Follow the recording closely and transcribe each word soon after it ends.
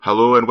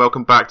Hello and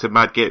welcome back to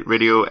Madgate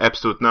Radio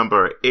episode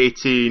number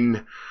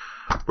 18.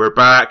 We're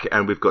back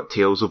and we've got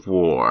Tales of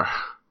War.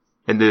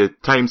 In the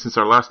time since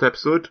our last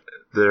episode,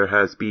 there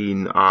has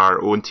been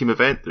our own team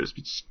event. There's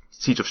been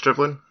Siege of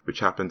Strivelin, which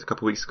happened a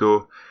couple of weeks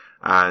ago,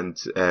 and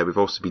we've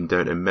also been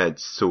down in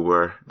Mids.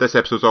 So this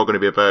episode's all going to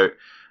be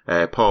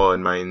about Paul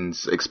and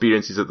mine's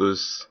experiences at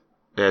those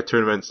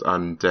tournaments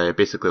and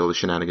basically all the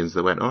shenanigans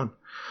that went on.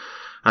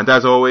 And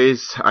as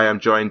always, I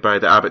am joined by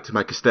the abbot to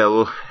my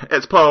Costello.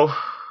 It's Paul.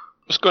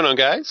 What's going on,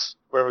 guys?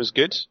 Where was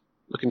good?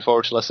 Looking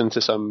forward to listening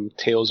to some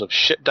tales of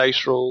shit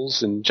dice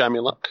rolls and jammy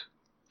luck.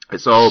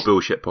 It's all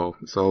bullshit, Paul.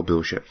 It's all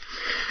bullshit.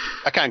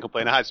 I can't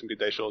complain. I had some good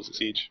dice rolls at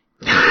Siege.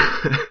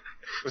 It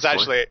was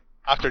actually,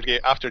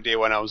 after day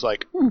one, I was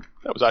like,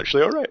 that was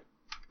actually alright.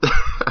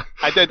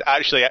 I did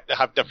actually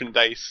have different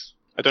dice.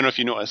 I don't know if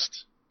you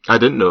noticed. I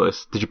didn't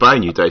notice. Did you buy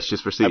new dice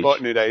just for Siege? I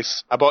bought new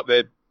dice. I bought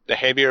the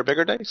heavier,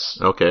 bigger dice.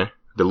 Okay.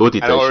 The loaded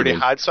dice. I already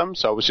had some,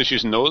 so I was just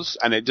using those,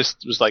 and it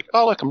just was like,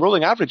 oh look, I'm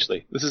rolling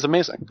averagely. This is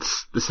amazing.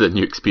 This is a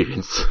new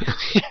experience.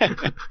 Yeah.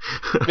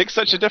 Makes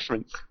such a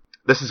difference.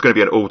 This is going to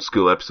be an old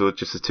school episode,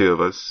 just the two of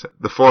us.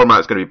 The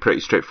format's going to be pretty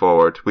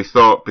straightforward. We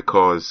thought,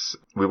 because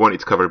we wanted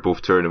to cover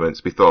both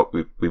tournaments, we thought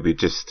we would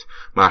just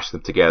mash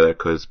them together,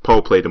 because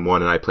Paul played in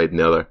one and I played in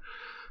the other.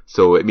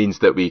 So it means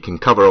that we can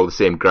cover all the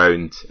same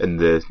ground in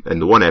the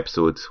one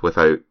episode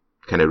without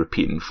kind of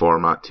repeating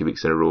format 2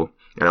 weeks in a row.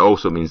 And it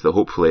also means that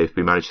hopefully if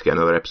we manage to get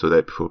another episode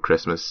out before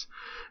Christmas,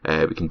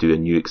 we can do a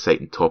new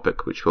exciting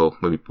topic, which we'll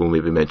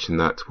maybe mention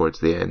that towards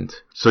the end.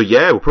 So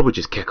yeah, we'll probably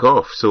just kick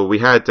off. So we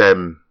had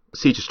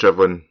Siege of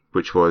Strivelin,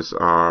 which was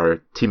our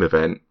team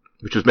event,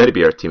 which was meant to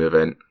be our team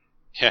event.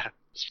 Yeah,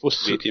 it's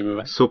supposed to be a team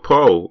event. So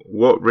Paul,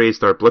 what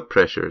raised our blood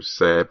pressures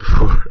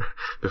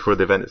before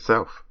the event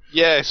itself?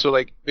 Yeah, so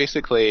like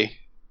basically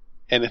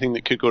anything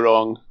that could go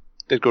wrong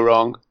did go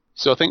wrong.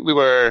 So I think we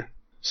were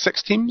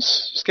 6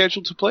 teams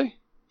scheduled to play.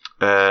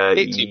 8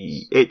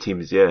 teams. 8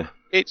 teams, yeah.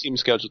 8 teams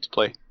scheduled to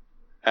play.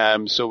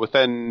 So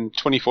within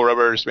 24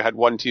 hours, we had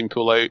 1 team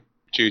pull out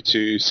due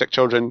to sick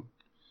children,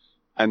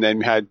 and then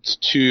we had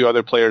 2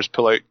 other players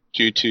pull out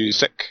due to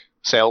sick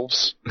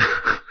selves.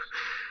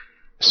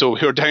 So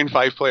we were down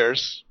 5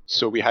 players,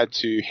 so we had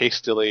to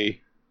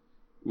hastily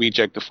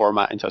rejig the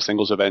format into a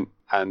singles event,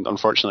 and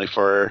unfortunately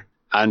for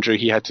Andrew,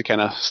 he had to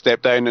kind of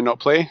step down and not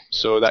play,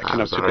 so that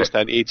kind of took us to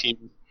an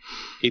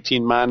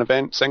 18-man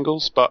event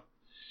singles, but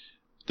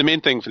the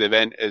main thing for the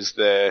event is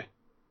the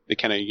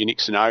kind of unique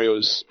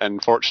scenarios,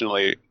 and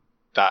fortunately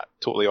that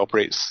totally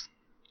operates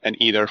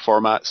in either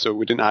format, so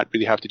we didn't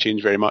really have to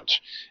change very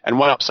much. And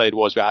one upside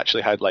was we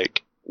actually had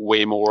like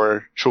way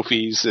more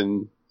trophies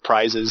and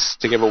prizes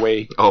to give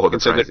away. Oh, the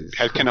prizes. We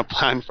had kind of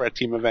planned for a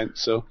team event,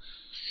 so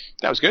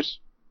that was good.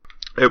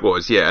 It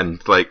was, yeah,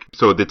 and like,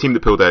 so the team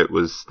that pulled out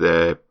was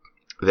the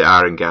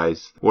Aaron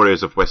guys,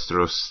 Warriors of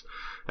Westeros,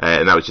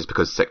 and that was just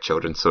because sick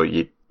children, so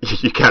you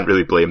can't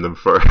really blame them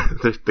for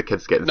the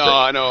kids getting sick. No,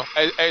 I know.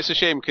 It's a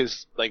shame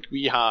because like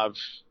we have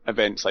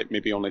events like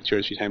maybe only 2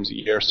 or 3 times a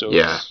year, so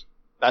yeah.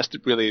 That's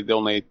really the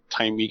only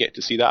time we get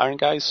to see that Iron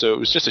guys. So it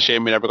was just a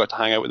shame we never got to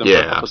hang out with them for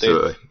a couple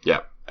absolutely. of days. Yeah,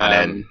 and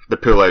then the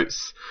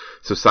pullouts.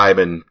 So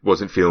Simon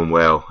wasn't feeling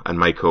well, and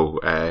Michael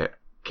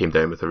came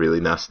down with a really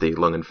nasty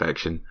lung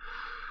infection.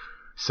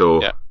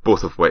 So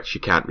both of which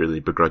you can't really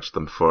begrudge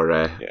them for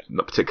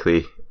not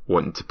particularly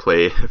wanting to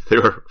play if they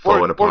were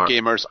falling apart. Board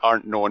gamers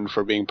aren't known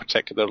for being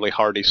particularly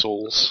hardy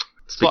souls.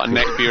 There's a lot of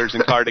neckbeards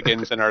and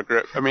cardigans in our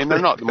group. I mean, they're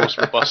not the most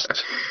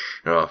robust.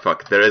 Oh,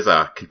 fuck. There is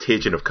a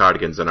contagion of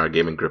cardigans in our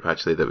gaming group,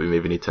 actually, that we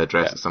maybe need to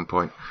address at some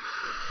point.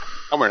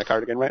 I'm wearing a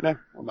cardigan right now.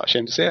 I'm not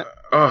ashamed to say it.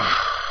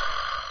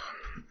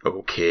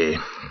 Okay.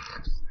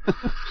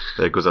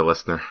 There goes a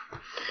listener.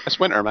 It's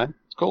winter, man.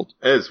 It's cold.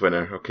 It is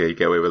winter. Okay, you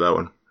get away with that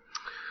one.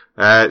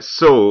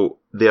 So,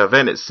 the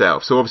event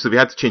itself. So, obviously, we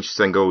had to change the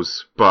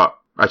singles, but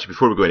actually,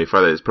 before we go any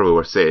further, it's probably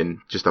worth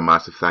saying just a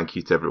massive thank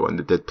you to everyone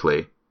that did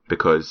play,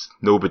 because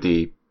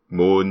nobody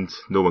moaned,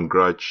 no one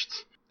grudged,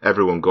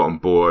 everyone got on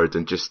board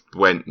and just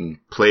went and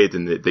played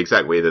in the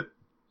exact way that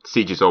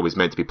Siege is always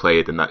meant to be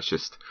played, and that's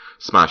just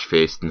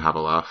smash-faced and have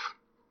a laugh.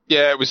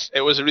 Yeah, it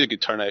was a really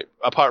good turnout.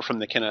 Apart from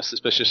the kind of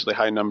suspiciously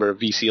high number of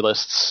VC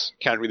lists,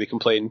 can't really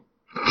complain.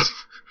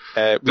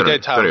 Don't know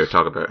what to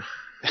talk about.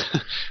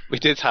 We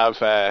did have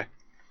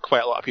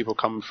quite a lot of people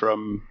come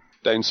from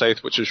down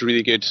south, which was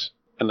really good.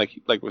 And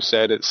like we've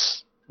said,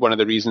 it's one of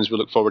the reasons we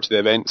look forward to the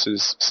events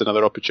is it's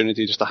another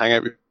opportunity just to hang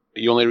out.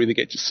 You only really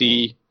get to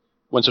see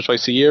once or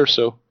twice a year,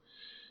 so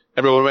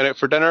everyone went out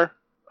for dinner,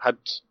 had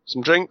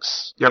some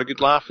drinks, had a good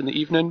laugh in the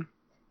evening,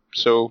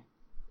 so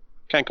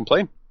can't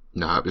complain.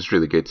 No, it was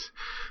really good.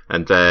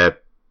 And a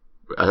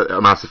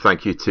massive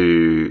thank you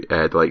to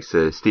the likes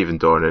of Stephen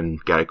Dornan,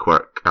 Gary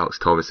Quirk, Alex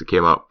Thomas that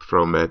came up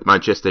from the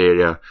Manchester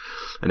area,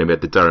 and then we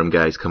had the Durham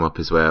guys come up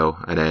as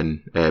well, and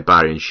then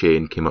Barry and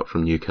Shane came up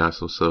from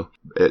Newcastle, so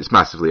it's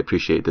massively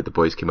appreciated that the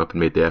boys came up and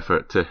made the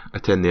effort to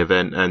attend the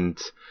event, and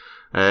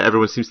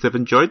everyone seems to have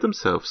enjoyed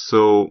themselves.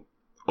 So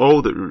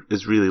all that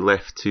is really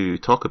left to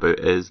talk about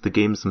is the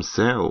games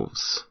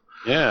themselves.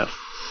 Yeah.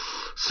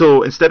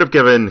 So instead of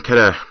giving kind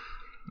of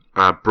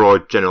a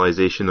broad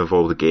generalisation of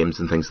all the games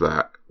and things like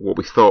that. What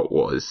we thought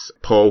was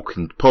Paul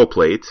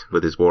played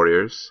with his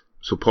Warriors,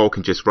 so Paul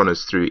can just run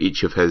us through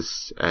each of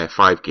his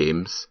 5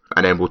 games,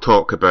 and then we'll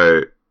talk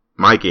about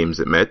my games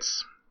at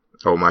mids,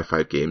 all my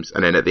 5 games,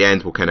 and then at the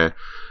end we'll kind of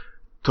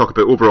talk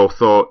about overall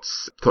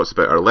thoughts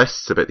about our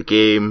lists, about the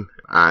game,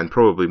 and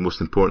probably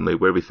most importantly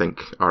where we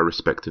think our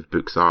respective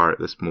books are at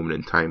this moment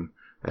in time,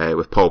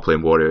 with Paul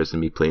playing Warriors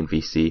and me playing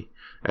VC.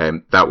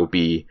 That will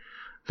be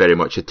very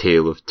much a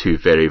tale of 2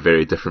 very,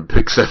 very different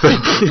books, I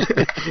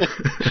think.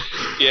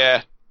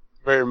 Yeah,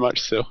 very much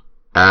so.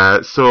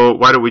 So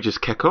why don't we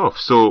just kick off?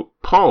 So,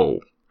 Paul,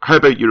 how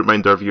about you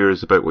remind our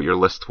viewers about what your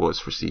list was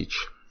for Siege?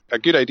 A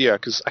good idea,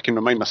 because I can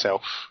remind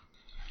myself.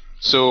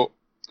 So,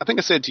 I think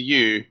I said to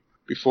you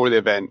before the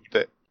event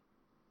that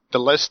the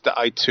list that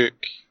I took,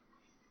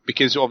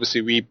 because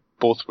obviously we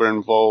both were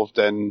involved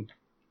in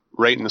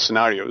writing the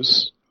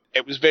scenarios,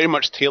 it was very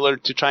much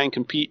tailored to try and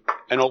compete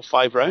in all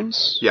 5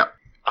 rounds. Yeah.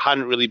 I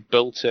hadn't really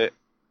built it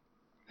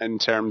in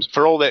terms,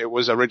 for all that it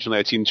was originally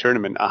a team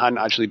tournament, I hadn't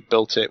actually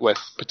built it with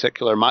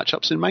particular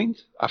matchups in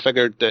mind. I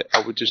figured that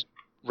I would just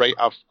write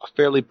a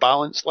fairly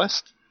balanced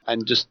list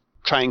and just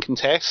try and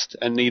contest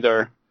and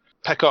either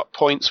pick up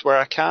points where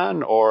I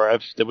can, or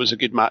if there was a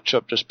good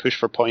matchup, just push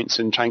for points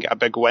and try and get a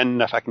big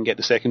win if I can get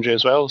the secondary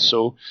as well.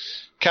 So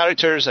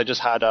characters, I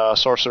just had a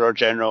Sorcerer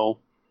General,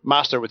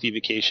 Master with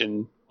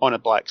Evocation, on a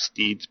Black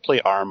Steed,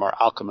 Plate Armor,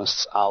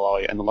 Alchemist's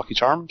Alloy, and the Lucky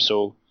Charm.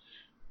 So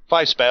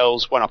 5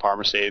 spells, 1 up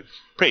armor save,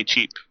 pretty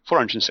cheap,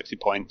 460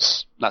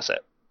 points, that's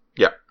it.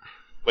 Yeah.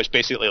 Which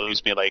basically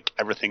leaves me like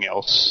everything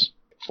else,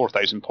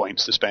 4,000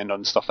 points to spend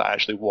on stuff that I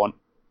actually want.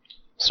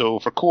 So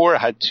for core, I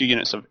had 2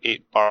 units of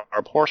 8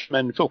 Barb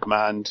Horsemen, full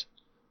command,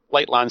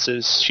 light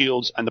lances,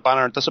 shields, and the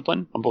banner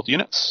discipline on both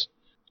units.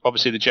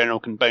 Obviously the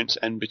general can bounce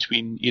in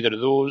between either of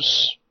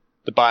those.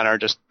 The banner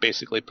just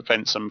basically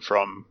prevents them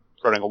from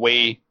running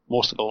away.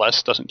 Most of the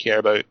list doesn't care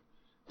about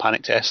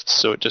panic tests,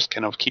 so it just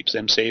kind of keeps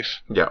them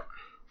safe. Yeah.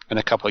 And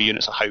a couple of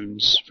units of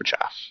hounds for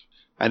chaff.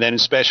 And then in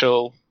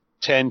special,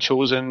 10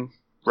 chosen,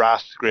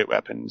 wrath, great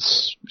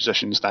weapons,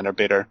 musician, standard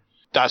bearer.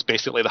 That's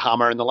basically the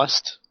hammer in the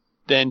list.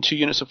 Then 2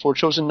 units of 4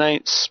 chosen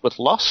knights with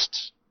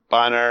lust,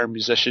 banner,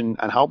 musician,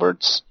 and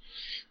halberds.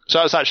 So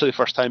that was actually the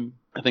first time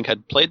I think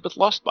I'd played with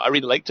lust, but I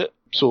really liked it.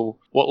 So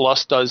what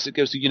lust does, it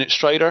gives the unit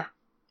strider,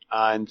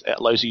 and it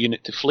allows the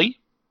unit to flee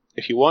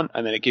if you want,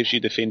 and then it gives you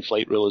the feigned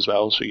flight rule as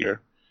well, so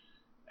you're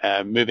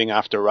moving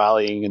after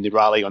rallying, and they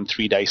rally on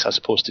 3 dice as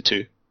opposed to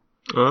 2.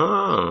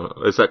 Oh,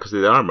 is that because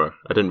of the armor?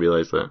 I didn't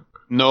realise that.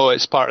 No,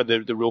 it's part of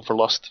the rule for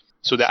lust.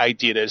 So the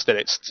idea is that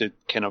it's to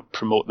kind of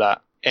promote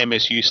that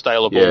MSU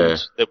style of old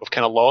that we've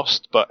kind of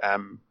lost, but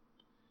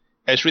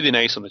it's really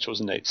nice on the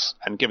Chosen Knights,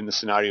 and given the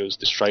scenarios,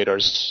 the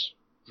Strider's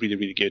really,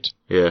 really good.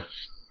 Yeah.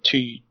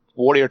 2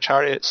 Warrior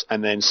Chariots,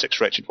 and then 6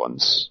 Wretched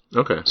Ones.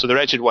 Okay. So the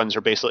Wretched Ones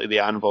are basically the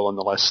anvil on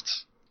the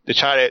list. The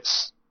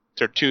Chariots,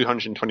 they're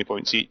 220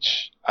 points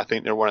each. I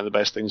think they're one of the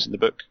best things in the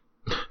book.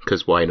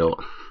 Because why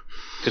not?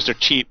 Because they're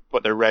cheap,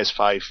 but they're res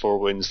 5, 4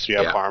 wounds, 3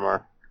 up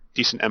armor,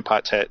 decent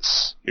impact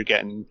hits. You're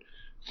getting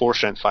 4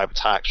 strength 5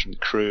 attacks from the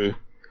crew.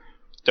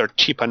 They're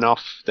cheap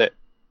enough that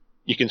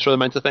you can throw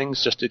them into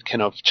things just to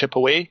kind of chip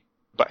away,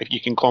 but if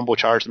you can combo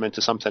charge them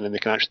into something and they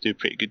can actually do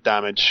pretty good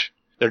damage.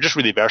 They're just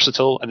really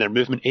versatile, and they're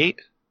movement 8,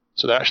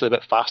 so they're actually a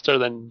bit faster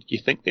than you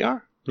think they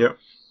are. Yeah.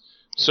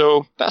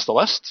 So that's the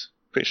list.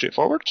 Pretty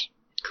straightforward.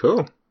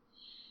 Cool.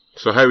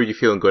 So how are you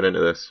feeling going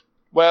into this?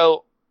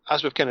 Well,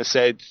 as we've kind of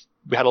said,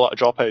 we had a lot of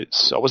dropouts,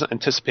 so I wasn't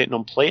anticipating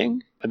on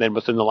playing, and then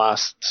within the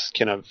last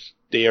kind of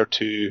day or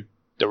two,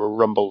 there were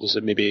rumbles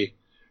that maybe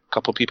a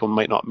couple of people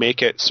might not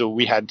make it, so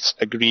we had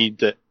agreed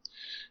that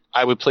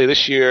I would play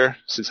this year,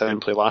 since I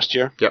didn't play last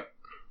year. Yep.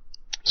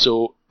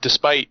 So,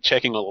 despite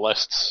checking all the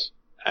lists,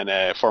 and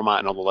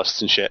formatting all the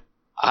lists and shit,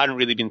 I hadn't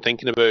really been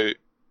thinking about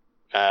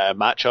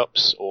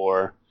matchups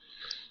or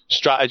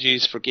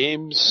strategies for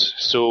games,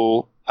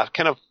 so I've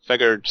kind of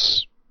figured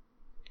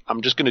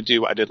I'm just going to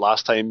do what I did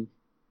last time.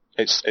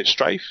 It's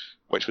Strife,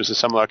 which was a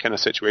similar kind of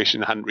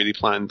situation. I hadn't really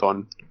planned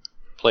on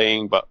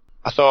playing, but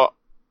I thought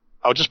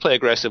I'll just play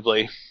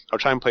aggressively. I'll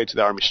try and play to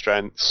the army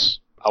strengths.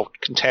 I'll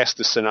contest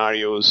the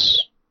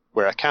scenarios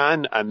where I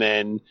can, and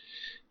then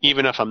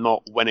even if I'm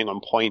not winning on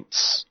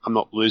points, I'm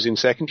not losing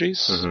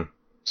secondaries. Mm-hmm.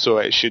 So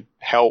it should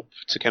help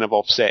to kind of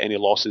offset any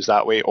losses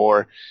that way,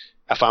 or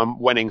if I'm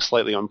winning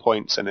slightly on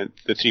points and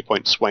the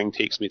 3-point swing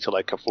takes me to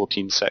like a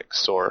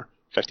 14-6 or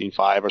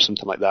 15-5 or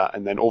something like that,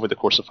 and then over the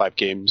course of 5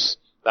 games,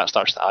 that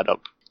starts to add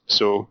up.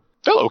 So,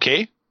 felt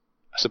okay,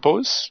 I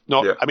suppose.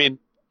 I mean,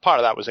 part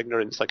of that was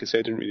ignorance. Like I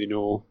said, I didn't really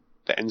know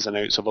the ins and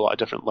outs of a lot of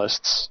different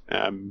lists.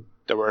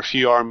 There were a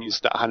few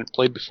armies that I hadn't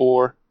played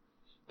before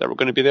that were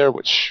going to be there,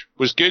 which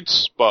was good,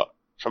 but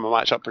from a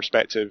matchup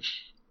perspective,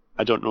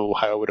 I don't know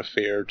how I would have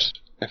fared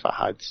if I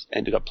had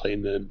ended up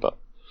playing them, but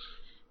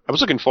I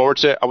was looking forward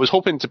to it. I was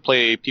hoping to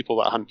play people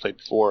that I hadn't played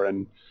before,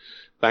 and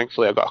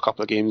thankfully I got a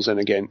couple of games in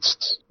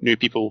against new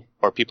people,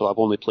 or people I've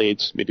only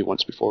played maybe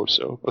once before,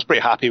 so I was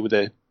pretty happy with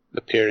the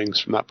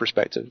pairings from that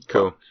perspective.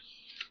 Cool.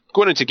 But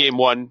going into game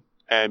 1,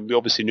 We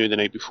obviously knew the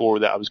night before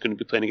that I was going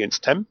to be playing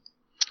against Tim.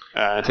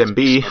 Tim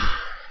B.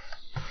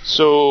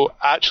 So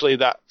actually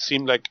that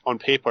seemed like, on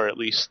paper at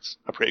least,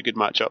 a pretty good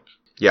matchup.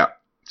 Yeah.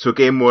 So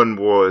game one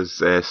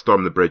was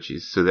Storm the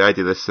Bridges. So the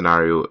idea of this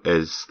scenario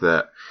is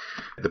that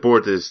the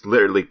board is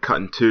literally cut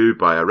in two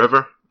by a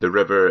river. The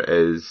river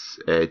is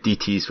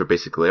DTs for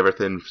basically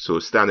everything. So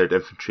standard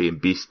infantry and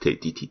beasts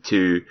take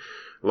DT2.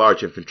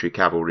 Large infantry,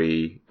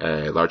 cavalry,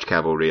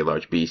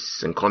 large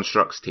beasts, and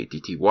constructs take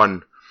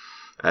DT1.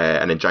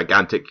 And then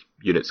gigantic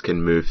units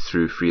can move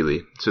through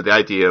freely. So the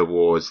idea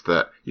was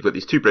that you've got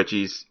these two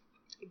bridges.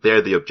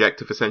 They're the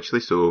objective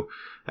essentially. So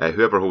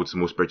whoever holds the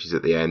most bridges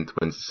at the end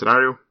wins the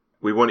scenario.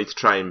 We wanted to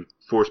try and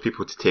force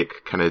people to take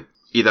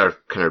either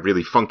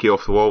really funky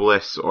off the wall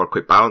lists or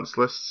quick balance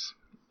lists.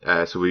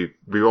 So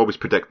we always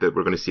predict that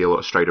we're going to see a lot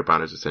of Strider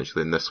banners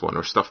essentially in this one,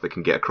 or stuff that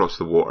can get across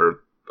the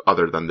water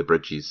other than the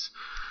bridges.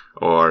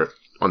 Or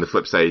on the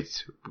flip side,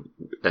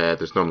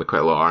 there's normally quite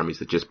a lot of armies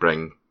that just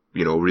bring,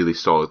 really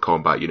solid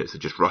combat units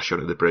that just rush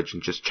onto the bridge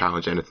and just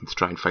challenge anything to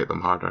try and fight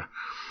them harder.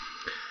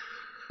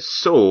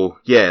 So,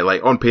 yeah,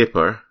 like on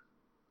paper,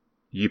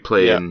 you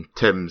playing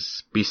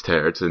Tim's Beast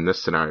Herds in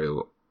this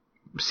scenario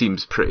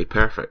seems pretty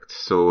perfect.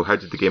 So how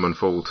did the game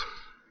unfold?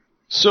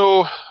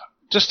 So,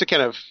 just to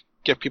kind of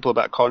give people a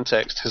bit of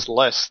context, his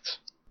list,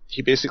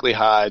 he basically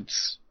had,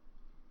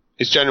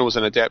 his general was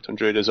an adept on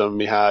druidism,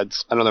 he had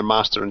another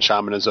master in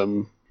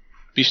shamanism,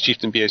 beast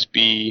chieftain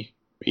BSB,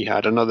 he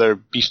had another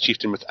beast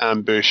chieftain with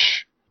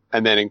ambush,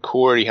 and then in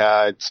core he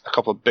had a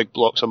couple of big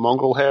blocks of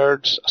mongrel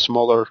herd, a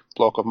smaller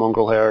block of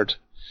mongrel herd,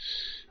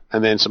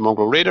 and then some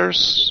mongrel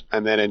raiders,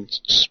 and then in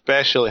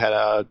special he had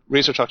a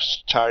razor tusk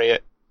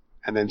chariot,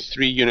 and then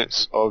 3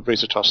 units of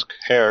Razor Tusk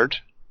Herd,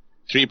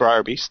 3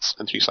 Briar Beasts,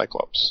 and 3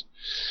 Cyclops.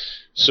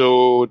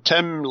 So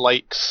Tim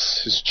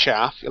likes his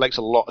chaff. He likes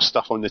a lot of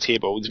stuff on the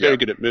table. He's very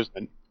good at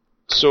movement.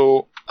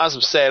 So, as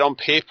I've said, on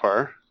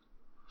paper,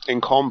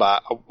 in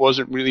combat, I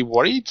wasn't really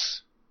worried.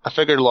 I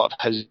figured a lot of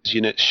his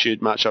units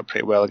should match up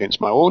pretty well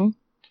against my own.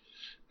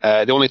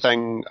 The only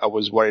thing I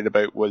was worried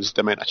about was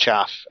the amount of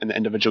chaff in the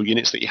individual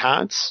units that he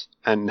had,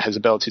 and his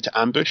ability to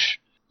ambush.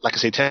 Like I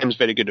say, Tim's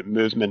very good at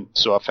movement,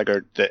 so I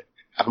figured that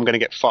if I'm going to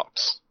get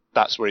fucked,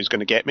 that's where he's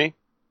going to get me.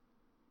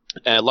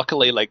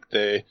 Luckily, like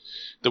the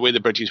way the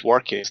bridges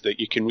work is that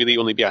you can really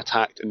only be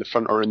attacked in the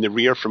front or in the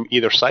rear from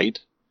either side.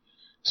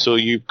 So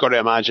you've got to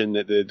imagine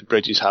that the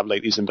bridges have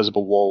like these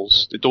invisible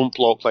walls that don't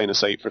block line of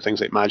sight for things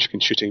like magic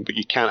and shooting, but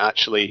you can't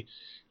actually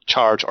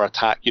charge or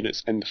attack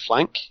units in the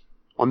flank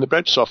on the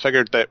bridge. So I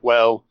figured that,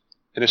 well,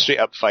 in a straight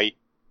up fight,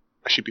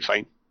 I should be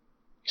fine.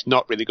 He's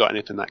not really got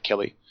anything that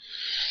killy.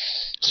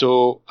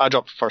 So I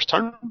dropped first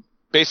turn.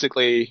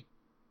 Basically,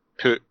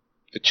 put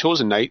the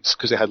Chosen Knights,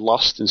 because they had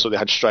Lust and so they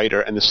had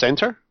Strider, in the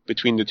centre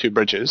between the 2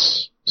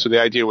 bridges. So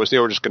the idea was they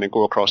were just going to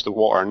go across the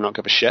water and not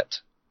give a shit.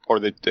 Or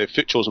the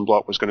Foot Chosen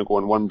block was going to go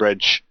on one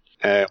bridge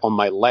on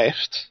my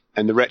left,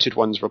 and the Wretched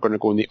ones were going to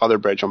go on the other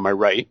bridge on my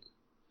right.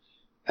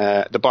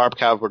 The Barb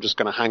Cav were just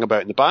going to hang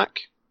about in the back,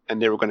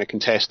 and they were going to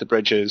contest the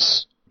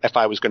bridges if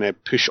I was going to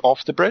push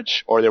off the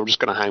bridge, or they were just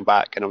going to hang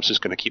back and I was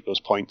just going to keep those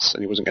points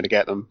and he wasn't going to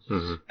get them.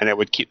 Mm-hmm. And it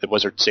would keep the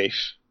Wizard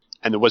safe.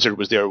 And the Wizard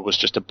was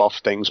just to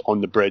buff things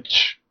on the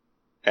bridge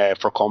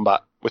for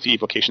combat with the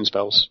evocation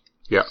spells.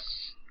 Yeah.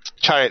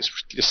 Chariot's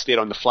just stayed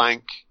on the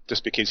flank,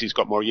 just because he's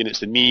got more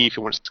units than me. If he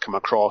wants to come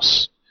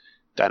across,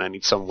 then I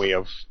need some way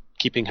of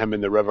keeping him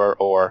in the river,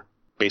 or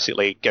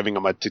basically giving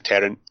him a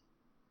deterrent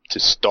to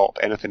stop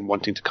anything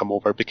wanting to come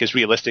over, because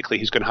realistically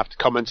he's going to have to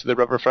come into the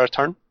river for a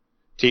turn,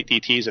 take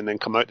DTs, and then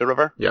come out the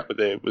river with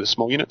the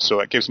small units, so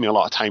it gives me a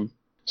lot of time.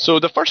 So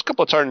the first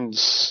couple of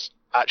turns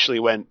actually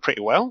went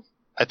pretty well.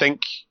 I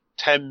think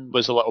Tim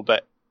was a little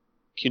bit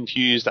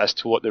confused as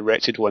to what the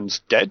Wretched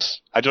ones did.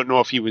 I don't know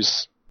if he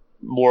was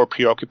more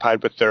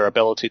preoccupied with their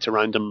ability to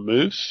random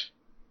move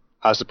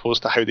as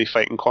opposed to how they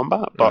fight in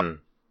combat, but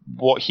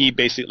what he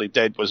basically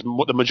did was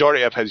the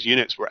majority of his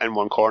units were in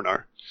one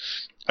corner.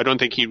 I don't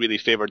think he really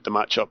favoured the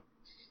matchup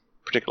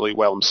particularly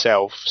well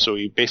himself, so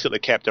he basically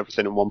kept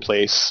everything in one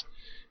place,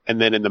 and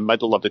then in the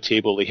middle of the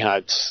table he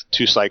had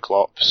 2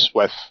 Cyclops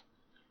with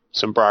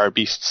some Briar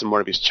Beasts and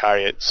one of his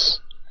chariots,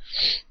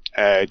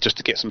 just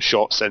to get some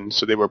shots in,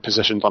 so they were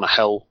positioned on a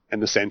hill in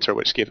the centre,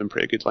 which gave him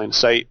pretty good line of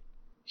sight.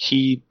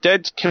 He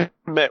did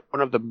commit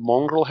one of the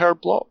Mongrel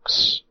Herd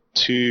blocks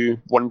to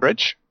one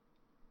bridge,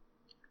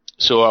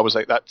 so I was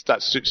like,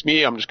 that suits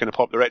me, I'm just going to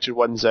pop the Wretched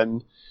ones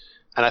in,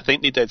 and I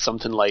think they did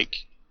something like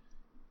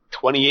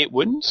 28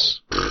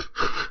 wounds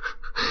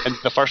in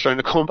the first round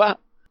of combat,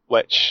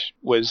 which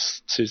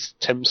was, to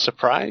Tim's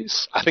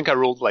surprise, I think I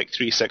rolled like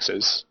 3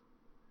 6s,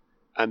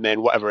 and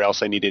then whatever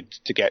else I needed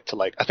to get to,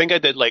 like, I think I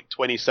did like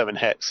 27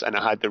 hits, and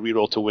I had the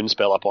reroll to wound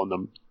spell up on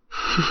them.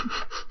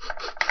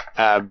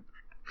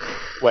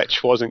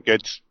 Which wasn't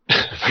good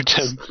for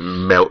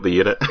Tim. Melt the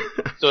unit.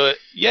 So,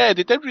 yeah,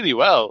 they did really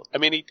well. I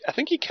mean, I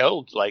think he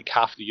killed like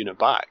half the unit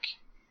back,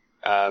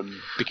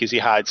 because he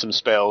had some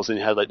spells and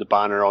he had like the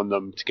banner on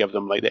them to give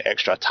them like the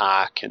extra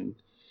attack, and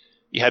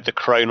he had the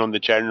crown on the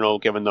general,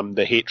 giving them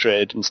the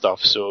hatred and stuff.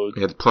 So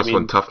he had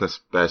 +1 toughness,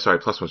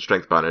 +1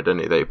 strength banner,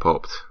 didn't he? That he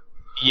popped.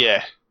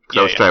 Yeah. Because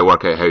I was trying to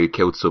work out how he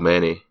killed so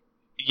many.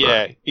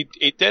 Yeah, he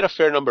did a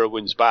fair number of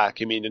wounds back.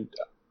 I mean,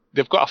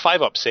 they've got a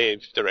 5-up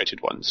save, the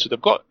Wretched Ones, so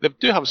they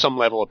do have some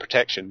level of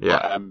protection.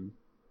 Yeah. But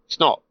it's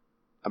not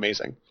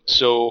amazing.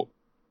 So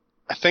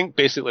I think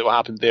basically what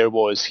happened there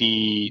was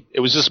it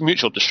was just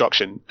mutual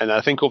destruction, and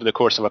I think over the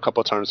course of a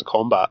couple of turns of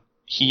combat,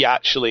 he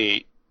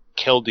actually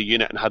killed the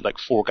unit and had like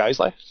 4 guys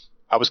left.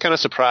 I was kind of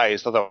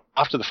surprised. I thought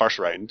after the first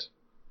round,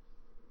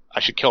 I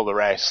should kill the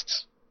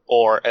rest,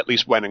 or at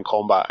least win in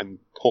combat, and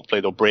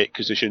hopefully they'll break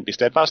because they shouldn't be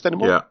steadfast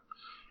anymore. Yeah.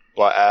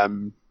 But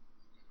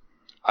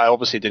I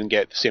obviously didn't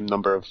get the same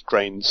number of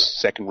grinds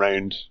second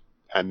round,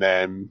 and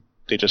then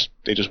they just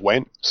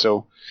went.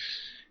 So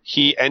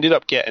he ended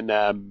up getting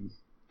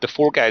the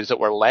 4 guys that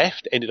were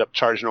left ended up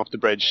charging off the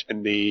bridge,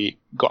 and they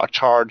got a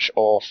charge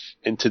off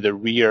into the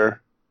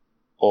rear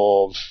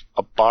of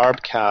a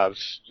barb cav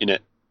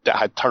unit that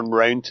had turned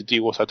round to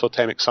deal with a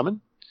totemic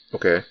summon.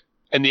 Okay.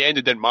 In the end,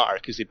 it didn't matter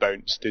because they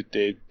bounced.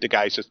 The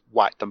guys just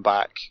whacked them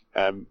back.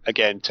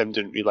 Again, Tim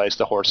didn't realise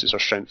the horses are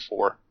strength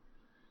 4,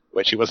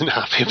 which he wasn't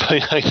happy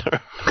about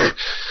either.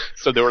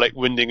 So they were like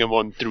wounding him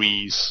on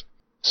 3s.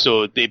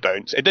 So they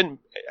bounced. It didn't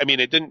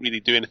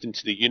really do anything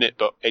to the unit,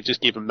 but it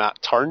just gave him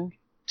that turn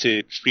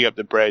to free up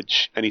the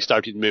bridge, and he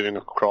started moving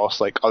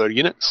across like other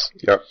units.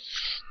 Yep.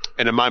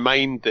 And in my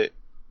mind, that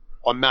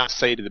on that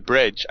side of the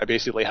bridge, I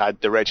basically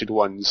had the Wretched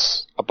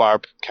Ones, a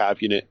barb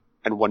cav unit,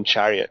 and 1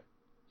 chariot.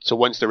 So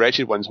once the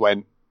Wretched Ones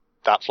went,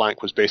 that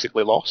flank was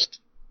basically lost.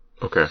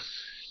 Okay.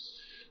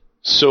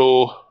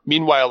 So,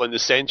 meanwhile, in the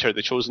centre,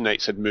 the Chosen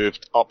Knights had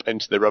moved up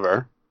into the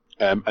river,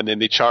 and then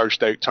they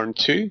charged out turn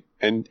 2,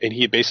 and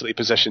he had basically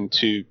positioned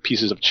 2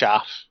 pieces of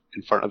chaff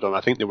in front of them.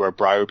 I think they were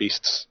Briar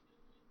Beasts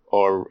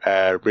or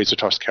Razor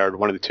Tusk Herd,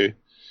 one of the 2.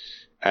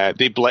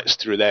 They blitzed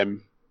through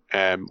them.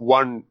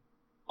 One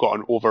got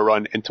an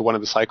overrun into one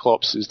of the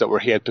Cyclopses that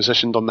he had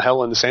positioned on the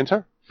hill in the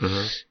centre,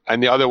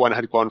 and the other one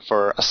had gone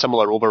for a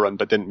similar overrun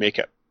but didn't make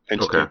it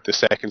into the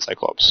second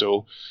Cyclops.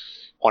 So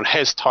on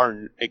his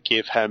turn, it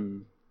gave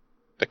him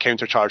the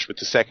countercharge with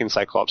the second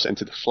Cyclops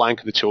into the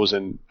flank of the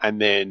Chosen, and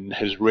then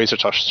his Razor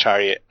Tusk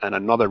Chariot and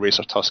another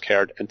Razor Tusk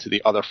Herd into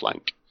the other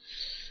flank,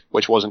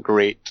 which wasn't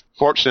great.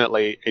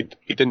 Fortunately,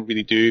 he didn't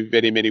really do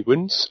very many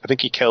wounds. I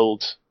think he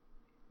killed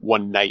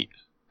 1 knight,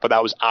 but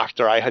that was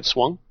after I had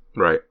swung.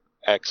 Right.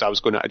 Because I was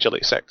going at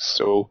agility 6.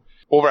 So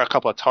over a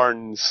couple of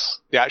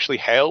turns, they actually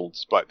held,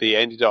 but they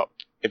ended up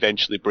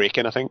eventually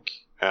breaking, I think,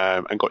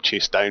 and got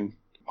chased down.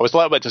 I was a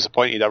little bit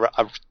disappointed.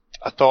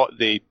 I thought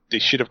they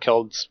should have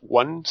killed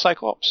 1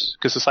 Cyclops,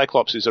 because the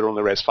Cyclopses are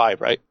only res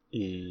 5, right?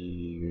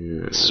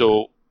 Yeah.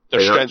 So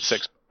they're strength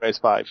 6, res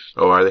 5.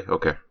 Oh, are they?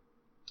 Okay.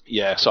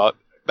 Yeah, so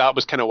that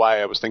was kind of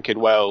why I was thinking,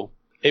 well,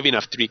 even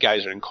if 3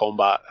 guys are in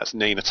combat, that's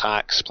 9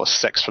 attacks plus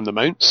 6 from the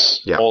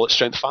mounts, all at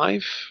strength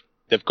 5.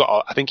 They've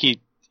got, I think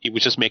he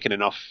was just making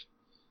enough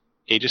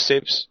Aegis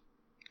saves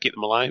to keep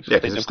them alive. Yeah,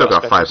 because they've still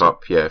got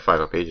 5-up. Yeah,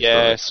 5-up Aegis.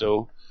 Yeah,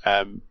 so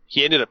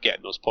he ended up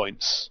getting those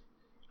points.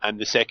 And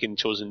the second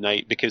Chosen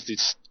Knight, because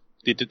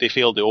they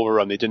failed the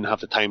overrun, they didn't have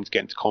the time to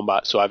get into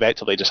combat, so I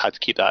effectively just had to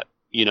keep that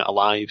unit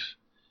alive.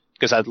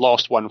 Because I'd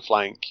lost 1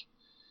 flank.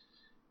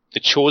 The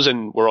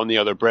Chosen were on the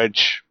other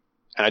bridge,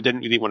 and I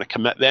didn't really want to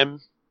commit them,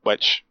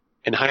 which,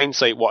 in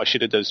hindsight, what I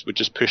should have done would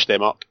just push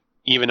them up.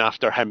 Even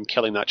after him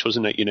killing that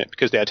Chosen Knight unit,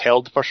 because they had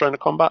held the first round of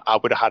combat, I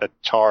would have had a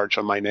charge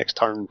on my next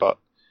turn, but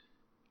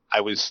I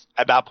was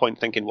at that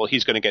point thinking, well,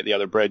 he's going to get the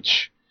other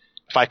bridge.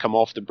 If I come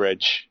off the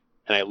bridge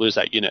and I lose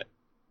that unit,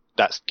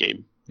 that's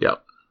game. Yeah.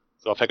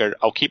 So I figured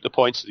I'll keep the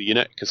points of the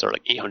unit, because they're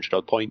like 800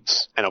 odd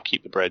points, and I'll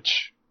keep the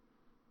bridge.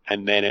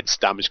 And then it's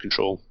damage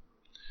control.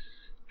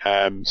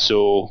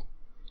 So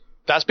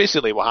that's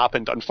basically what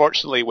happened.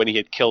 Unfortunately, when he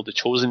had killed the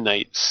Chosen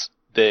Knights,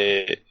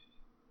 I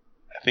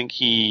think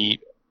he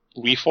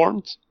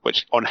reformed,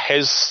 which on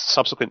his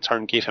subsequent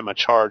turn gave him a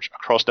charge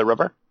across the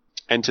river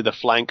into the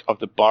flank of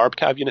the Barb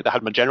Cav unit that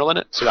had my general in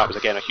it. So that was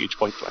again a huge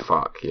point for him.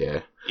 Fuck,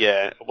 yeah.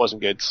 Yeah, it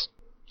wasn't good.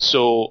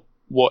 So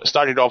what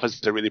started off as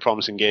a really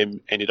promising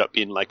game ended up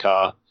being like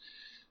a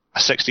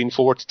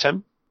 16-4 to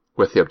Tim.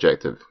 With the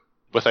objective.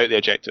 Without the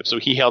objective. So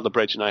he held the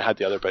bridge and I had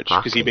the other bridge,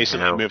 because he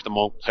basically moved the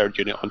Mongol Herd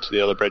unit onto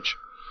the other bridge.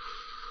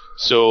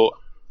 So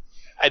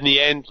in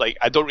the end, like,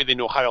 I don't really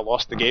know how I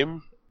lost the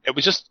game. It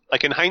was just,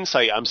 like, in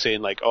hindsight, I'm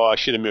saying, like, oh, I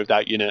should have moved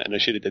that unit and I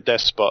should have did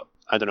this, but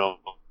I don't know.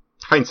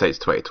 Hindsight's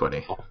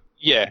 20/20.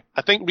 Yeah,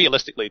 I think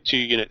realistically, 2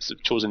 units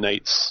of Chosen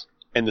Knights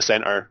in the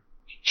centre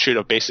should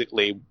have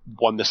basically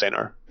won the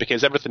centre,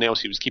 because everything else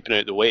he was keeping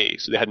out of the way,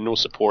 so they had no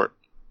support.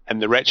 And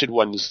the Wretched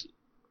Ones,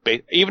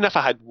 even if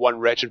I had 1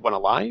 Wretched One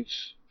alive,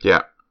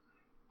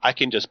 I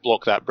can just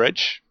block that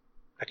bridge.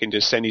 I can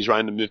just send his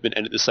random movement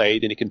in at the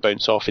side, and he can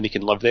bounce off and he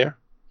can live there.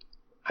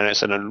 And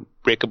it's an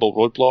unbreakable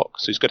roadblock,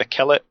 so he's got to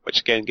kill it, which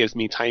again gives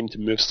me time to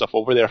move stuff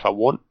over there if I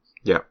want.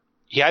 Yeah.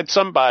 He had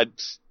some bad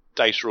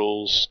dice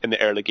rolls in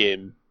the early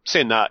game.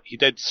 Saying that, he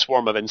did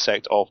Swarm of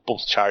Insect off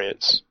both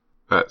chariots.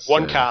 That's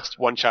one cast,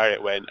 one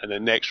chariot went, and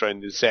then next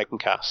round the second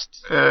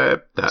cast.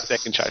 That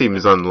second chariot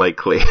seems went.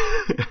 unlikely.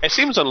 It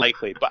seems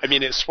unlikely, but I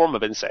mean, it's Swarm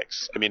of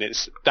Insects. I mean,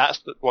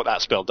 that's what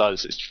that spell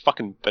does. It's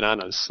fucking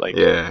bananas. Like,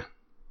 yeah.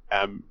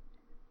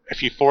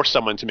 If you force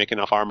someone to make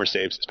enough armor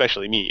saves,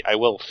 especially me, I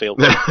will fail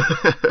them.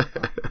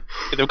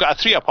 They've got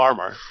a 3-up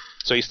armor,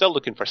 so he's still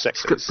looking for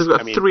 6s. They've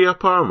got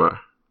 3-up armor?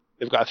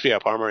 They've got a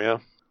 3-up armor, yeah.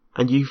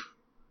 And you've...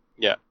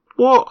 Yeah.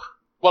 What?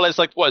 Well, it's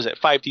like, what is it,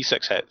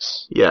 5d6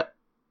 hits? Yeah.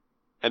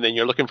 And then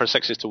you're looking for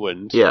 6s to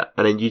wound. Yeah,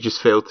 and then you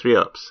just failed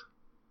 3-ups.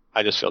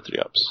 I just failed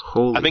 3-ups.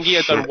 Holy I think he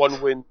had shit. done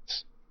 1 wound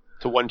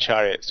to 1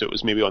 chariot, so it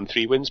was maybe on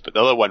 3 wounds, but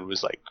the other one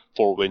was like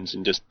 4 wounds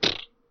and just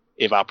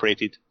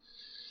evaporated.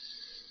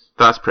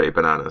 That's pretty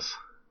bananas.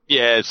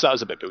 Yeah, that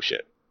was a bit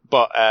bullshit.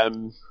 But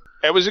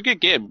it was a good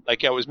game.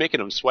 Like, I was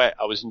making him sweat.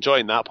 I was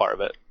enjoying that part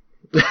of it.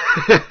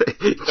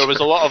 There was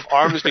a lot of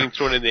arms being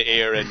thrown in the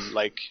air and,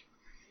 like...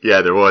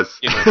 Yeah, there was.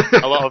 You know,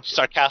 a lot of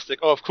sarcastic,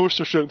 oh, of course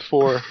they're strength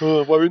 4.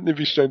 Oh, why wouldn't they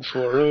be strength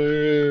 4?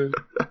 A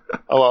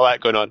lot of that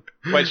going on.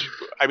 Which,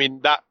 I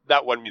mean, that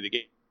won me the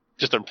game.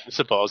 Just on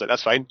principle, I was like,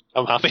 that's fine.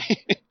 I'm happy.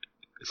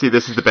 See,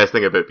 this is the best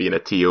thing about being a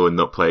TO and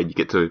not playing. You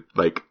get to,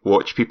 like,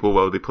 watch people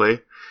while they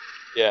play.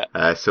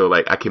 Yeah. So,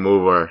 like, I came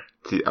over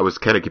I was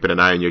kind of keeping an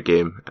eye on your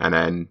game, and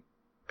then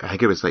I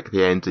think it was like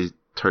the end of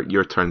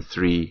your turn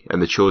 3,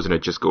 and the Chosen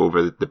had just go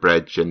over the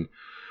bridge, and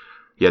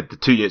you had the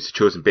 2 units of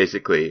Chosen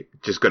basically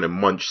just going to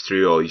munch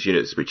through all these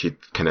units, which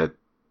you'd kind of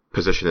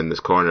position in this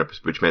corner,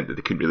 which meant that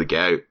they couldn't really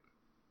get out.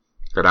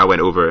 And I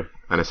went over,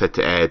 and I said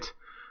to Ed,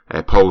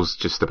 Paul's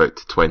just about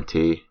to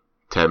 20,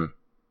 Tim,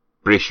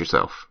 brace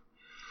yourself.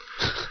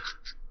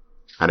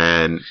 And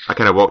then I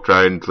kind of walked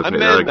around looking at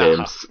the other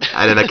games,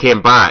 and then I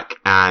came back,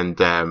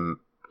 and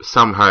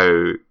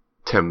somehow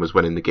Tim was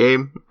winning the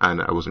game,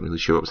 and I wasn't really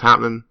sure what was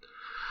happening.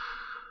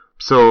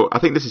 So I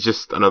think this is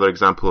just another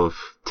example of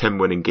Tim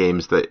winning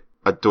games that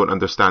I don't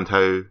understand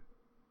how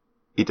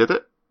he did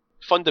it.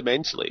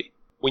 Fundamentally,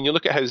 when you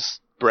look at his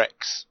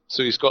bricks,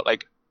 so he's got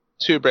like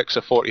 2 bricks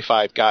of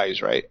 45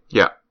 guys, right?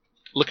 Yeah.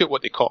 Look at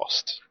what they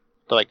cost.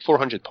 They're like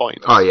 400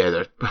 points. Oh yeah,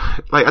 they're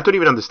like, I don't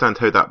even understand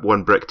how that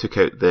 1 brick took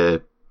out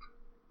the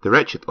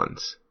wretched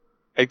ones.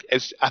 I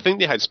think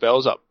they had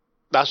spells up.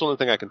 That's the only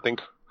thing I can think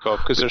of,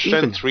 because they're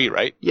strength 3,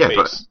 right? Yeah,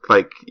 base. but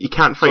like, you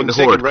can't fight the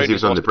Horde because he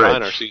was on the bridge.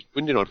 Banner, so he's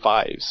wounded on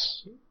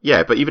 5s.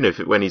 Yeah, but even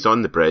when he's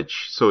on the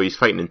bridge, so he's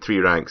fighting in 3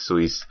 ranks, so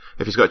if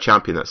he's got a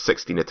champion, that's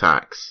 16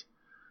 attacks.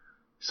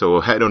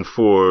 So hitting on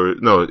 4,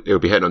 no, it'll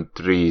be hitting on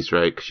 3s,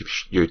 right?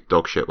 Because you're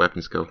dog shit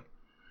weapon skill.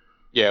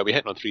 Yeah, we'll be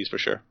hitting on 3s for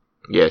sure.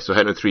 Yeah, so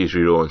hitting on 3s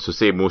rerolling, so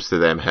say most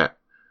of them hit.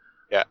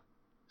 Yeah.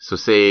 So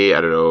say, I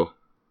don't know,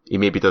 he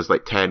maybe does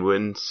like 10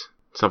 wounds,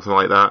 something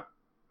like that.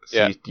 So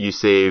yeah. You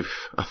save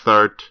a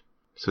third,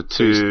 so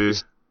 2...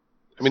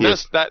 I mean,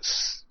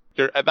 that's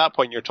at that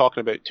point you're talking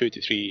about 2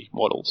 to 3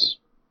 models,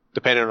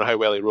 depending on how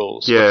well he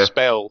rolls. Yeah. But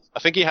spell, I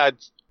think I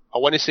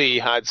want to say he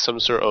had some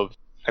sort of,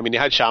 I mean, he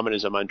had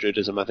Shamanism and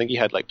Druidism. I think he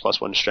had like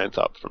 +1 strength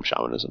up from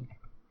Shamanism.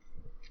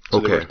 So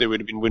okay. They would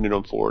have been wounded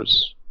on 4s.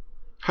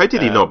 How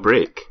did he not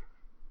break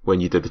when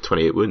you did the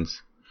 28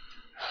 wounds?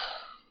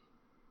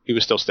 He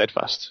was still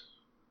steadfast.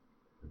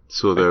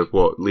 So they're,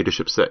 what,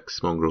 leadership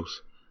 6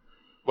 mongrels?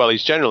 Well,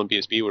 his general and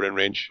BSB were in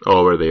range.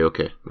 Oh, were they?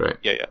 Okay, right.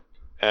 Yeah.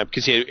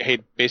 Because he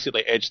had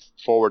basically edged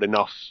forward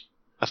enough,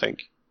 I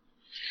think,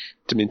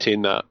 to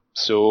maintain that.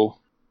 So,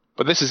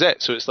 but this is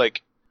it. So it's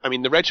like, I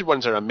mean, the wretched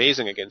ones are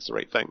amazing against the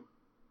right thing,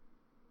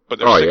 but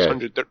they're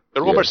 600. Yeah.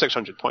 They're over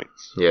 600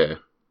 points. Yeah,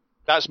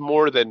 that's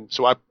more than.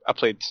 So I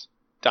played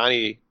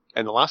Danny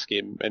in the last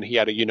game, and he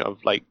had a unit of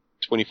like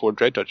 24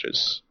 Dread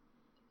Judges.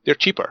 They're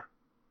cheaper.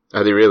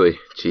 Are they really?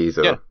 Jeez,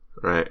 oh, yeah.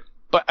 Right.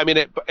 But I mean,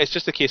 it's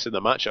just a case of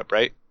the matchup,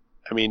 right?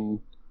 I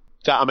mean,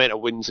 that amount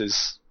of wins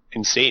is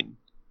insane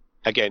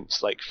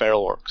against like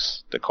feral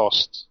orcs that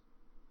cost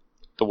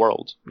the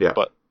world. Yeah.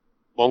 But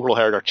Mongrel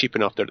Herd are cheap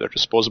enough, they're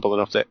disposable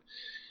enough that.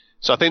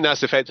 So I think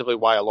that's effectively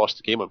why I lost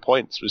the game on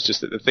points, was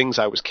just that the things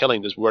I was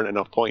killing just weren't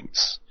enough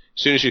points.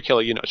 As soon as you kill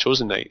a unit of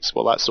Chosen Knights,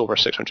 well, that's over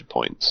 600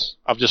 points.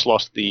 I've just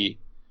lost the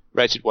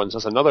wretched ones,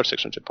 that's another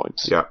 600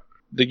 points. Yeah.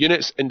 The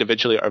units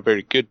individually are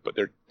very good, but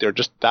they're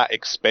just that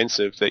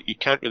expensive that you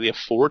can't really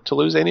afford to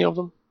lose any of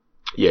them.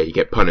 Yeah, you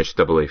get punished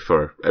doubly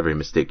for every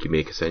mistake you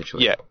make,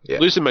 essentially. Yeah.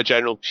 Losing my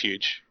general is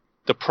huge.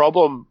 The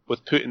problem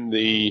with putting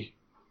the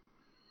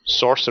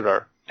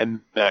sorcerer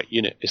in that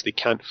unit is they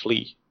can't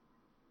flee,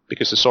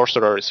 because the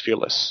sorcerer is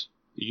fearless.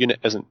 The unit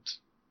isn't.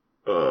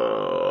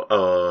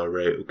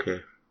 Right,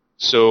 okay.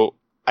 So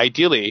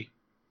ideally,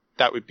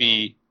 that would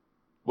be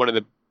one of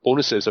the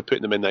bonuses of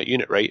putting them in that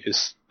unit, right?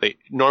 Is like,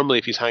 normally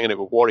if he's hanging out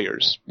with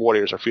warriors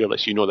are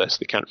fearless. You know this.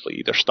 They can't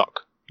flee. They're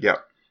stuck. Yeah.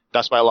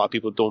 That's why a lot of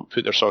people don't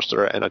put their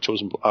sorcerer in a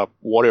chosen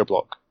warrior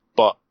block.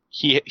 But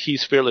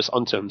he's fearless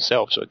unto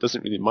himself, so it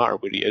doesn't really matter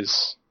where he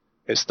is.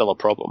 It's still a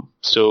problem.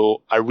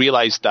 So I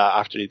realized that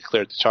after he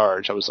declared the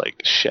charge, I was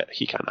like, shit,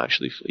 he can't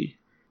actually flee.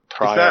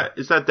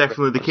 Is that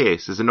definitely the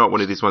case? Is it not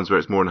one of these ones where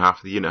it's more than half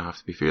of the unit have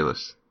to be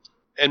fearless?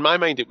 In my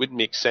mind, it wouldn't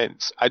make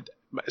sense.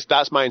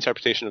 That's my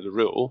interpretation of the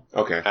rule.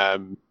 Okay.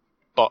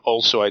 But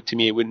also, to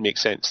me, it wouldn't make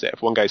sense that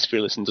if one guy's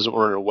fearless and doesn't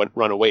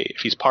run away,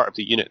 if he's part of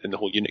the unit, then the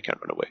whole unit can't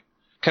run away.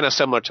 Kind of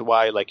similar to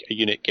why like a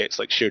unit gets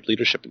like shared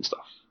leadership and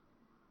stuff.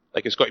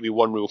 Like it's got to be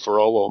one rule for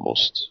all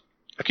almost.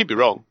 I could be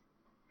wrong,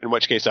 in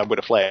which case I would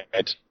have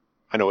fled.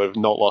 I know I've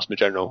not lost my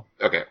general.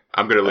 Okay,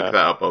 I'm going to look that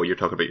up while you're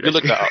talking about your You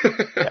look that up.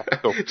 Yeah,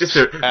 cool. Just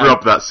to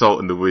rub that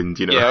salt in the wound,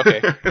 you know. Yeah,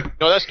 okay.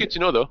 No, that's good to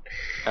know though.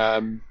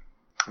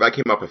 That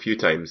came up a few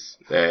times,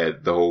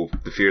 the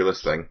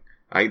fearless thing.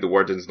 I think the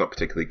wording's not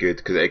particularly good,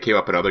 because it came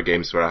up in other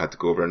games where I had to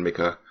go over and make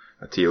a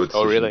TO decision.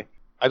 Oh, really?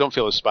 I don't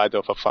feel as bad though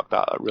if I fucked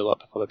that rule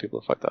up, if other people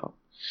have fucked that up.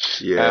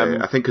 Yeah,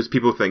 I think because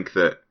people think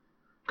that,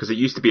 because it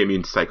used to be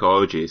immune to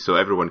psychology, so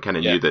everyone kind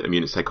of knew that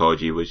immune to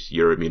psychology was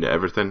you're immune to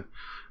everything.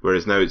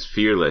 Whereas now it's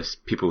fearless,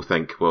 people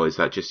think, well, is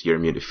that just you're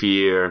immune to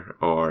fear?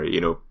 Or, you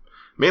know,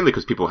 mainly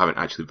because people haven't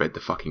actually read the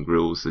fucking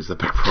rules is the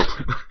big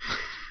problem.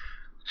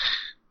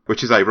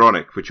 Which is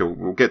ironic, which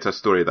we'll get to a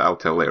story that I'll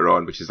tell later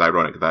on, which is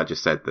ironic that I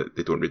just said that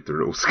they don't read the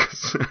rules.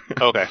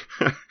 Okay.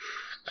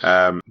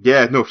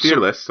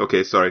 Fearless.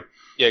 Okay, sorry.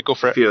 Yeah, go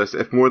for it. Fearless.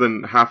 If more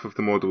than half of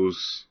the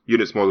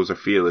unit's models are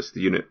fearless,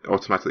 the unit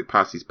automatically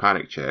passes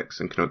panic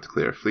checks and cannot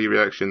declare a flee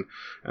reaction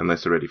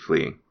unless already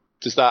fleeing.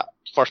 Does that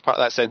first part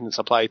of that sentence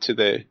apply to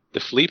the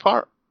flee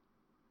part?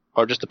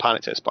 Or just the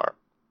panic test part?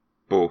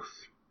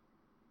 Both.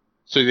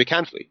 So they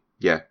can flee?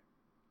 Yeah.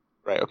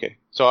 Right, okay.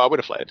 So I would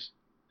have fled.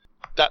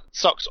 That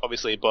sucks,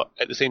 obviously, but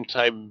at the same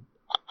time,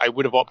 I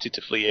would have opted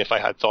to flee if I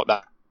had thought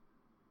that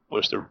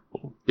was the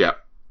rule. Yeah.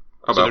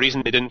 So the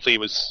reason they didn't flee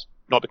was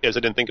not because I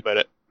didn't think about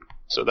it.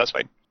 So that's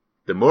fine.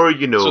 The more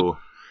you know. So,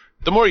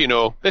 the more you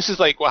know. This is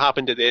like what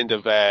happened at the end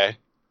of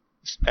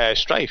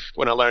Strife,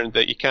 when I learned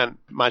that you can't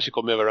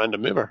magical move a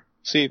random mover.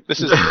 See, this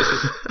is the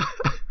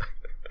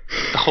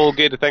whole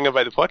good thing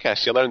about the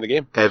podcast. You learn the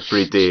game.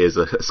 Every day is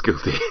a school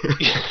day.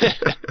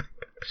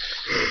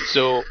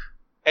 So,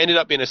 ended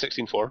up being a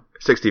 16-4.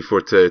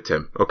 16-4 to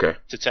Tim. Okay.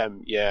 To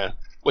Tim, yeah.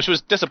 Which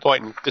was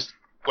disappointing, just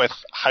with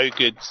how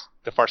good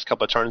the first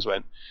couple of turns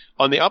went.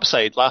 On the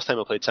upside, last time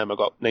I played Tim, I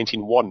got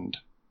 19-1'd.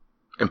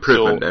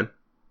 Improvement then.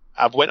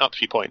 I've went up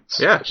 3 points,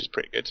 which is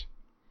pretty good.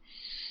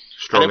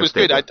 Strong and it was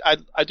good.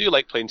 I do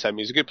like playing Tim.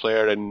 He's a good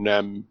player,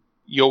 and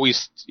he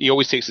always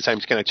takes the time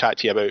to kind of chat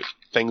to you about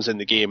things in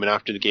the game and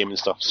after the game and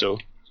stuff. So,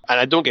 and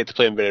I don't get to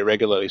play him very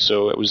regularly,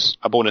 so it was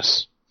a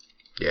bonus.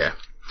 Yeah,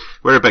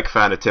 we're a big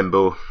fan of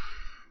Timbo.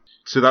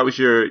 So that was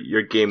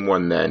your game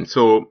one then.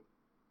 So,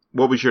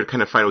 what was your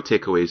kind of final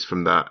takeaways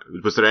from that?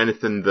 Was there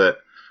anything that,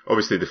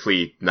 obviously the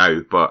flee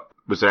now, but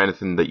was there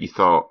anything that you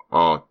thought,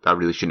 oh, I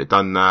really shouldn't have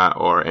done that,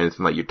 or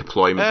anything like your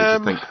deployment that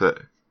you think that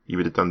you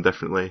would have done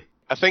differently?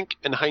 I think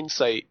in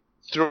hindsight,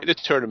 throughout the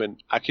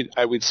tournament,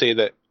 I would say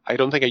that I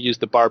don't think I used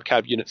the Barb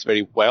Cab units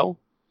very well.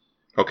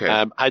 Okay.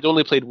 I'd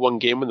only played one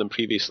game with them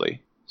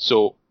previously,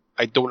 so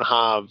I don't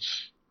have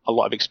a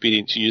lot of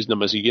experience using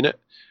them as a unit.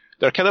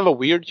 They're kind of a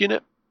weird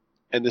unit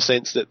in the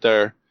sense that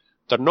they're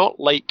not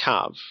light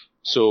cav,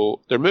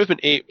 so they're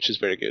movement 8, which is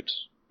very good,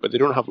 but they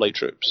don't have light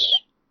troops.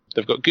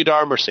 They've got good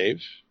armor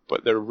save,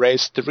 but they're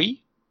res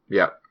 3.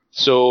 Yeah.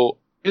 So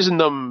using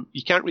them,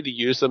 you can't really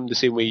use them the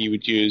same way you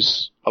would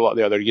use a lot of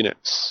the other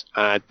units.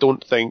 I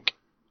don't think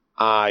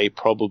I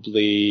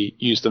probably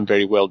used them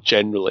very well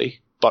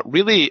generally. But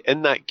really,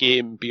 in that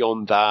game,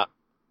 beyond that,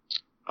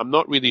 I'm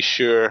not really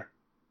sure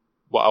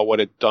what I would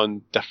have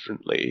done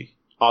differently,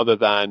 other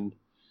than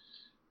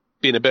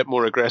being a bit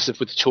more aggressive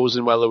with the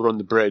Chosen while they were on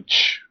the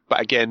bridge.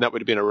 But again, that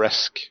would have been a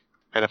risk.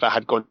 And if I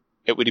had gone,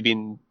 it would have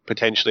been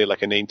potentially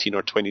like a 19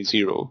 or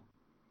 20-0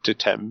 to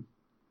Tim.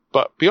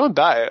 But beyond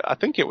that, I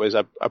think it was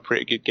a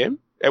pretty good game.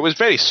 It was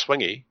very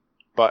swingy,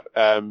 but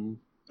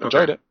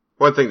enjoyed it.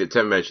 One thing that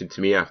Tim mentioned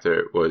to me after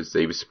it was that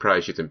he was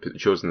surprised you didn't put the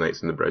Chosen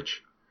Knights on the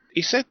bridge.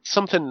 He said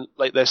something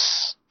like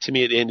this to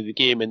me at the end of the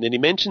game, and then he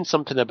mentioned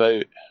something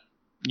about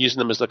using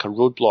them as like a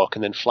roadblock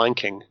and then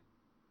flanking.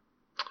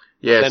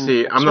 Yeah, then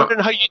see, I'm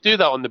wondering how you do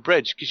that on the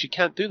bridge, because you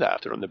can't do that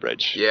if they're on the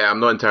bridge. Yeah, I'm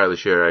not entirely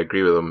sure. I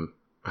agree with him,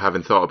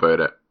 having thought about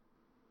it.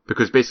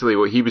 Because basically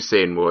what he was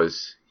saying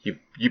was,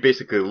 you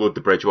basically load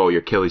the bridge with all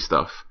your killy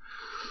stuff.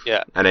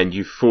 Yeah. And then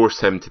you force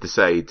him to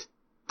decide,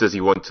 does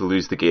he want to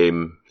lose the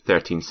game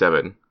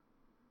 13-7?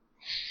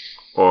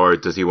 Or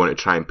does he want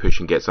to try and push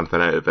and get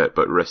something out of it,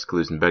 but risk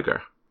losing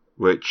bigger?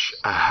 Which,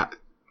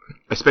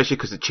 especially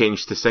because it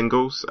changed to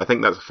singles, I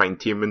think that's a fine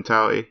team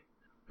mentality.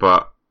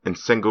 But in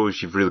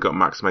singles, you've really got to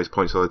maximise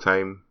points all the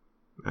time.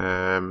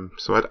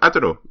 So I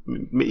don't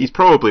know. He's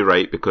probably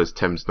right, because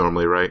Tim's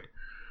normally right.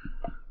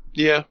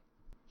 Yeah.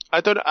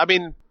 I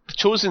mean, the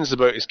Chosen's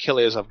about as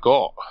killy as I've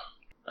got,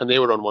 and they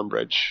were on one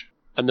bridge.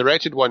 And the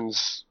Wretched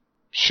ones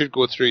should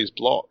go through his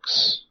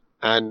blocks.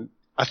 And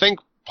I think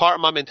part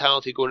of my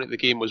mentality going into the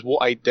game was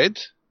what I did,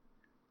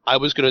 I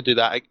was going to do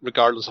that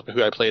regardless of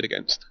who I played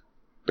against.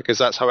 Because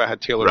that's how I had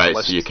tailored the list.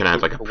 Right, so you can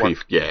have like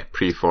a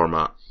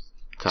pre-format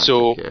tactic.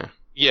 So,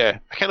 yeah,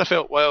 I kind of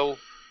felt, well,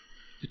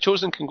 the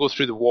Chosen can go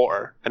through the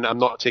water, and I'm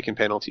not taking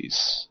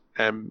penalties.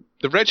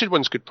 The Wretched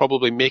ones could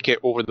probably make it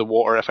over the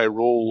water if I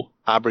roll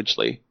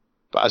averagely.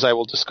 But as I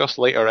will discuss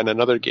later in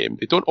another game,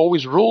 they don't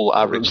always roll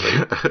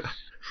averagely.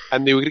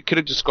 And they could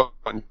have just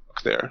gotten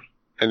stuck there,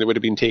 and they would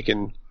have been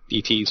taking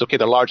DTs. Okay,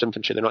 they're large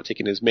infantry, they're not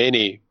taking as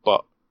many,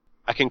 but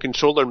I can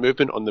control their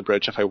movement on the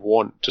bridge if I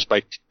want, just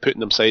by putting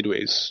them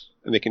sideways,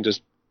 and they can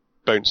just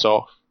bounce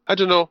off. I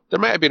don't know. There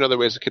might have been other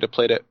ways I could have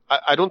played it.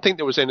 I don't think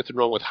there was anything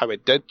wrong with how I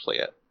did play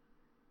it,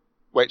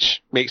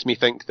 which makes me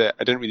think that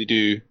I didn't really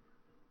do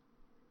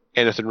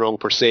anything wrong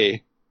per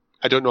se.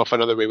 I don't know if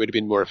another way would have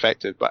been more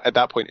effective, but at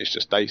that point it's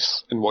just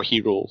dice and what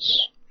he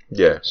rolls.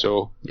 Yeah.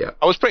 So yeah.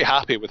 I was pretty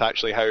happy with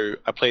actually how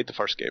I played the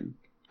first game,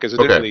 because I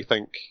didn't really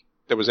think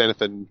there was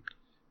anything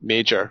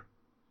major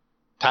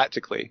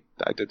tactically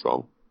that I did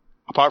wrong.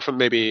 Apart from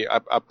maybe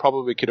I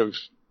probably could have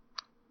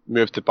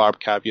moved the barb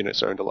cav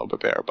units around a little bit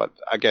better, but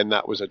again,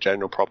 that was a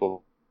general problem.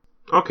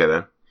 Okay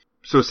then.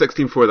 So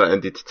 16-4 that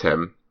ended to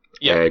Tim.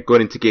 Yeah.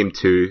 Going into game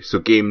 2. So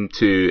game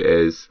 2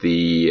 is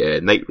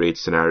the night raid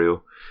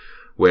scenario,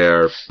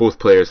 where both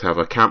players have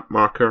a camp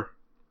marker.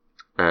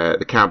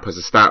 The camp has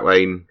a stat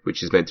line,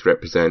 which is meant to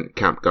represent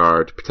camp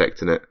guard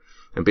protecting it.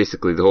 And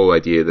basically the whole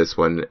idea of this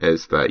one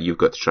is that you've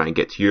got to try and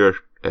get to your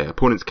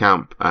opponent's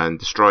camp and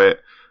destroy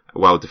it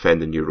while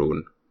defending your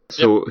own.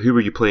 So who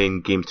were you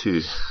playing game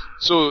 2?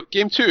 So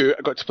game 2,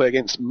 I got to play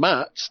against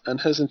Matt and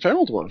his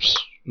Infernal Dwarves.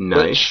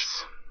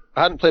 Nice.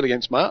 I hadn't played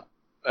against Matt.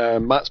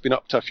 Matt's been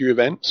up to a few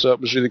events, so it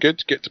was really good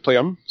to get to play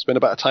him. Spend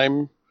a bit of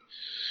time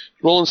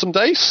rolling some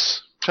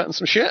dice, chatting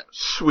some shit.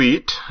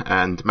 Sweet.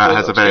 And Matt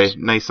has a very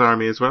nice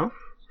army as well.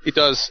 He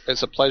does.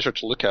 It's a pleasure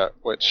to look at,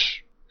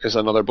 which is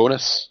another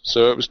bonus.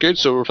 So it was good.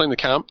 So we were playing the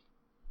camp.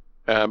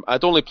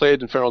 I'd only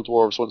played Infernal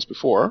Dwarves once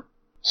before,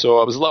 so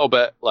I was a little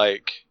bit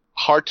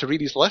hard to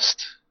read his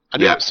list. I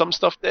knew some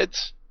stuff did,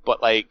 but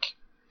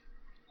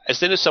as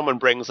soon as someone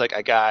brings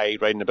a guy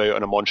riding about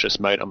on a monstrous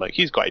mount, I'm like,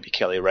 he's got to be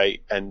Kelly,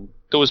 right? And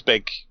those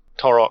big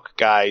Torok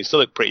guys, they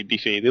look pretty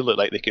beefy. They look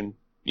like they can,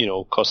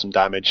 cause some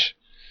damage.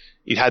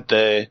 He had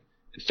the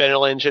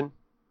Infernal Engine,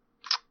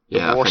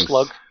 the War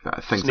Slug.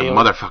 That thing's snail.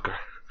 A motherfucker.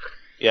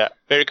 Yeah,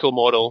 very cool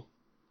model.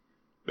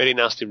 Very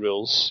nasty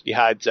rules. You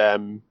had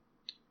 2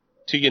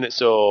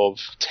 units of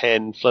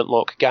 10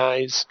 flintlock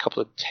guys, a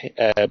couple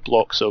of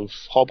blocks of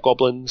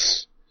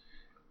hobgoblins.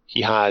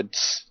 He had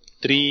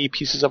 3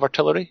 pieces of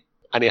artillery,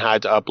 and he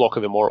had a block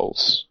of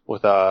immortals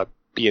with a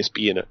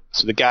BSB in it.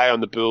 So the guy on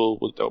the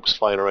bull that was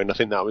flying around, I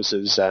think that was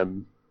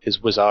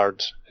his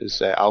wizard, his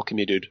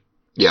alchemy dude.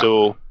 Yeah.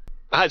 So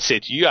I had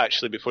said to you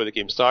actually before the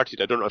game started,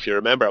 I don't know if you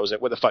remember, I was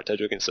like, what the fuck did I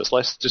do against this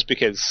list? Just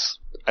because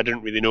I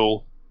didn't really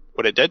know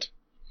what it did.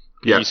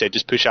 Yeah. You said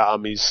just push at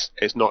him,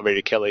 it's not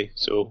very killy,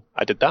 so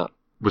I did that.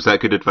 Was that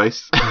good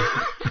advice?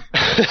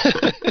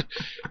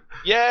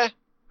 Yeah.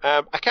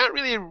 I can't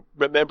really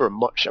remember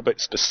much about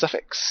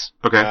specifics.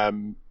 Okay.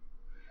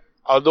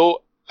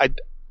 Although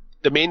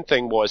the main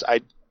thing was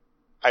I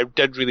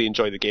did really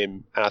enjoy the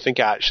game, and I think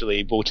I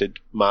actually voted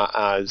Matt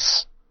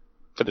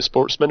for the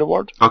Sportsman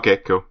Award. Okay,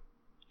 cool.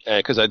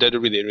 Because I did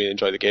really, really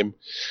enjoy the game.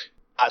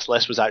 Matt's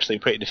list was actually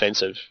pretty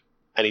defensive,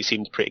 and he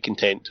seemed pretty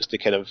content just to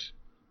kind of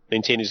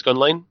maintain his gun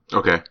line.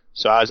 Okay.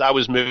 So as I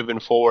was moving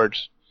forward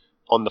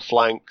on the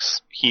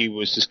flanks, he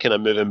was just kind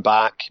of moving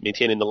back,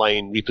 maintaining the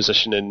line,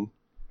 repositioning,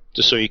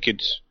 just so he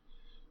could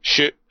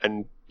shoot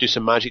and do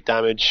some magic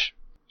damage.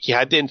 He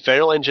had the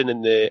Infernal Engine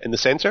in the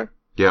center.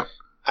 Yeah.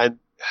 And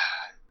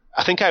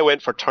I think I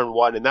went for turn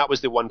 1, and that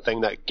was the one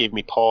thing that gave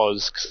me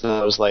pause, because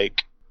I was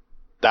like,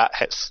 that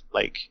hits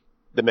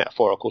the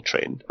metaphorical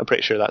train. I'm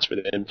pretty sure that's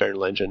where the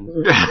Infernal Engine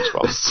is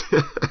from.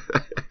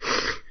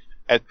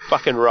 It's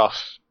fucking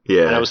rough.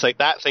 Yeah. And I was like,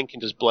 that thing can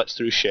just blitz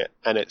through shit,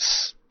 and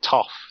it's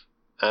tough.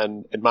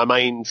 And in my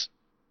mind,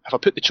 if I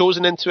put the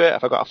Chosen into it,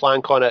 if I got a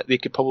flank on it, they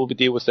could probably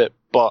deal with it.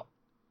 But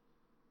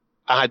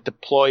I had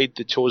deployed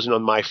the Chosen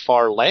on my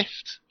far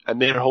left,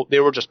 and they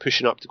were just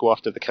pushing up to go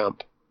after the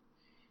camp.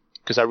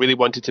 Because I really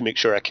wanted to make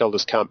sure I killed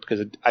his camp,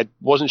 because I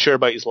wasn't sure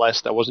about his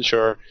list. I wasn't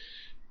sure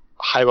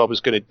how I was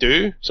going to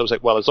do. So I was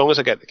like, well, as long as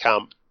I get the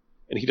camp,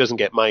 and he doesn't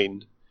get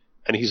mine,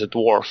 and he's a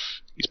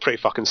dwarf, he's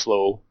pretty fucking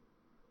slow,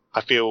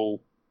 I feel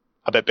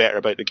a bit better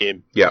about the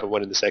game for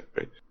winning the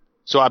secondary.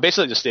 So I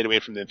basically just stayed away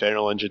from the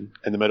Infernal Engine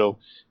in the middle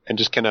and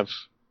just kind of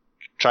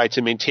tried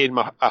to maintain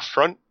a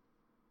front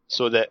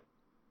so that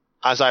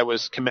as I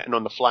was committing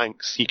on the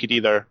flanks, he could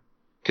either,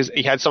 because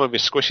he had some of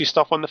his squishy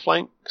stuff on the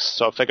flanks,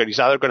 so I figured he's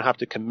either going to have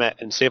to commit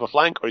and save a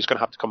flank, or he's going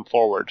to have to come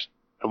forward.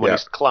 And when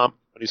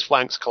his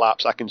flanks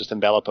collapse, I can just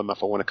envelop him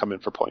if I want to come in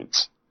for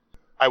points.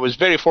 I was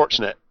very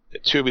fortunate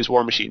that 2 of his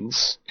war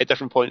machines at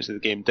different points of the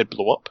game did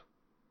blow up.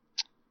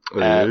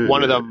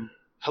 One of them,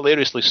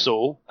 hilariously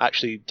so,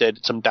 actually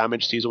did some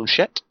damage to his own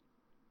shit.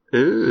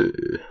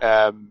 Because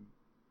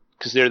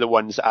they're the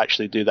ones that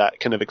actually do that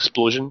kind of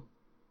explosion,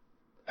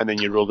 and then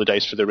you roll the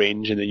dice for the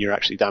range, and then you're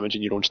actually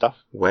damaging your own stuff.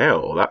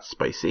 Well, that's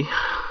spicy.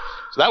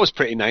 So that was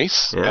pretty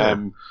nice. Yeah.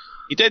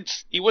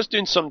 He was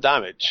doing some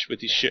damage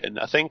with his shooting.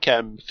 I think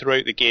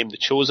throughout the game, the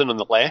Chosen on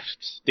the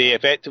left, they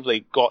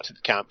effectively got to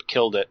the camp,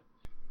 killed it.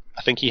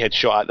 I think he had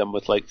shot at them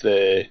with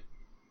the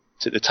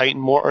Titan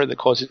mortar that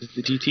causes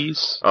the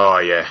DTs. Oh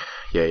yeah.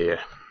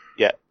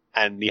 Yeah,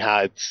 and he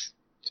had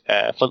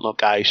flintlock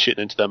guys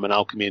shooting into them and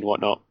alchemy and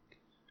whatnot.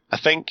 I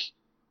think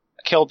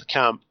I killed the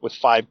camp with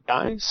 5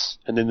 guys,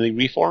 and then they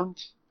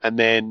reformed, and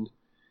then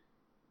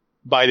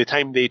by the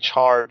time they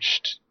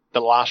charged the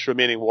last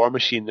remaining war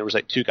machine, there was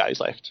like 2 guys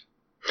left.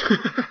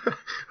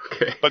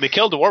 Okay. But they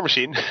killed the war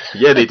machine.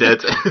 Yeah, they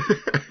did.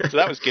 So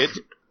that was good.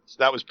 So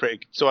that was pretty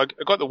good. So I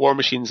got the war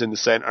machines in the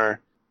center.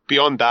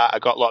 Beyond that, I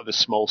got a lot of the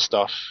small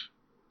stuff.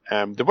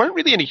 There weren't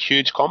really any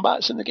huge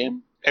combats in the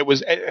game.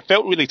 It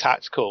felt really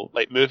tactical.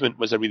 Like, movement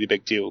was a really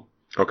big deal.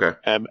 Okay.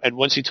 And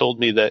once he told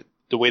me that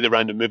the way the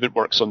random movement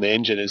works on the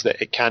engine is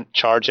that it can't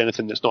charge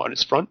anything that's not on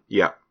its front.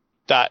 Yeah.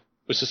 That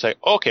was just like,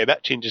 okay,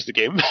 that changes the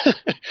game.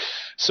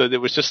 So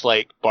there was just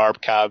like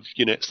barb cav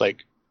units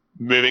like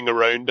moving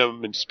around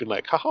them and just being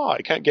like, haha,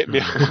 I can't get me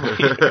out of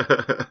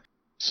here.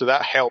 So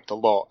that helped a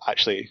lot,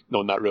 actually,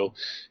 knowing that rule.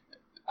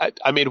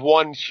 I made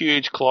one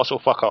huge colossal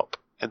fuck up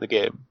in the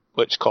game,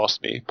 which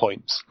cost me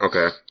points.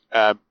 Okay.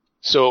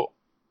 So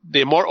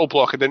the immortal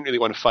block I didn't really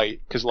want to fight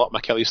because a lot of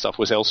my Kelly stuff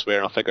was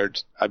elsewhere, and I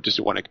figured I just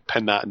want to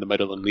pin that in the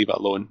middle and leave it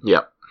alone.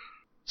 Yeah.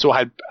 So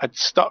I'd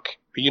stuck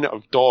a unit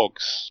of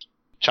dogs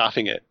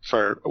chaffing it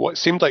for what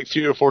seemed like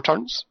 3 or 4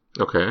 turns.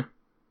 Okay.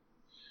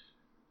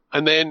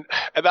 And then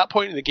at that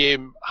point in the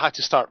game, I had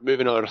to start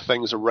moving other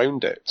things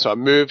around it. So I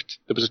moved,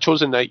 there was a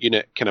Chosen Knight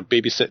unit kind of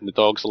babysitting the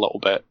dogs a little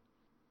bit.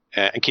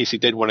 In case he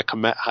did want to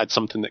commit, had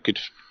something that could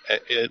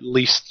at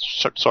least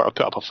sort of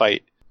put up a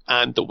fight.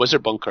 And the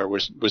Wizard Bunker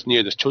was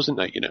near this Chosen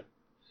Knight unit.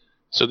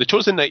 So the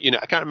Chosen Knight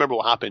unit, I can't remember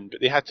what happened, but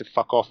they had to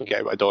fuck off and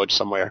get out of dodge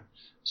somewhere.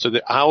 So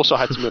I also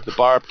had to move the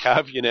Barb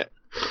Cav unit,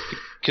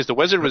 because the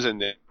Wizard was in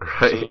there.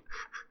 Right. So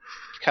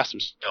cast some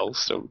spells,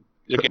 so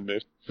you're getting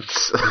moved.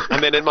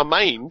 And then in my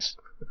mind,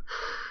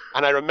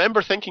 and I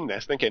remember thinking,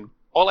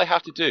 all I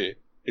have to do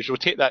is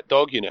rotate that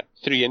dog unit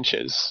 3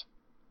 inches.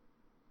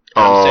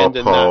 Oh,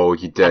 Paul,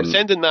 you didn't. I'm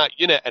sending that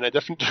unit in a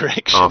different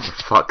direction. Oh,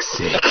 for fuck's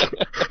sake.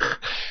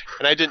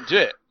 And I didn't do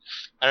it.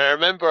 And I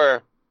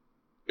remember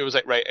it was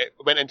like, right, it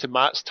went into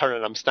Matt's turn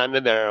and I'm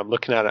standing there and I'm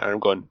looking at it and I'm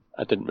going,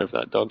 I didn't move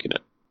that dog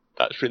unit.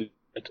 That's really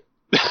good.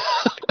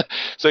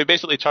 So he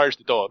basically charged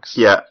the dogs.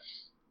 Yeah.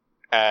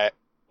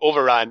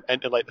 Overran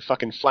into like the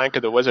fucking flank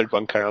of the Wizard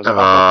Bunker. I was like, oh,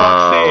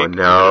 for fuck's sake,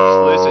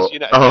 no. let's lose this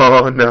unit.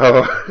 Oh,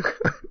 no.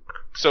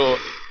 So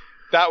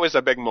that was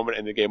a big moment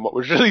in the game. What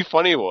was really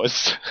funny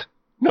was,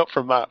 not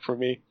for Matt, for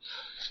me,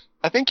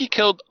 I think he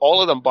killed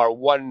all of them bar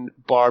one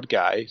barb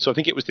guy. So I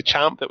think it was the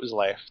champ that was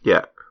left.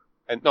 Yeah.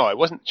 And no, it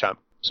wasn't the champ.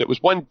 So it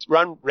was one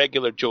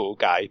regular Joe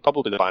guy,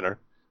 probably the banner,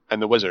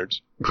 and the wizard.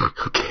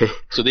 Okay.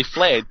 So they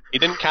fled. He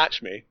didn't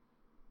catch me.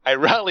 I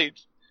rallied,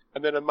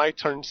 and then on my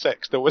turn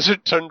 6, the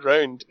wizard turned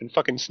round and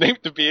fucking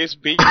sniped the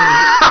BSB.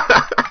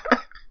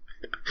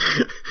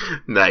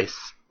 Nice.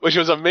 Which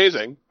was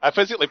amazing. I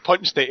physically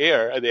punched the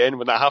air at the end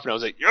when that happened. I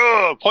was like,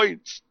 yo,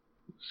 points!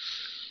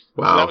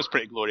 Wow. So that was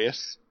pretty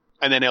glorious.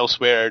 And then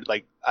elsewhere,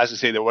 like, as I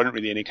say, there wasn't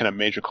really any kind of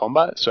major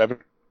combat, so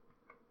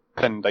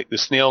everything, like, the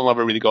snail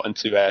never really got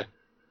into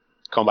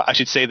combat. I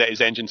should say that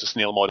his engine's a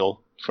snail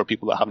model, for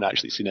people that haven't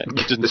actually seen it.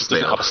 It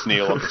doesn't have a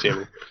snail on the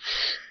table.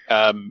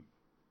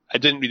 I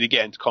didn't really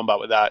get into combat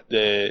with that.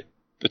 The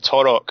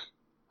Torok,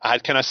 I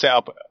had kind of set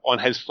up on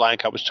his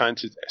flank, I was trying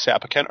to set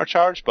up a counter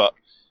charge, but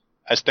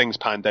as things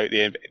panned out,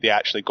 they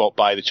actually got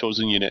by the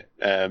Chosen unit.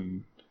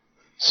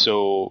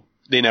 So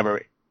they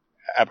never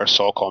ever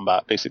saw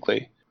combat,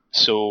 basically.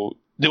 So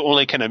the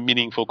only kind of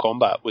meaningful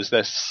combat was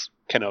this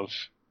kind of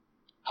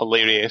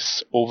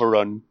hilarious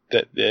overrun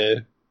that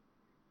the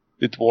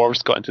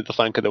dwarves got into the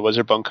flank of the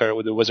Wizard Bunker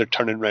with the wizard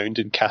turning round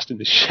and casting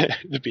the shit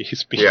the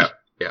BSB. Yeah,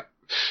 yeah.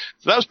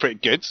 So that was pretty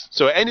good.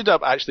 So it ended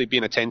up actually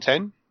being a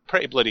 10-10.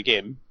 Pretty bloody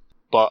game.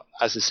 But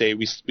as I say,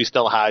 we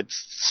still had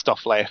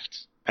stuff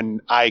left.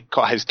 And I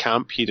got his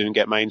camp, he didn't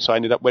get mine, so I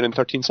ended up winning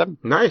 13-7.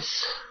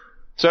 Nice.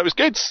 So it was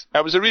good.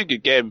 It was a really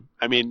good game.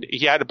 I mean,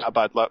 he had a bit of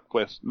bad luck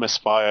with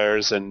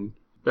misfires and...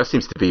 That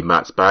seems to be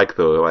Matt's bag,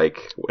 though. Like,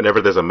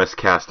 whenever there's a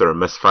miscast or a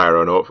misfire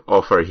on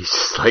offer, he's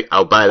just like,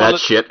 I'll buy that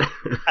shit.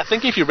 I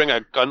think if you bring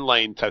a gun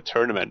line to a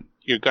tournament,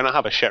 you're going to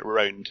have a shit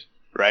round,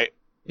 right?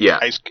 Yeah.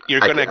 I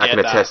can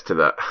attest to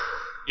that.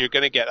 You're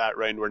going to get that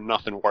round where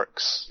nothing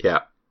works.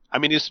 Yeah. I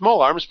mean, his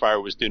small arms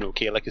fire was doing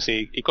okay. Like I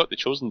say, he got the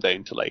Chosen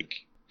down to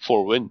like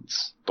 4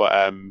 wins.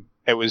 But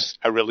it was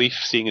a relief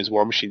seeing his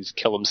war machines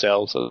kill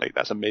themselves. I was like,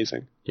 that's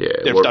amazing. Yeah.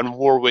 They've done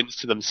more wins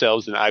to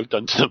themselves than I've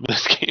done to them in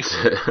this game.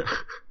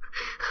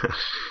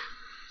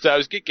 So it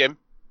was a good game.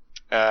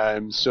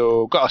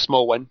 So got a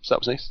small win, so that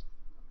was nice.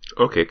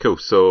 Okay, cool.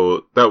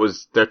 So that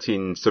was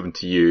 13-7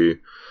 to you.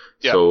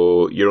 Yep.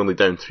 So you're only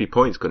down 3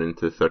 points going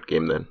into the third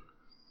game then.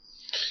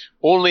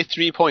 Only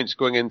 3 points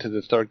going into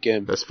the third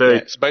game. That's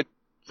very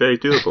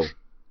doable.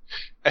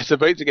 It's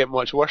about to get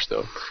much worse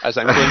though, as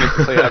I'm going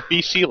to play a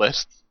BC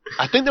list.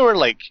 I think they were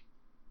like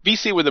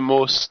BC were the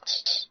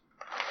most.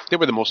 They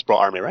were the most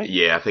brought army, right?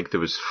 Yeah, I think there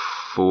was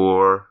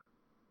 4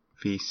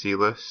 VC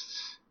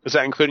lists. Is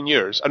that including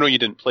yours? I know you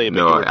didn't play, but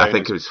no, I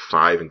think it was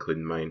 5,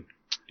 including mine.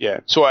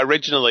 Yeah. So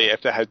originally,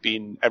 if there had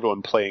been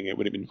everyone playing, it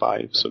would have been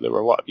 5. So there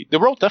were they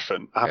were all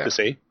different, I have to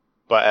say.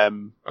 But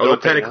although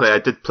technically, I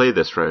did play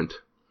this round.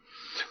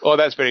 Oh,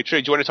 that's very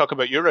true. Do you want to talk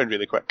about your round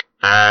really quick?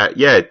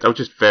 Yeah, I'll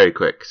just very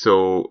quick.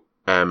 So,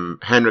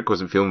 Henrik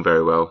wasn't feeling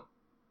very well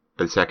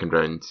in the second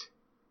round.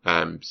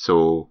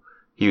 So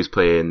he was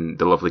playing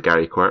the lovely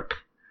Gary Quirk.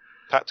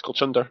 Tactical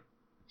Chunder.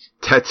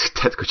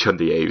 Tactical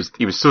Chunder, yeah.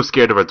 He was so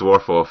scared of a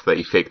dwarf off that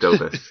he faked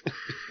illness.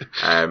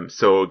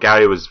 So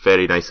Gary was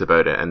very nice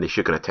about it, and they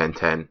shook on a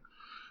 10-10.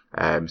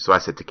 So I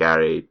said to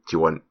Gary, do you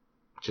want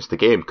just the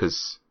game?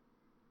 Because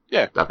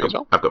I've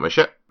got my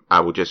shit. I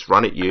will just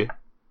run at you,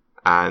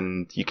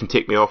 and you can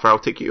take me off or I'll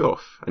take you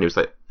off. And he was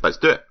like, let's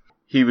do it.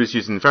 He was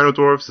using Infernal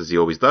Dwarves, as he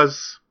always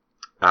does,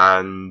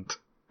 and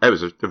it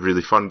was a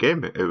really fun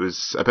game. It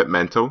was a bit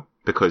mental,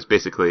 because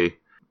basically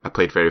I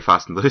played very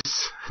fast and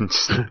loose, and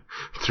just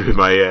threw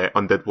my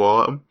undead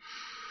wall at him.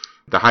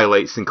 The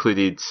highlights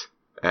included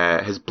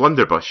his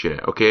blunderbuss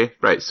unit, okay?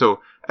 Right,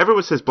 so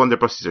everyone says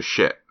blunderbusses are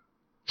shit.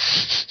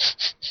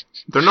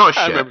 They're not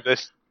shit. I remember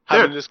this.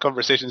 Having this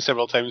conversation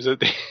several times a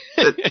day.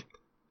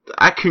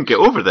 I couldn't get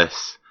over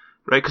this,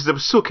 right? Because I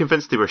was so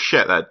convinced they were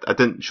shit that I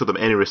didn't show them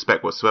any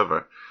respect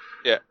whatsoever.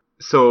 Yeah.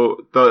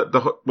 So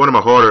the one of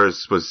my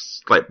horrors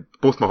was like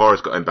both my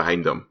horrors got in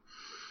behind them,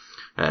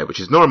 which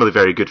is normally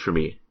very good for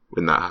me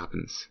when that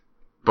happens.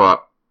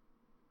 But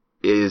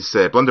his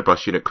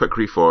blunderbuss unit quick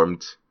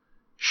reformed,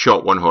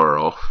 shot one horror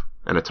off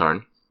in a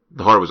turn.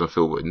 The horror was on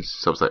full wounds,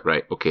 so I was like,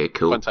 right, okay,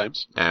 cool. Fun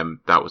times.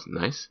 That wasn't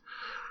nice.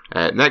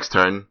 Next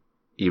turn,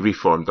 he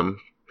reformed them,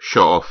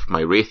 shot off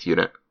my wraith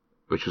unit,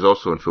 which was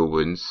also on full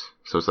wounds.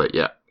 So I was like,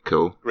 yeah,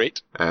 cool.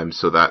 Great.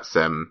 So that's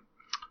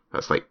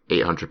like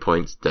 800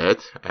 points dead.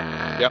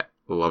 Yep.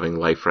 Loving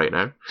life right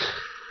now.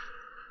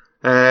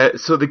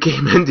 So the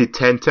game ended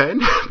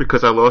 10-10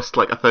 because I lost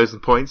like 1,000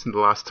 points in the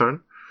last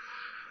turn.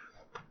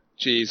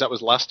 Jeez, that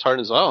was last turn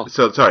as well.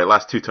 So sorry,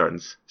 last two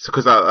turns. So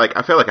because I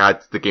felt like I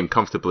had the game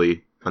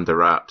comfortably under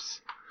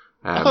wraps.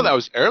 I thought that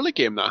was early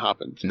game that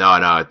happened. No,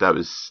 that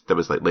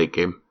was like late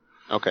game.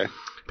 Okay.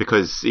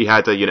 Because he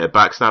had a unit of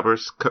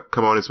backstabbers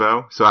come on as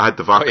well. So I had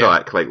the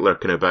Varkalak like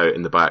lurking about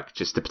in the back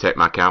just to protect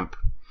my camp.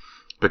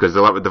 Because the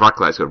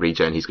Varkalak's got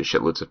regen, he's got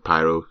shitloads of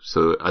pyro,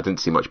 so I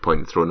didn't see much point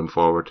in throwing him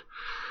forward.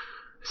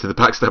 So the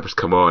backstabbers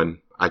come on,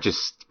 I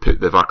just put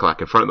the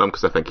Varkalak in front of them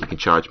because I think he can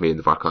charge me and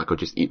the Varkalak will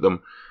just eat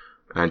them.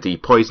 And he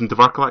poisoned the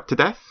Varkalak to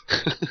death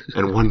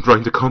in one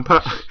round of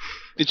combat.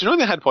 Did you know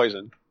they had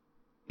poison?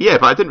 Yeah,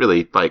 but I didn't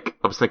really, I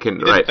was thinking,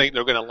 you didn't think they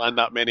were going to land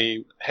that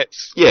many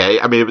hits? Yeah,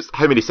 I mean, it was,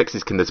 how many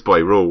sixes can this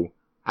boy roll?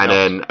 And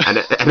then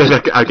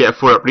I get a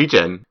 4-up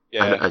regen.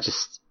 Yeah. And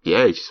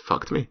he just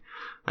fucked me.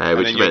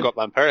 And then you've got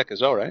Vampiric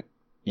as well, right?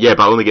 Yeah,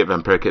 but I only get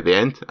Vampiric at the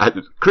end.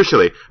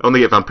 Crucially, I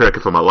only get Vampiric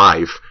if I'm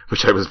alive,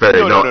 which I was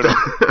very not.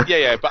 No.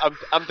 Yeah, but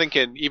I'm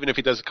thinking, even if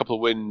he does a couple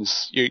of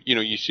wins, you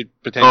should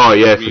potentially... Oh,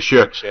 yeah, for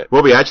sure.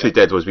 What we actually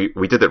did was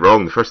we did it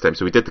wrong the first time,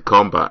 so we did the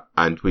combat,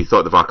 and we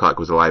thought the Varkalak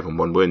was alive on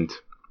one wound.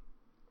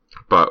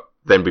 But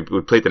then we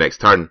played the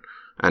next turn,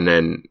 and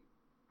then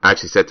I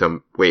actually said to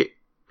him, wait,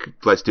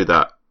 let's do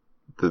the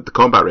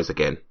combat res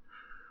again.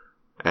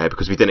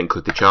 Because we didn't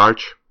include the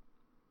charge.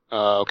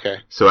 Okay.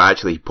 So I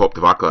actually popped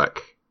the Varkalak.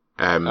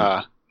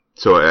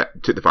 So I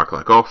took the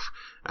Varkalak off,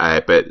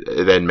 but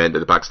it then meant that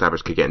the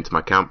backstabbers could get into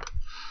my camp.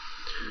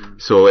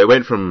 So it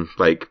went from,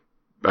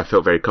 I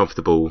felt very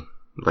comfortable,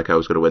 like I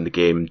was going to win the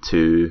game,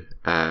 to,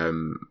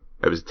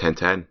 it was a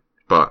 10-10.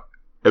 But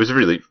it was a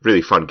really,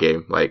 really fun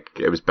game.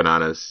 It was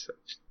bananas.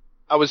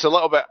 I was a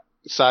little bit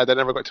sad I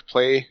never got to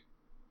play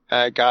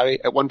Gary.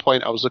 At one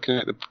point I was looking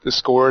at the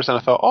scores and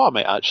I thought, I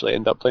might actually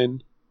end up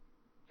playing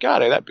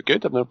Gary. That'd be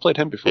good. I've never played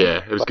him before.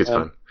 Yeah, it was good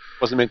fun.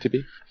 Wasn't meant to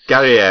be.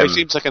 Gary, he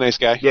seems like a nice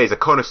guy. Yeah, he's a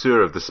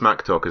connoisseur of the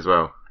smack talk as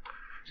well.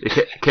 He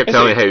kept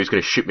telling me how he was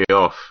going to shoot me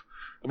off.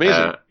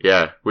 Amazing.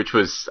 Yeah, which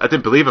was, I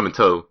didn't believe him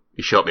until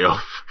he shot me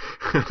off.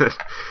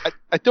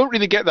 I don't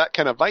really get that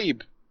kind of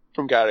vibe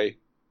from Gary.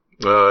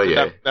 Oh,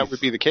 yeah. That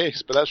would be the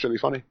case, but that's really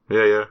funny.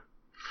 Yeah.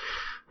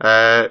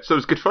 So it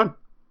was good fun.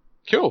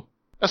 Cool.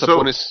 That's a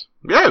bonus.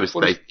 Yeah, it was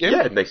nice. Game.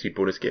 Yeah, nice wee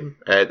bonus game.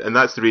 And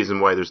that's the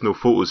reason why there's no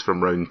photos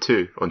from round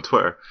 2 on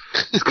Twitter.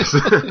 It's because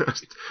I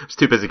was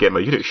too busy getting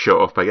my unit shot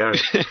off by Gary.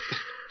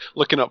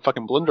 Looking up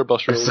fucking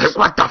blunderbuss rules. It's like,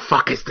 what the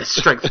fuck is this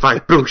strength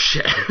 5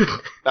 bullshit?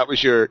 That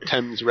was your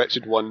Tim's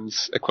Wretched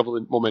Ones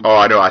equivalent moment. Oh,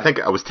 I know. I think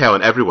I was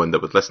telling everyone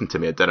that would listen to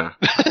me at dinner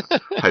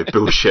how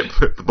bullshit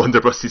the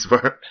blunderbusses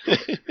were.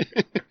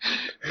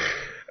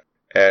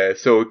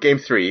 So game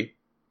 3.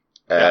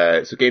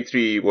 So game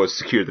 3 was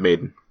Secure the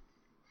Maiden.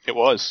 It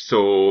was.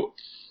 So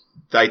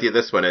the idea of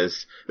this one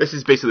is, this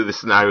is basically the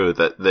scenario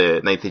that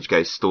the Ninth Age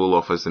guys stole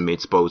off us and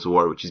made Spoils of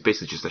War, which is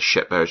basically just a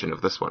shit version of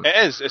this one. It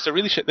is. It's a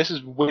really shit. This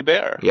is way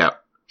better. Yeah.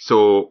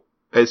 So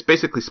it's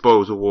basically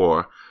Spoils of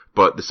War,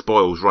 but the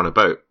spoils run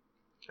about.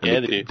 Yeah,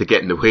 they do. They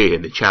get in the way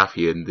and they chaff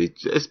you, and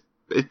it's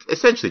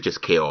essentially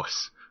just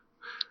chaos.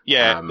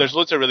 Yeah, there's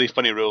loads of really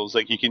funny rules.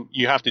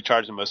 You have to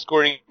charge them a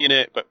scoring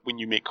unit, but when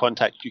you make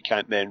contact, you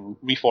can't then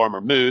reform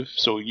or move.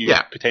 So you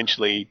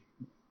potentially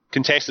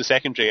contest the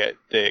secondary at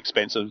the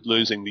expense of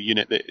losing the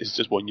unit that has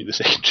just won you the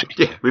secondary.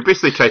 Yeah, we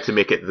basically tried to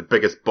make it the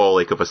biggest ball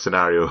ache of a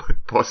scenario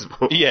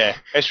possible. Yeah,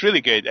 it's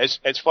really good.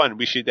 It's fun.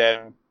 We should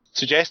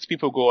suggest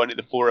people go onto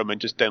the forum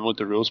and just download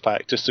the rules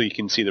pack just so you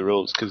can see the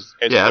rules, because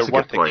Yeah, they're that's a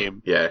worth good point. the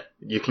game. Yeah,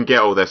 you can get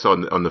all this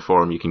on the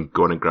forum. You can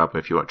go on and grab them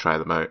if you want to try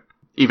them out.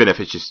 Even if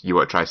it's just you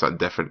want to try something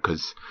different,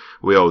 because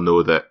we all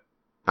know that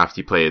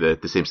after you play the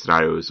same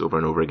scenarios over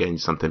and over again, you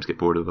sometimes get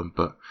bored of them.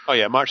 But oh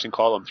yeah, March and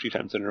Column 3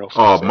 times in a row.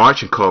 Oh,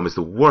 March and Column is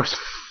the worst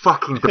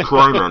fucking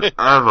deployment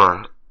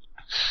ever.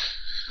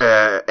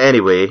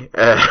 Anyway,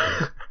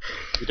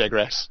 We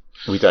digress.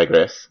 We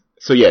digress.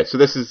 So yeah, so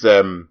this is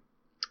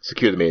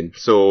Secure the Main.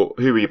 So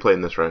who were you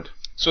playing this round?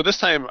 So this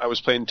time I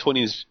was playing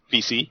Tony's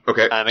VC.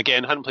 Okay. And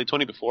again, hadn't played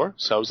Tony before,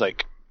 so I was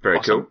like, Very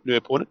awesome, cool. new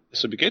opponent,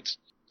 this would be good.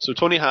 So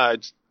Tony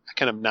had a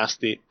kind of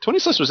nasty...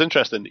 Tony's list was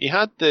interesting. He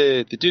had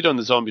the dude on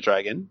the zombie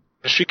dragon,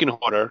 a Shrieking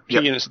Horror,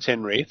 2 units of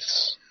 10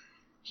 Wraiths.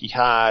 He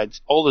had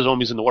all the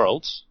zombies in the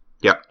world.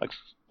 Yeah. Like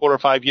 4 or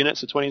 5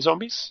 units of 20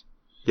 zombies.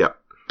 Yeah.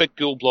 Big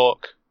ghoul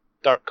block,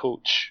 dark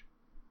coach,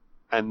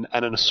 and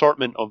an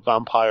assortment of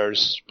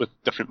vampires with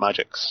different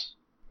magics.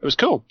 It was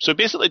cool. So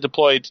basically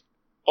deployed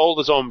all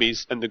the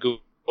zombies in the ghoul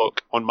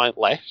block on my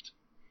left.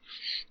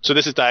 So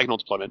this is diagonal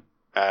deployment.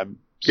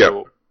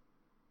 So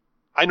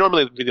I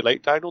normally really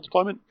like diagonal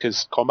deployment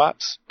because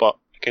combats, but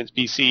against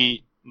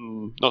BC,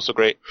 not so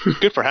great.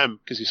 Good for him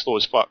because he's slow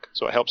as fuck,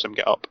 so it helps him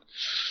get up.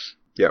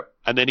 Yeah.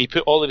 And then he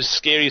put all of his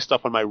scary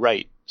stuff on my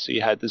right. So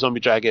you had the zombie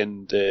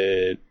dragon,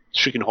 the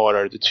Shrieking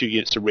Horror, the 2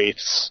 units of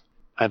wraiths.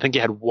 I think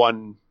he had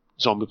 1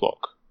 zombie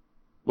block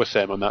with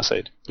them on that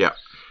side. Yeah.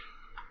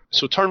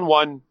 So turn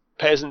 1,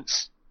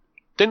 peasants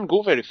didn't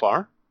go very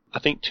far. I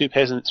think 2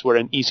 peasants were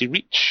in easy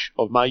reach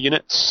of my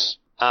units.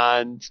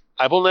 And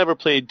I've only ever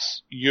played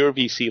your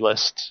VC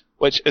list,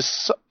 which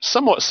is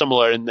somewhat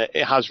similar in that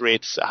it has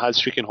wraiths, it has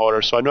Shrieking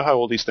Horror, so I know how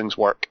all these things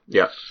work.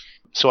 Yeah.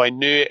 So I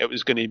knew it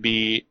was going to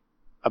be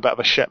a bit of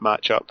a shit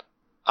matchup.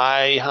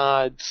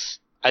 I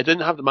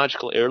didn't have the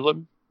magical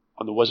heirloom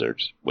on the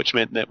wizard, which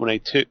meant that when I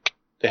took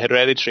the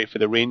hereditary for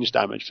the range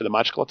damage for the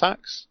magical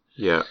attacks,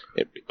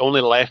 it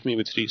only left me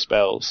with 3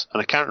 spells,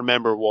 and I can't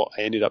remember what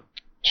I ended up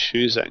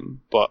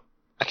choosing, but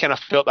I kind of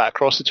felt that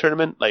across the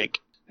tournament. Like,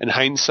 in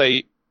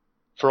hindsight,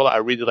 for all that I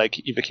really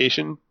like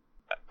Evocation,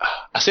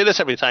 I say this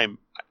every time,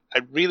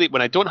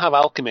 when I don't have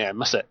Alchemy, I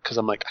miss it, because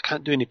I'm like, I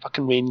can't do any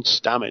fucking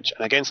range damage,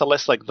 and against a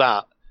list like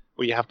that,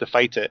 where you have to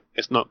fight it,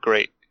 it's not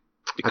great.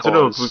 I don't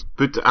know,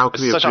 would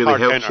Alchemy have really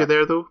helped you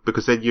there, though?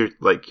 Because then you're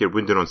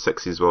wounded on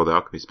 6s with all the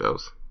Alchemy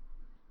spells.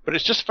 But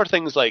it's just for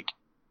things like,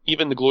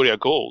 even the Gloria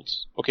Gold,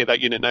 okay, that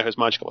unit now has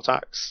magical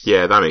attacks.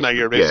 Yeah, that makes,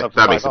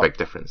 that makes a big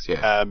difference,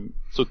 yeah.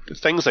 So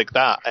things like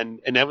that,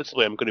 and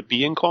inevitably I'm going to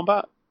be in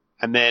combat,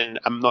 and then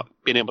I'm not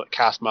being able to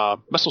cast my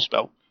missile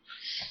spell.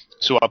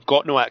 So I've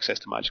got no access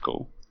to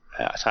magical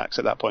attacks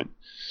at that point.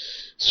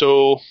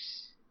 So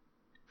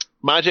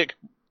magic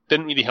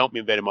didn't really help me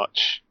very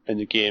much in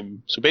the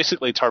game. So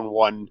basically turn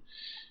 1,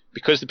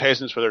 because the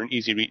peasants were in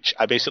easy reach,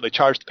 I basically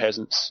charged the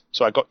peasants.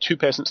 So I got 2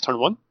 peasants turn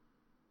 1.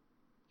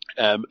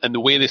 And the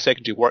way the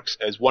secondary works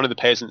is one of the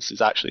peasants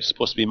is actually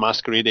supposed to be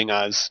masquerading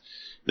as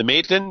the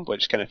maiden,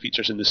 which kind of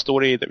features in the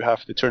story that we have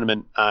for the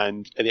tournament.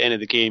 And at the end of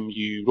the game,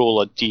 you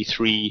roll a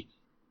d3.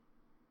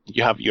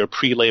 You have your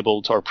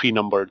pre-labeled or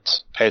pre-numbered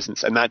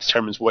peasants, and that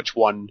determines which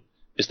one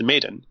is the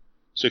maiden.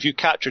 So if you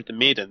captured the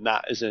maiden,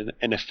 that is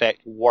in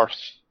effect worth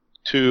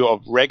 2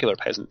 of regular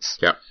peasants.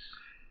 Yeah.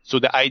 So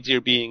the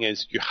idea being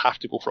is you have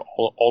to go for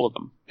all of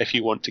them if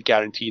you want to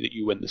guarantee that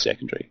you win the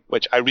secondary,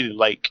 which I really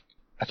like.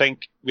 I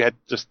think we had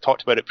just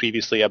talked about it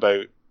previously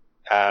about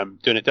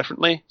doing it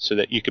differently so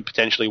that you could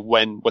potentially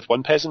win with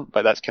 1 peasant,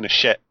 but that's kind of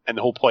shit. And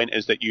the whole point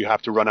is that you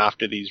have to run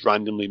after these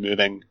randomly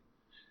moving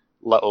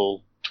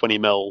little 20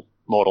 mil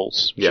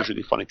models, which is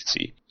really funny to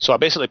see. So I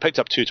basically picked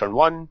up 2 turn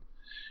 1,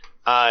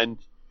 and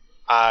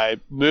I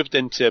moved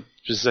into a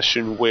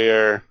position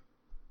where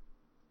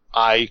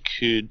I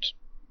could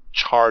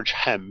charge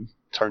him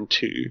turn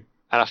 2,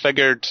 and I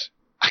figured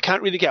I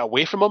can't really get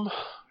away from him.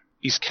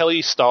 His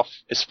killy stuff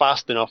is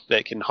fast enough that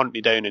it can hunt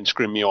me down and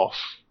scream me off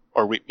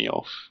or rape me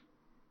off,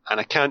 and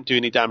I can't do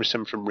any damage to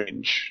him from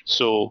range.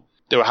 So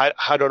I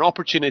had an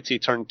opportunity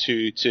turn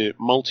 2 to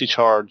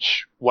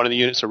multi-charge one of the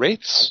units of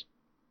wraiths,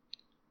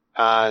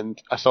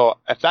 and I thought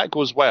if that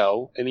goes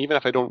well, and even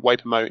if I don't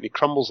wipe him out and he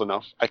crumbles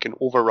enough, I can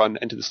overrun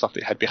into the stuff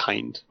that he had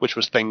behind, which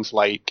was things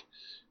like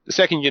the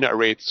second unit of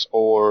wraiths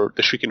or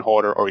the Shrieking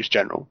Horror or his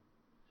general.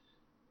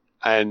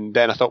 And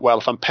then I thought, well,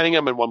 if I'm pinning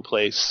him in one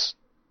place,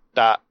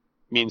 that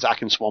means I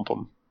can swamp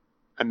him.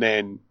 And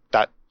then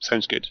that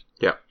sounds good.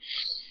 Yeah.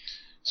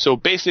 So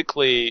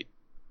basically,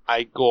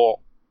 I got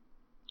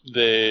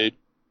the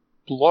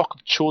block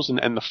of Chosen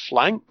in the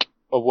flank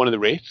of one of the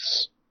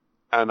wraiths,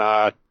 and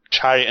a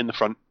chariot in the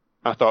front.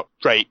 I thought,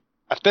 right,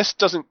 if this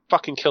doesn't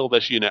fucking kill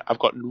this unit, I've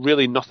got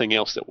really nothing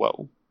else that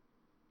will.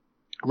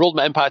 Rolled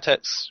my impact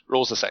hits,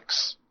 rolls a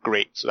 6.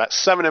 Great. So that's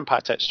 7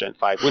 impact hits, strength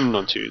 5, winning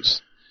on 2s.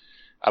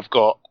 I've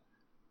got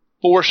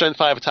 4 strength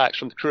 5 attacks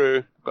from the crew.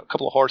 I've got a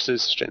couple of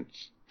horses, strength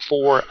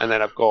 4, and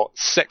then I've got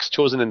 6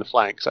 Chosen in the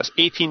flank. So that's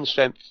 18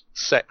 strength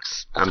 6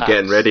 attacks. I'm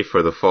getting ready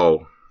for the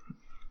fall.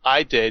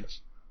 I did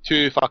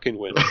 2 fucking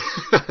wins.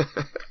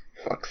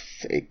 Fuck's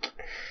sake.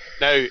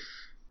 Now,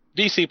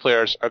 VC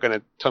players are going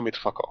to tell me to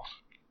fuck off.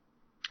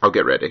 I'll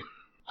get ready.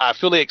 I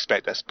fully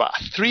expect this, but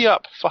a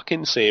 3-up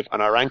fucking save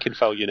on a rank and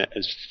file unit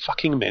is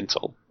fucking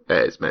mental.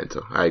 It is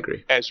mental. I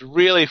agree. It's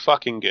really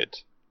fucking good.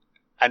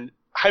 And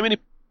how many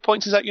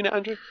points is that unit,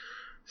 Andrew?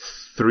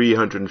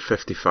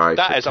 355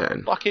 That to is 10.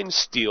 a fucking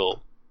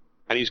steal,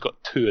 and he's got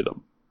 2 of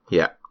them.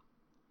 Yeah.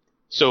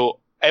 So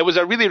it was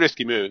a really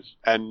risky move,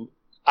 and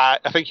I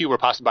think you were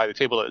passing by the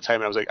table at the time,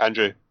 and I was like,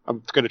 Andrew,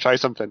 I'm going to try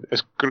something.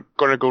 It's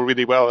going to go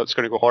really well. It's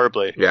going to go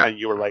horribly. Yeah. And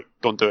you were like,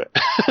 don't do it.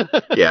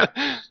 Yeah.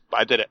 But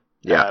I did it.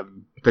 Yeah.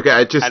 Because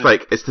I just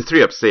it's the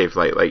 3-up save,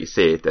 like you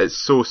say, it's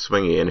so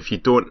swingy, and if you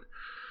don't,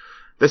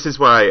 this is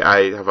why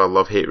I have a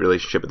love-hate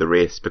relationship with the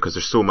Wraiths, because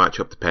they're so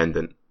matchup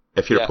dependent.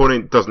 If your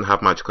opponent doesn't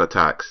have magical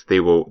attacks,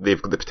 they've got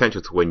the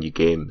potential to win you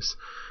games.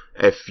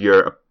 If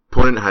your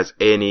opponent has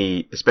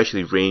any,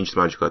 especially ranged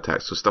magical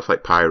attacks, so stuff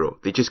like Pyro,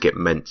 they just get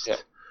minced. Yeah.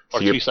 So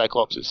or 3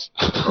 Cyclopses.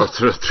 or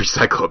 3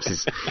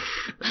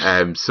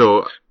 Cyclopses.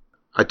 So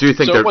I do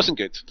think so it wasn't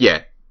good.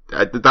 Yeah.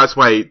 That's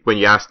why when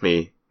you asked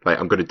me, like,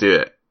 I'm going to do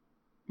it,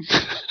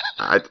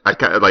 I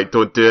kind of like,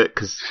 don't do it,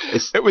 because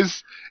it's...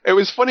 It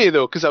was funny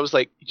though, because I was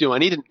like, I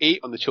need an 8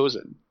 on the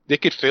Chosen. They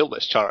could fail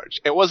this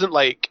charge. It wasn't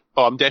like,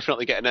 oh, I'm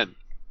definitely getting in.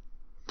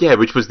 Yeah,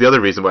 which was the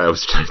other reason why I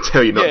was trying to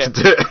tell you not to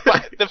do it.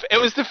 But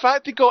it was the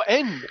fact they got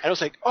in. And I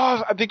was like,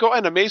 oh, they got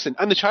in, amazing.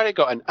 And the chariot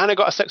got in. And I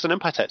got a 6 on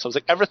impact hit. So I was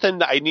like, everything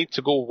that I need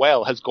to go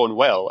well has gone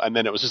well. And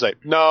then it was just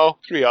like, no,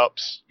 3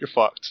 ups, you're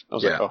fucked. I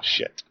was like, oh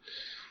shit.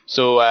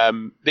 So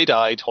they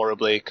died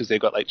horribly because they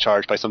got like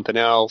charged by something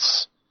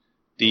else.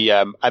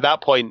 At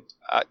that point,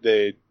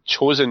 the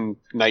Chosen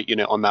Knight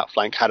unit on that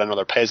flank had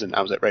another peasant.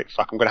 I was like, right,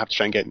 fuck, I'm going to have to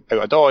try and get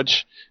out of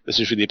dodge. This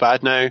is really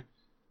bad now. I'm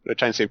going to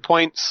try and save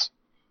points.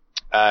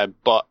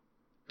 But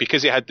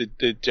because he had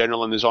the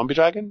general and the zombie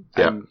dragon,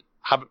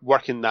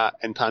 working that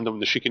in tandem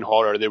with the Shrieking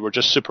Horror, they were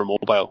just super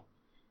mobile.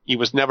 He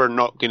was never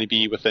not going to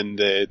be within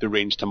the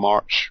range to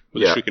march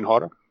with the Shrieking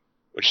Horror,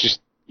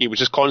 he was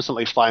just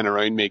constantly flying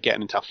around me,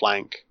 getting into a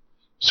flank,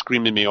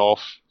 screaming me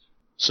off.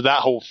 So that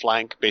whole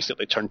flank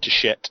basically turned to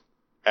shit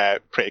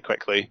pretty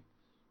quickly.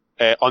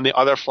 On the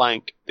other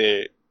flank,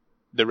 he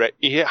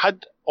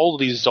had all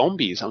these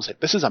zombies. I was like,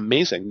 this is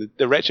amazing.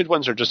 The wretched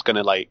ones are just going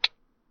to like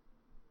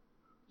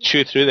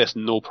chew through this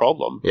no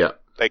problem. Yeah.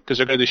 Like, because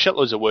they're going to do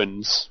shitloads of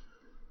wounds,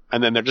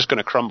 and then they're just going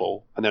to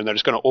crumble, and then they're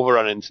just going to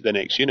overrun into the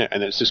next unit,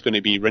 and it's just going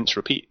to be rinse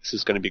repeat. This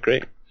is going to be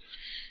great.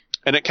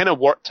 And it kind of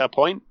worked to a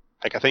point.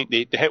 Like, I think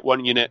they hit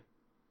one unit,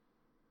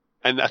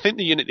 and I think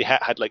the unit they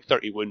hit had like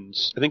 30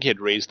 wounds. I think he had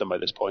raised them by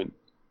this point.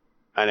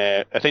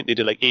 And I think they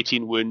did like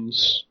 18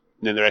 wounds,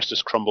 and then the rest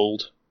just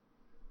crumbled,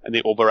 and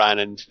they overran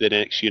into the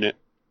next unit.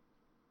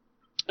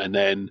 And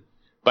then,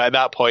 but at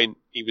that point,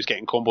 he was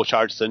getting combo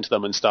charges into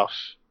them and stuff.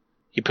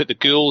 He put the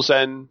ghouls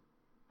in.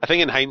 I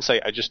think in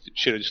hindsight, I just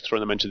should have just thrown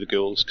them into the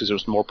ghouls because there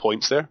was more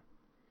points there.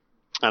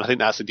 And I think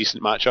that's a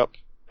decent matchup.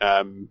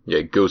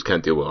 Yeah, ghouls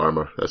can't deal with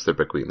armor. That's their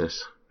big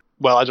weakness.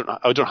 Well, he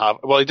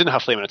didn't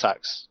have flaming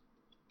attacks.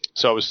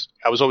 So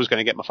I was always going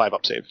to get my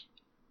 5-up save.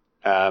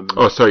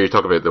 Sorry, you're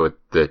talking about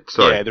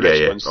the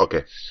rich ones.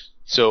 Okay.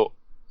 So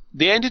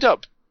they ended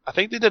up, I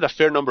think they did a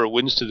fair number of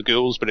wounds to the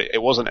ghouls, but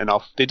it wasn't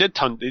enough. They did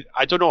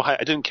I don't know how,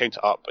 I didn't count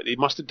it up, but they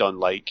must have done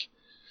like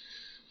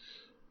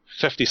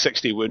 50,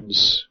 60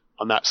 wounds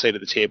on that side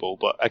of the table,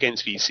 but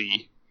against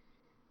VC,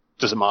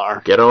 doesn't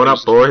matter. Get on up,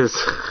 boys.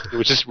 It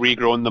was just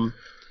regrowing them.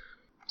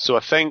 So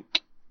I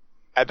think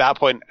at that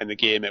point in the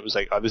game, it was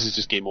like, oh, this is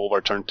just game over,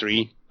 turn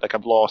 3. Like,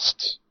 I'm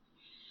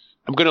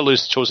going to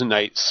lose Chosen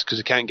Knights because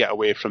I can't get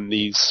away from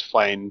these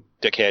flying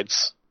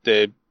dickheads.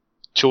 The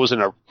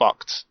Chosen are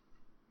fucked.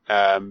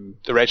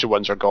 The wretched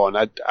ones are gone.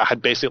 I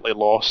had basically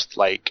lost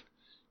like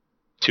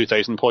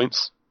 2,000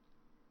 points.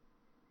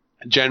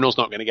 General's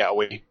not going to get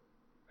away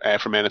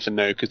from anything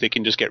now because they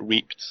can just get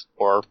reaped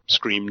or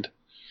screamed.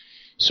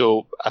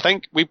 So I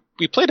think we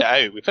played it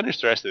out. We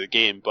finished the rest of the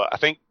game, but I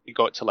think we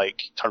got to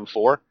like turn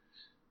 4,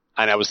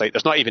 and I was like,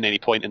 there's not even any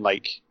point in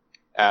like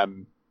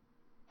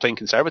playing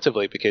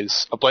conservatively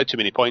because I've bled too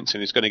many points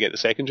and he's going to get the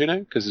secondary now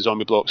because the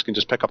zombie blocks can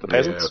just pick up the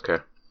peasants. Yeah,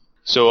 okay.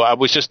 So I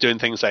was just doing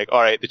things like,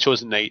 all right, the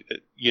Chosen Knight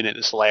unit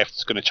that's left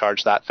is going to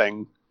charge that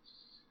thing.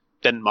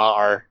 Didn't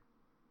matter,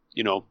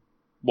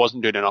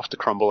 wasn't doing enough to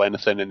crumble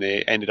anything, and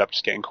they ended up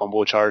just getting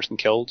combo charged and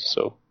killed.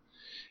 So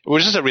it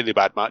was just a really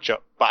bad matchup.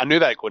 But I knew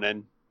that going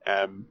in.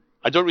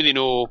 I don't really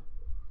know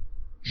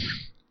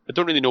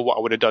what I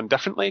would have done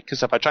differently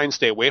because if I try and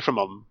stay away from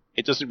him,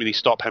 it doesn't really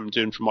stop him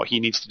doing from what he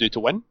needs to do to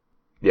win.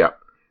 Yeah.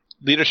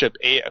 Leadership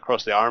 8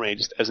 across the army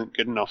just isn't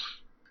good enough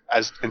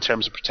as in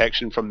terms of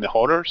protection from the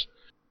horrors.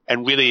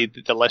 And really,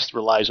 the list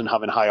relies on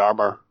having high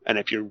armor. And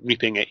if you're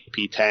reaping at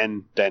AP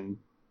 10, then,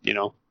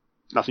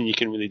 nothing you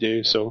can really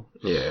do. So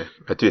yeah,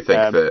 I do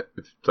think that,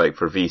 like,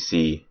 for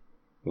VC,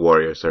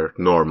 warriors are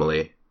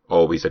normally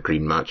always a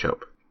green matchup.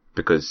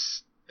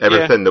 Because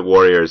everything that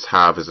warriors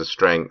have as a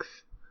strength,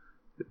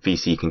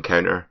 VC can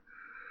counter.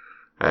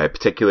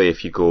 Particularly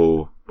if you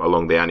go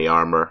along the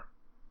anti-armor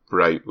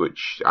route,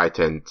 which I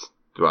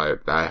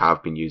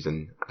have been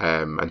using,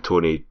 and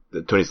Tony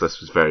Tony's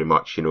list was very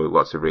much,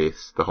 lots of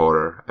wraiths, the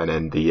horror, and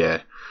then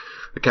the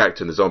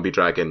character in the zombie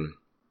dragon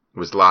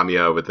was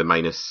Lamia with the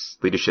minus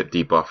leadership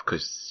debuff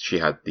because she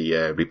had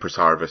the Reaper's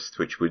Harvest,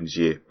 which wounds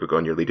you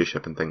on your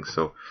leadership and things.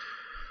 So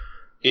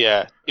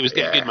yeah, he was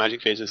getting good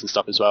magic phases and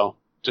stuff as well,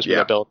 just with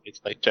the ability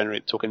to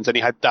generate tokens. And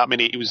he had that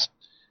many.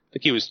 I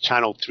think he was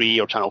channel 3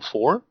 or channel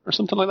 4 or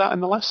something like that in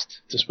the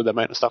list, just with the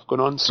amount of stuff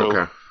going on.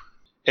 So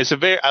it's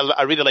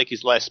I really like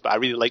his list, but I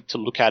really like to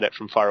look at it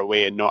from far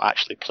away and not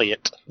actually play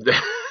it.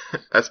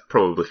 That's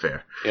probably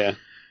fair. Yeah,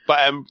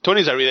 but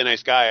Tony's a really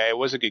nice guy. It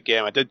was a good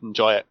game. I did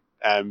enjoy it.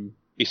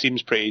 He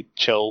seems pretty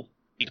chill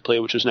to play,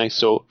 which was nice.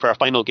 So for our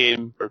final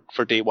game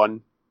for day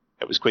one,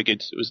 it was quite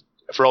good. It was,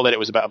 for all that it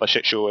was a bit of a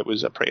shit show, it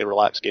was a pretty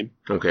relaxed game.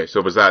 Okay,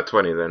 so was that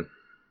 20 then?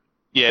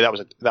 Yeah,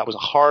 that was a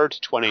hard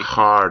 20.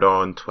 Hard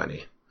on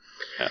 20.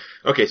 Yeah.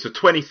 Okay, so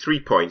 23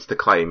 points to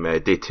climb.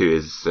 Day 2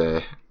 is...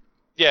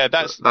 yeah,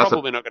 that's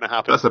probably not going to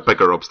happen. That's a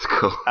bigger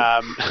obstacle.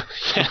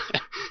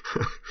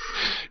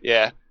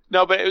 Yeah.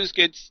 No, but it was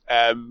good.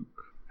 I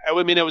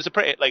mean, it was a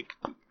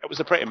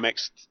pretty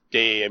mixed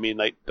day. I mean,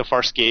 like, the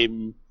first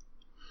game,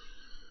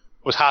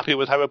 was happy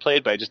with how I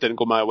played, but it just didn't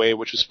go my way,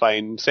 which was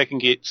fine.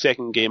 Second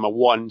game I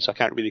won, so I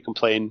can't really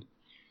complain.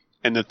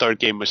 And the third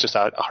game was just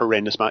a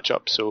horrendous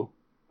matchup, so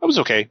I was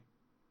okay.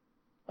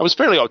 I was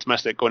fairly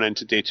optimistic going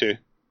into day 2.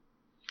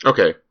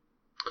 Okay.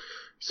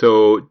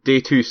 So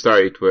day 2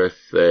 started with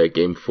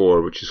game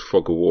 4, which is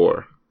Fog of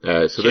War.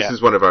 So this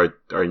is one of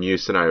our new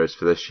scenarios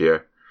for this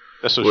year.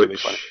 This was really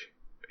funny.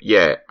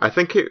 Yeah, I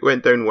think it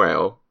went down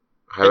well.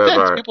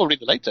 However, people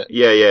really liked it.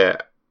 Yeah.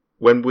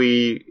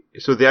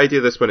 So the idea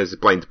of this one is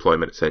blind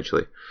deployment,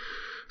 essentially.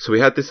 So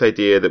we had this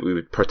idea that we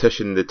would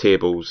partition the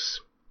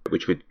tables,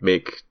 which would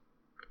make,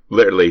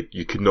 literally,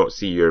 you could not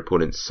see your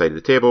opponent's side of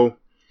the table.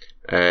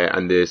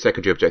 And the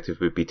secondary objective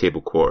would be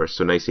table quarters,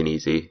 so nice and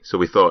easy. So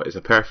we thought it's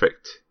a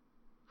perfect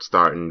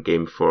starting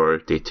game for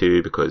day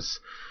 2 because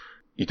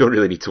you don't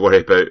really need to worry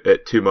about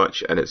it too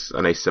much, and it's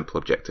a nice simple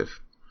objective.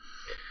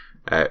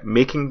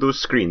 Making those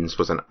screens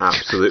was an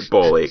absolute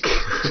ball ache.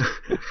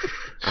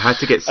 I had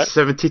to get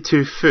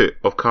 72 foot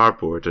of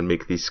cardboard and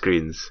make these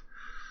screens.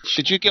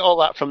 Did you get all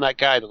that from that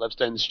guy that lives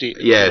down the street?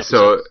 Yeah,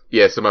 so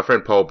my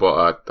friend Paul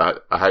bought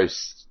a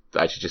house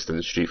actually just down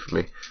the street from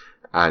me,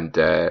 and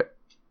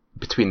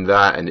between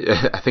that and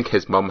I think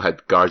his mum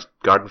had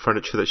garden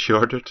furniture that she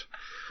ordered.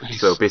 Nice.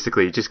 So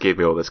basically he just gave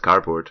me all this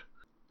cardboard.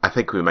 I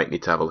think we might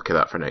need to have a look at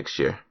that for next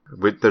year.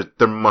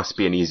 There must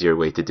be an easier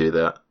way to do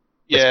that.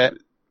 Yeah.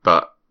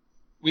 But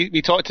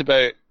we talked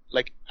about,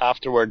 like,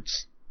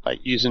 afterwards, like,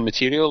 using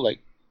material,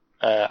 like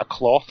a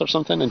cloth or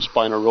something, and just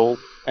buying a roll,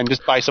 and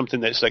just buy something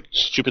that's, like,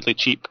 stupidly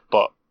cheap,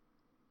 but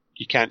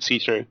you can't see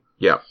through.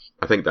 Yeah,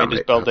 I think that. And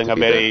just building a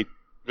very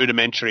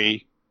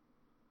rudimentary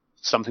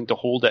something to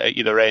hold it at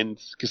either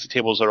end, because the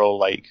tables are all,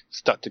 like,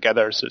 stuck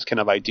together, so it's kind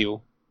of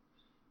ideal.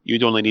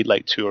 You'd only need,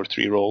 like, 2 or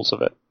 3 rolls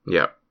of it.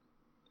 Yeah.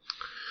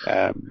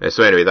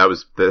 So anyway, that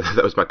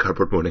was my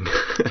cardboard moaning.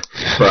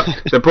 But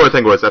the important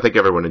thing was, I think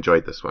everyone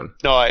enjoyed this one.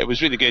 No, it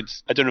was really good.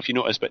 I don't know if you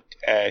noticed, but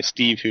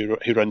Steve, who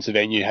runs the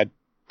venue, had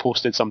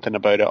posted something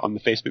about it on the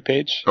Facebook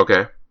page.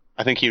 Okay.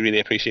 I think he really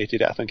appreciated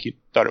it. I think he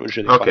thought it was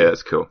really okay, fun.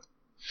 That's cool.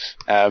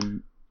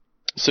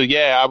 So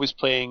yeah, I was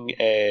playing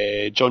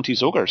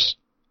Jaunty's Ogres.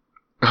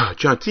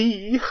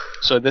 Jaunty!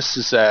 So this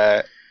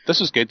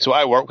was good. So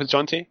I work with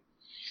Jaunty,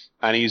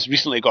 and he's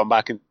recently gone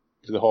back into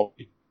the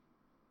hobby.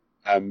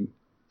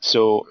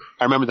 So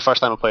I remember the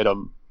first time I played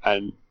him,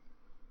 and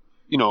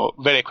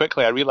very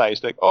quickly I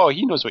realised, like, oh,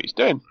 he knows what he's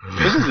doing.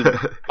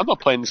 I'm not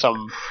playing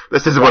some.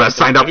 This isn't what I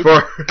signed up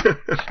for.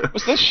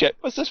 What's this shit?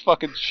 What's this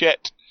fucking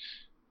shit?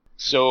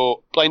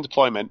 So blind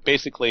deployment.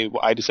 Basically,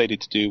 what I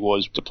decided to do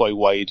was deploy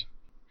wide,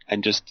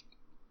 and just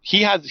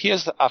he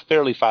has a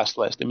fairly fast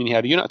list. I mean, he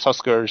had a unit of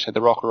Tuskers, had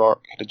the Rocker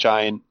Orc, had a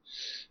Giant,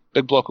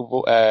 big block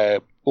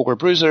of Ogre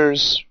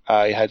Bruisers.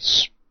 He had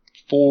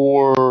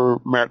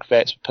 4 Merc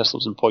Vets with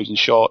pistols and poison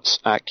shots,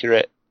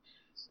 accurate,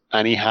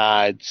 and he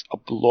had a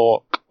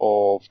block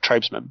of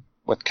Tribesmen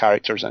with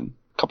characters in,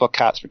 a couple of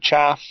cats for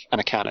chaff,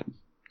 and a cannon.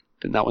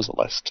 And that was the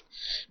list.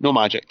 No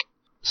magic.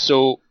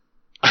 So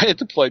I had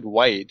deployed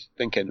wide,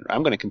 thinking,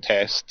 I'm going to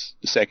contest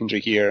the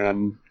secondary here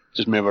and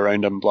just move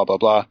around him, blah, blah,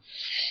 blah.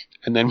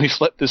 And then we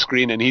flipped the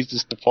screen and he's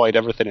just deployed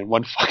everything in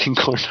one fucking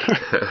corner.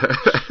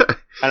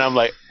 And I'm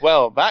like,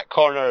 well, that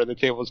corner of the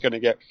table is going to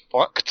get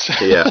fucked.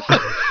 Yeah.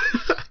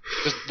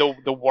 Just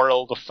the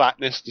world of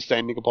fatness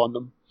descending upon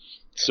them.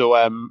 So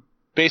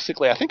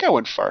basically, I think I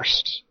went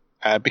first.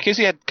 Because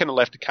he had kind of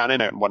left the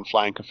cannon out in one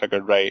flank, I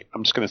figured, right,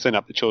 I'm just going to send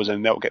up the Chosen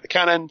and they'll get the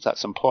cannons at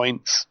some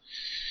points.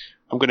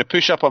 I'm going to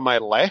push up on my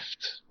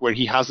left, where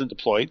he hasn't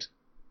deployed.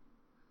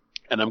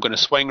 And I'm going to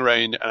swing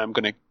around and I'm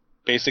going to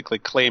basically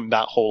claim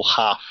that whole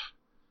half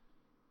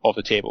of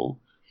the table.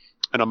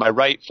 And on my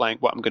right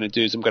flank, what I'm going to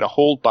do is I'm going to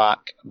hold back,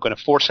 I'm going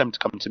to force him to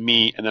come to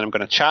me, and then I'm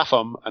going to chaff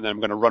him, and then I'm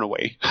going to run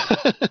away.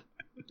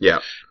 Yeah.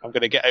 I'm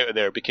going to get out of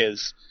there,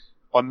 because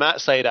on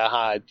that side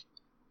I had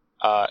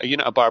a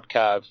unit of Barb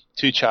Cav,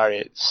 2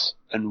 Chariots,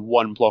 and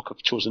 1 block of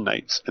Chosen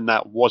Knights, and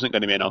that wasn't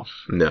going to be enough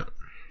to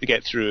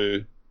get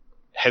through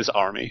his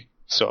army.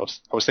 So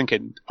I was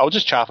thinking, I'll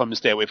just chaff him and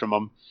stay away from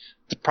him,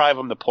 deprive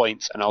him the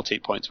points, and I'll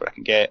take points where I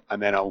can get,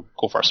 and then I'll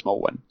go for a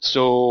small win.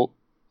 So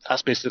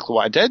that's basically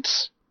what I did.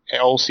 It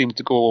all seemed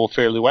to go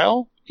fairly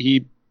well.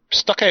 He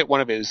stuck out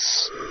one of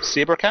his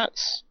saber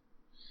cats,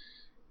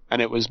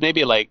 and it was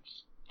maybe like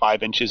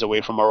 5 inches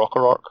away from a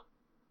Rock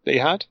that he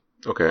had.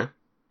 Okay.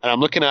 And I'm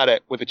looking at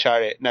it with the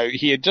chariot. Now,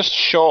 he had just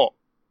shot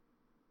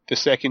the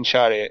second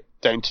chariot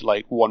down to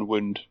like 1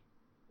 wound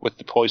with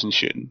the poison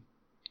shooting.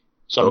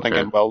 So I'm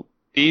thinking, well,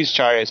 these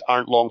chariots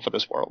aren't long for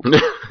this world.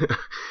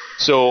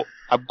 So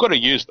I've got to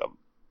use them.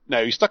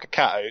 Now, he stuck a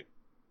cat out.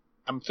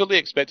 I'm fully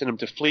expecting him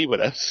to flee with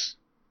this.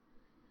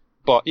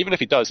 But even if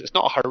he does, it's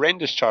not a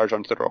horrendous charge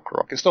onto the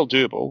Rock. It's still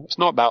doable. It's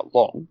not that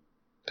long,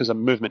 because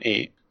I'm movement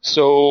 8.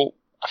 So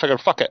I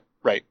figured, fuck it.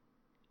 Right.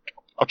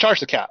 I'll charge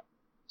the cat.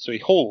 So he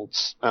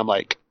holds. And I'm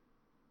like,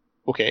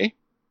 okay.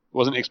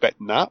 Wasn't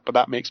expecting that, but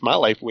that makes my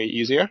life way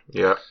easier.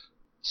 Yeah.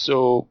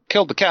 So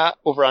killed the cat,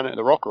 overran it to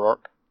the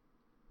Rock,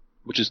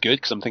 which is good,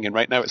 because I'm thinking,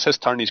 right now it's his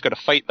turn, he's got to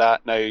fight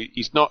that. Now,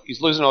 he's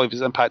losing all of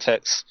his impact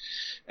hits,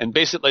 and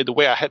basically the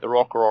way I hit the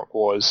Rock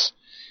was,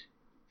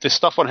 the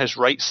stuff on his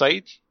right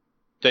side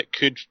that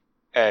could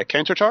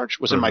countercharge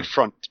was in my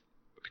front.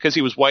 Because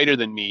he was wider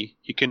than me,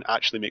 he couldn't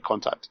actually make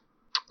contact.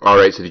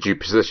 Alright, so did you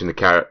position the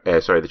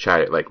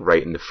chariot, like,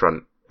 right in the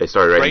front?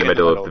 Right in the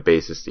middle of the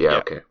bases? Yeah,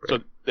 okay.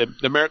 Right. So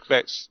the Merc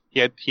Vex, he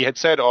had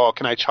said, oh,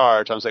 can I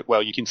charge? I was like,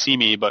 well, you can see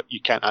me, but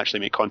you can't actually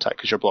make contact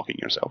because you're blocking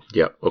yourself.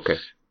 Yeah, okay.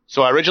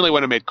 So originally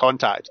when I made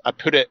contact, I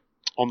put it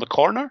on the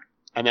corner,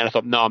 and then I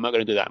thought, no, I'm not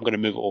going to do that. I'm going to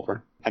move it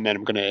over. And then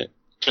I'm going to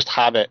just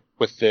have it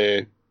with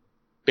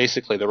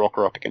basically the Rock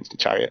against the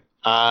chariot.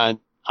 And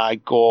I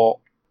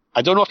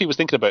don't know if he was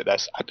thinking about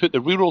this. I put the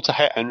reroll to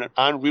hit and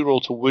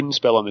reroll to wound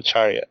spell on the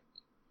chariot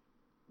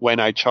when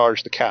I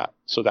charged the cat,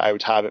 so that I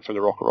would have it for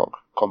the Rock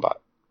combat.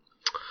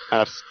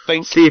 And I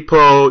think... See,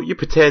 Paul, you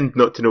pretend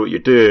not to know what you're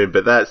doing,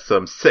 but that's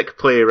some sick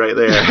play right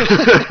there.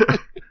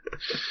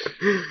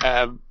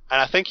 And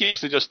I think he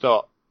actually just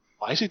thought,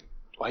 why is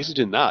he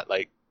doing that?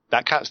 Like,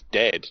 that cat's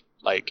dead.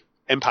 Like,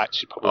 impact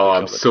should probably... Oh,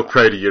 I'm so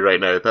proud of you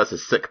right now. That's a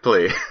sick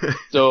play.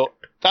 So,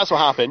 that's what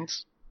happened.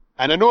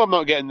 And I know I'm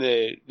not getting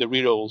the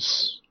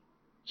rerolls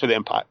for the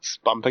impacts,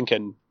 but I'm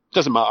thinking,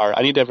 doesn't matter.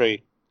 I need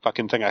every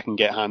fucking thing I can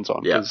get hands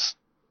on. Because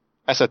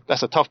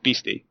that's a tough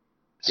beastie.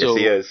 So yes,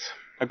 he is.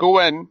 I go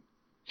in,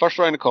 first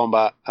round of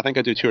combat, I think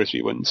I do 2 or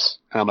 3 wins.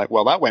 And I'm like,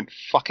 well, that went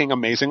fucking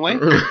amazingly.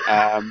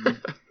 And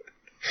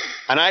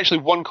I actually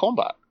won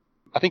combat.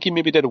 I think he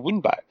maybe did a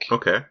wound back.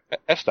 Okay.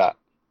 If that.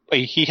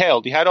 He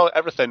had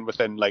everything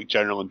within like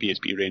general and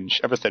BSB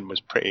range. Everything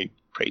was pretty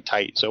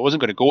tight. So it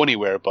wasn't going to go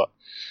anywhere, but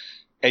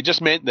it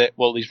just meant that,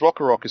 well, his Rock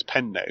is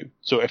pinned now.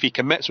 So if he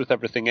commits with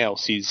everything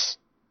else, he's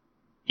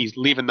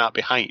leaving that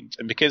behind.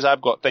 And because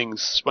I've got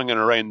things swinging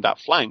around that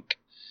flank,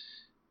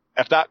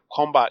 if that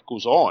combat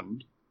goes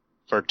on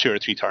for 2 or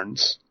 3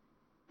 turns,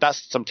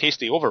 that's some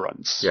tasty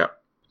overruns. Yeah.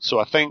 So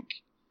I think,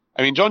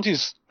 for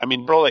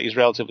all that he's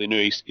relatively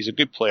new, he's a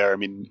good player. I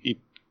mean,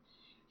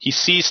 he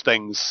sees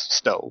things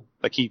still.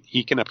 Like,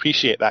 he can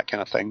appreciate that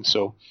kind of thing.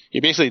 So he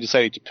basically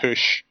decided to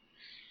push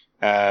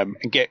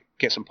and get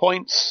some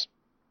points,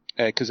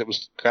 because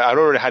I'd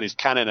already had his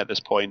cannon at this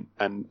point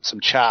and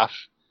some chaff.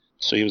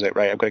 So he was like,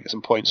 right, I've got to get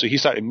some points. So he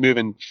started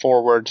moving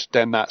forward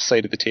down that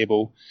side of the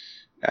table.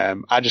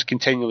 I just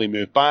continually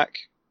moved back.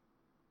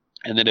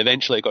 And then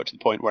eventually I got to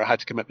the point where I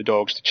had to commit the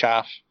dogs to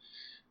chaff.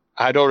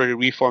 I had already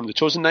reformed the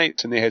Chosen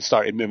Knights, and they had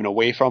started moving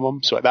away from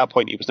him. So at that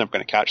point, he was never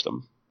going to catch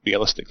them,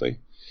 realistically.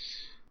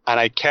 And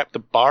I kept the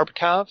Barb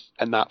Cav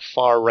in that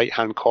far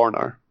right-hand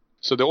corner.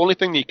 So the only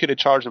thing that he could have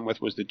charged him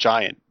with was the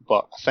Giant.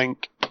 But I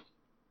think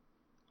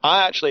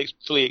I actually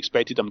fully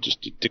expected him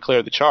just to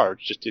declare the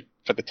charge,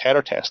 for the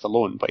terror test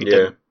alone, but he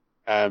didn't.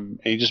 And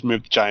he just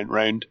moved the Giant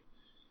round.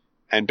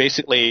 And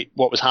basically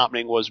what was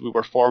happening was we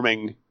were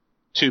forming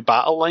 2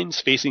 battle lines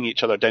facing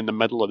each other down the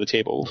middle of the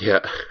table. Yeah.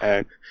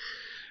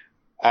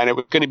 And it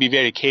was going to be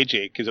very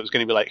cagey, because it was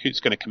going to be like,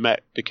 who's going to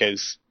commit?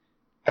 Because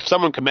if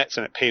someone commits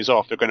and it pays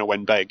off, they're going to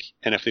win big.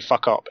 And if they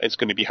fuck up, it's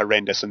going to be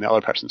horrendous and the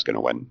other person's going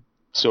to win.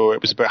 So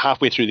it was about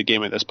halfway through the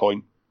game at this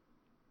point.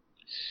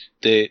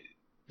 The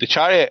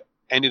chariot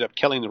ended up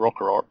killing the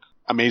Rock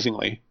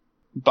amazingly.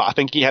 But I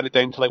think he had it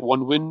down to like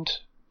 1 wound.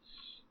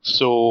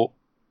 So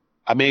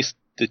I made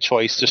the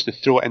choice just to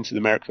throw it into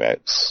the Merc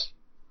Vets.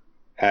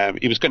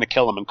 He was going to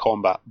kill him in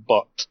combat,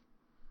 but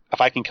if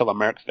I can kill a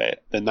Merc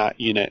Vet, then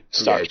that unit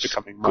starts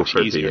becoming much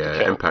easier to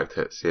kill. Impact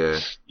hits, yeah.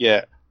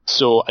 Yeah.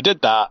 So I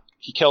did that.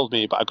 He killed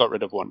me, but I got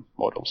rid of 1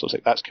 model. So I was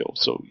like, that's cool.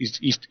 So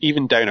he's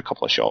even down a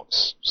couple of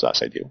shots. So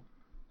that's ideal.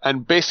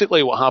 And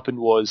basically what happened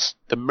was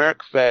the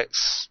Merc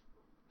Vets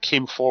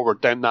came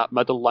forward down that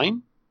middle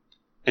line.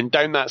 And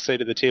down that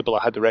side of the table,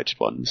 I had the Wretched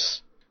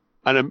Ones.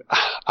 And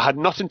I had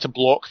nothing to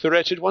block the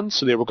Wretched Ones,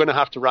 so they were going to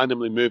have to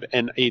randomly move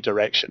in a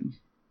direction.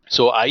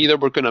 So I either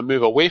were going to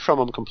move away from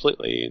them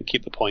completely and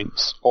keep the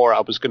points, or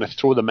I was going to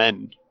throw them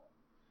in.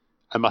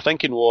 And my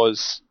thinking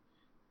was,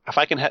 if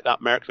I can hit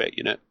that Merc Vet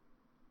unit,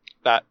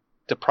 that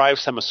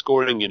deprives him a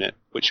scoring unit,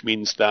 which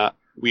means that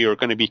we are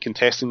going to be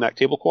contesting that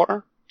table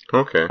quarter.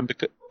 Okay. And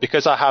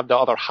because I have the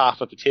other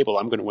half of the table,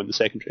 I'm going to win the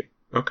secondary.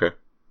 Okay.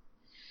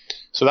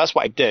 So that's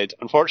what I did.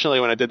 Unfortunately,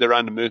 when I did the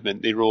random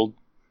movement, they rolled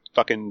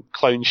fucking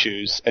clown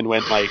shoes and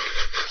went like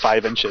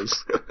 5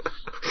 inches,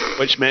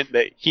 which meant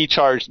that he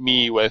charged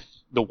me with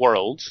the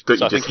world. Don't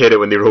you just hate it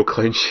when they roll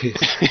clown shoes?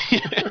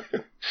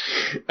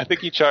 I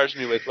think he charged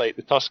me with like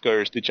the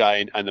Tuskers, the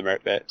Giant, and the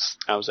Merc Vets.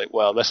 I was like,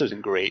 well, this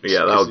isn't great.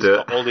 Yeah, that'll do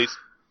it.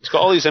 He's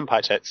got all these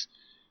impact hits.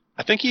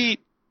 I think he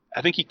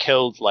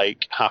killed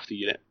like half the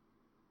unit.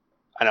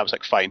 And I was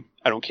like, fine,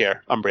 I don't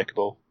care.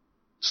 Unbreakable.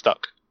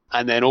 Stuck.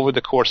 And then over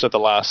the course of the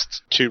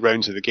last 2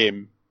 rounds of the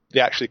game,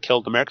 they actually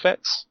killed the Merc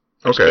Vets.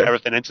 Okay. Put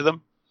everything into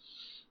them.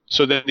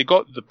 So then they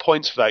got the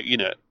points for that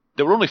unit.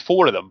 There were only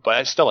 4 of them,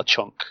 but it's still a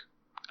chunk.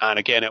 And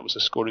again, it was a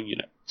scoring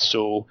unit.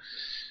 So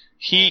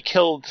he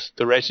killed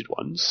the wretched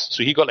ones.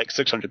 So he got like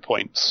 600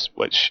 points,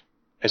 which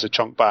is a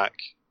chunk back.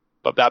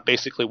 But that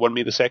basically won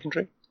me the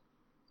secondary.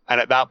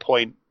 And at that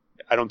point,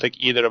 I don't think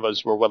either of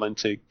us were willing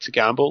to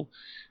gamble.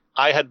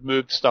 I had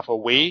moved stuff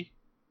away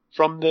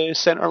from the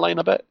center line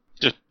a bit,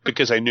 just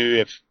because I knew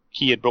if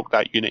he had broke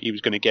that unit, he was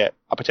going to get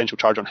a potential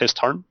charge on his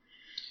turn.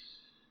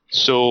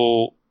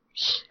 So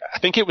I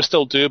think it was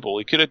still doable.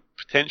 He could have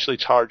potentially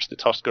charged the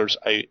Tuskers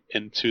out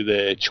into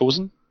the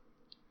Chosen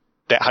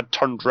that had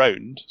turned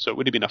round, so it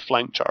would have been a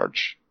flank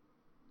charge.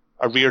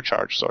 A rear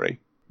charge, sorry.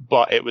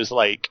 But it was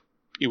like,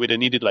 he would have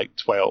needed like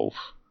 12,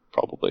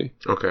 probably.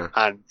 Okay.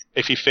 And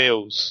if he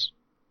fails,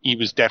 he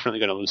was definitely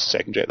going to lose the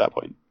secondary at that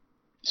point.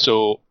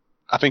 So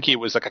I think he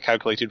was like a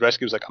calculated risk.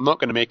 He was like, I'm not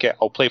going to make it.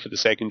 I'll play for the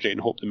secondary and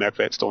hope the Merc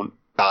Vets don't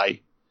die.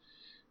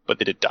 But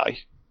they did die.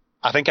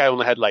 I think I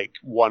only had like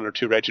 1 or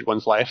 2 wretched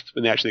ones left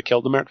when they actually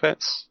killed the Merc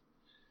Vets.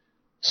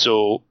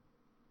 So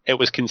it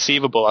was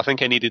conceivable. I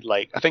think I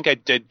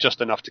did just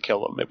enough to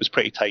kill them. It was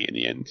pretty tight in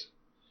the end.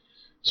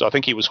 So I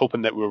think he was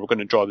hoping that we were going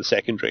to draw the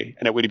secondary,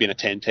 and it would have been a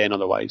 10-10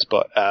 otherwise.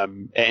 But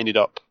it ended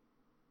up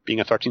being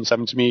a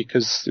 13-7 to me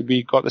because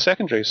we got the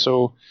secondary.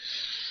 So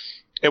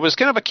it was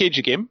kind of a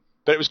cagey game.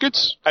 But it was good.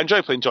 I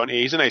enjoyed playing John A.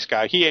 He's a nice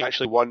guy. He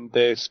actually won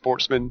the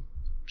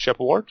Sportsmanship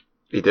Award.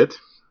 He did?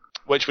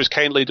 Which was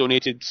kindly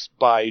donated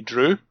by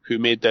Drew, who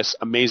made this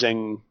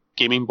amazing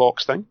gaming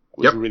box thing.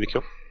 It was really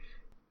cool.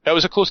 It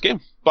was a close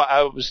game, but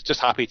I was just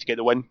happy to get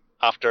the win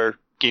after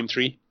game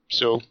 3.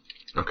 So,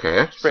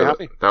 okay, pretty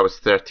happy. That was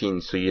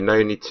 13, so you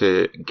now need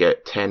to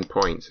get 10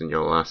 points in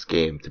your last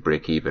game to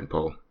break even,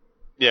 Paul.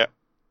 Yeah,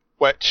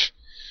 which,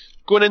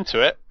 going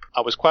into it,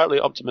 I was quietly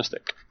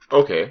optimistic.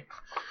 Okay.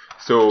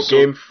 So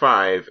game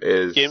 5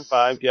 is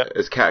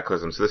is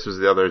Cataclysm. So this was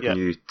the other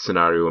new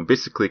scenario, and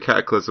basically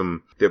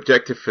Cataclysm. The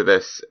objective for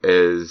this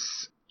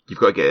is you've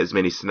got to get as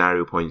many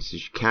scenario points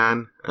as you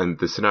can, and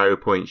the scenario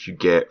points you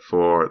get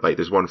for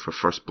there's one for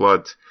First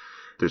Blood,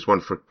 there's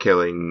one for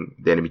killing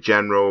the enemy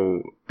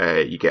general.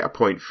 You get a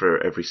point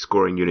for every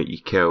scoring unit you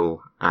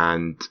kill,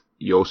 and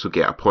you also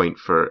get a point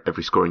for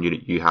every scoring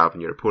unit you have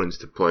in your opponent's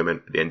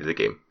deployment at the end of the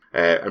game.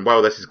 And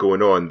while this is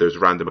going on, there's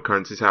random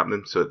occurrences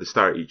happening. So at the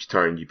start of each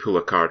turn, you pull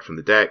a card from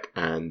the deck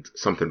and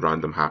something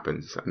random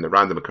happens. And the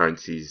random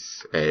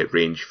occurrences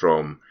range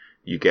from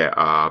you get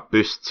a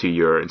boost to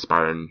your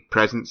Inspiring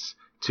Presence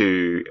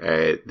to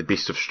the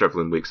Beast of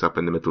Strivelin wakes up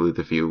in the middle of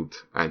the field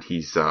and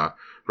he's a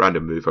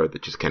random mover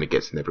that just kind of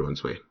gets in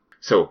everyone's way.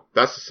 So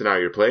that's the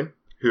scenario you're playing.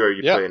 Who are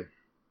you playing?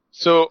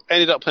 So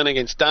ended up playing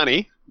against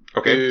Danny,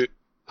 who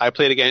I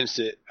played against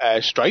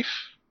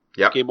Strife.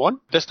 Yep. Game 1.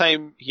 This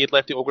time he had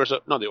left the Orcs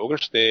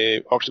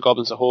and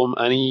Goblins at home,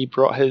 and he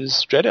brought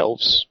his Dread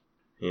Elves.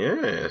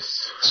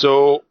 Yes.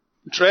 So,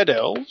 Dread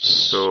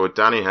Elves. So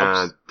Danny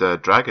had the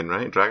dragon,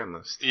 right? Dragon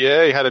list.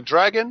 Yeah, he had a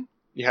dragon,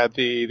 he had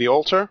the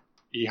altar,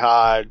 he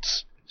had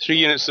 3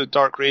 units of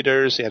Dark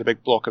Raiders, he had a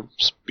big block of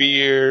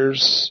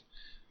spears,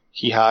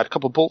 he had a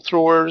couple bolt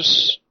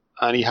throwers,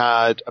 and he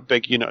had a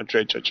big unit of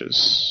Dread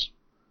Judges.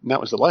 And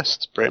that was the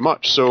list, pretty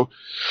much. So,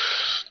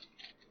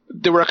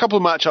 there were a couple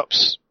of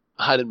matchups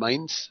I had in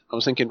mind. I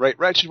was thinking, right,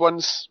 Wretched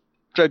Ones,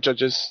 Dread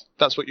Judges,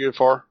 that's what you're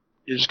for.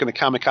 You're just going to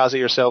kamikaze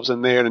yourselves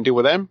in there and deal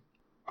with them.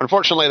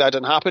 Unfortunately, that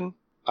didn't happen.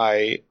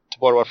 To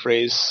borrow a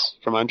phrase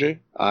from Andrew,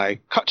 I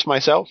cut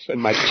myself in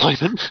my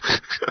deployment.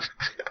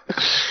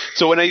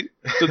 So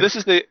this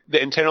is the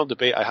internal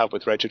debate I have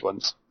with Wretched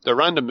Ones. They're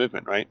random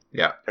movement, right?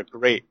 Yeah. They're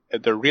great.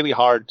 They're really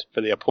hard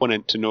for the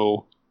opponent to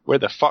know where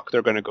the fuck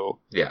they're going to go.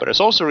 Yeah. But it's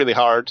also really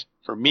hard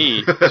for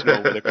me to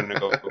know where they're going to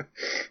go.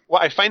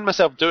 What I find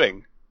myself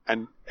doing,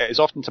 and it is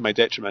often to my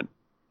detriment,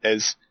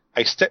 is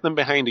I stick them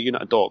behind a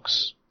unit of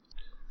dogs.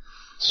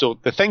 So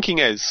the thinking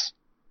is,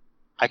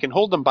 I can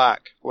hold them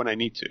back when I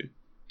need to.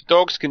 The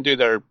dogs can do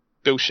their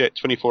bullshit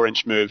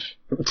 24-inch move,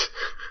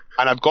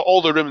 and I've got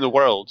all the room in the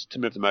world to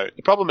move them out.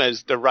 The problem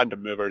is, they're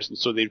random movers, and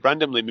so they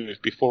randomly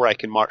move before I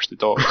can march the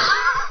dogs.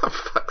 For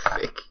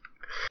fuck's sake.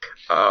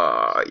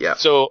 Yeah.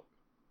 So,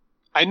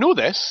 I know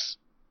this,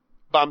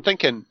 but I'm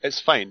thinking,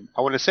 it's fine.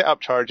 I want to set up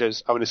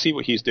charges, I want to see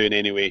what he's doing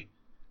anyway.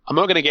 I'm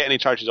not going to get any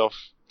charges off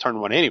turn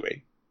 1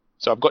 anyway,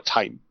 so I've got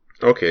time.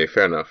 Okay,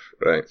 fair enough.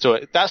 Right. So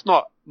that's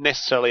not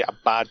necessarily a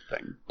bad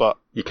thing, but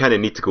You kind of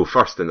need to go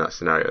first in that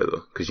scenario,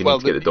 though, because you need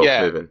to get the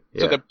dogs moving.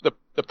 Yeah. So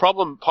the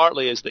problem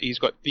partly is that he's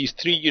got these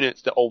 3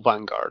 units that all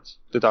vanguard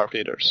the Dark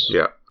Raiders.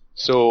 Yeah.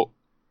 So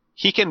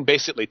he can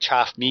basically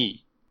chaff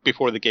me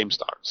before the game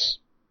starts.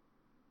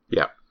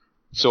 Yeah.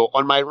 So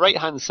on my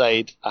right-hand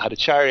side, I had a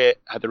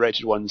chariot, I had the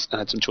Wretched Ones, and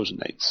I had some Chosen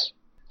Knights.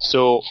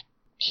 So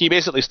he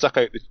basically stuck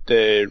out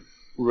the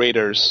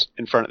Raiders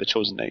in front of the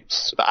Chosen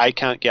Knights, so that I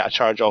can't get a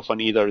charge off on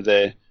either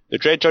the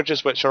Dread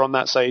Judges, which are on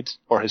that side,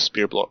 or his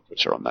Spear Block,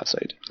 which are on that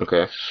side.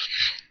 Okay.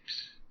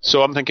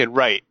 So I'm thinking,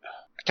 right,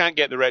 I can't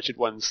get the Wretched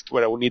Ones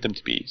where I will need them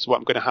to be. So what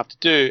I'm going to have to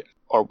do,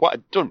 or what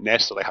I don't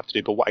necessarily have to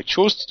do, but what I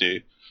chose to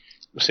do,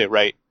 was say,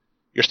 right,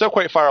 you're still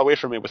quite far away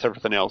from me with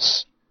everything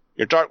else.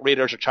 Your Dark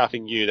Raiders are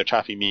chaffing you, they're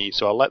chaffing me,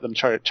 so I'll let them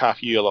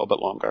chaff you a little bit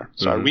longer.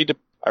 So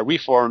I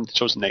reformed the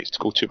Chosen Knights to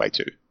go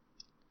 2x2.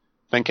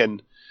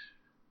 Thinking,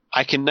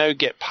 I can now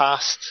get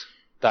past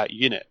that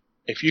unit.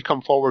 If you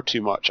come forward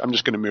too much, I'm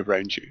just going to move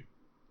around you.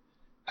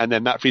 And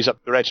then that frees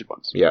up the Wretched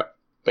Ones. Yeah.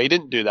 But he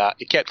didn't do that.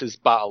 He kept his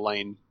battle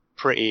line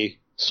pretty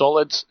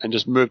solid and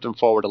just moved them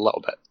forward a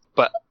little bit.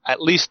 But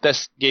at least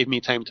this gave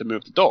me time to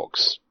move the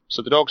dogs.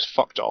 So the dogs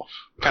fucked off.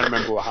 Can't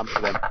remember what happened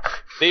to them.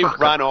 They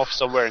ran off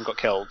somewhere and got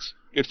killed.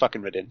 Good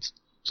fucking riddance.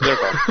 So they're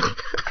gone.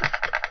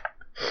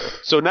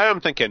 So now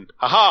I'm thinking,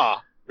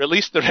 aha,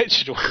 release the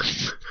Wretched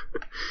Ones.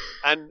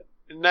 And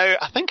now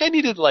I think I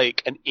needed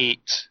like an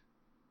 8.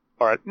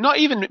 Or not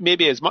even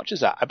maybe as much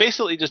as that. I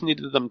basically just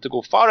needed them to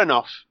go far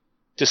enough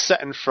to sit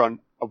in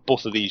front of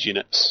both of these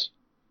units,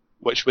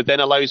 which would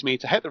then allows me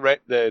to hit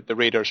the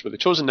Raiders with the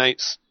Chosen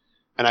Knights,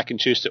 and I can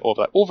choose to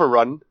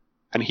overrun,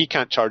 and he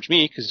can't charge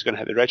me because he's going to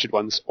hit the Wretched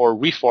Ones, or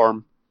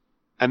reform,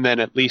 and then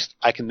at least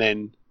I can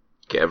then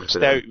get everything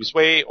stay out his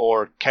way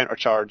or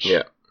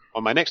countercharge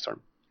on my next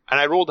turn. And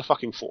I rolled a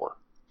fucking 4.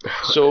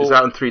 So is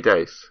that on 3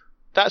 dice?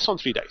 That's on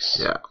 3 dice.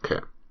 Yeah, okay.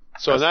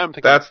 So now I'm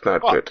thinking, that's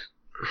not good.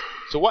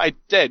 So what I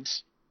did,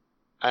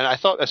 and I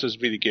thought this was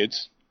really good,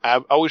 I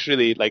always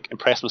really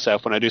impress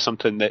myself when I do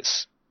something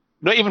that's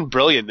not even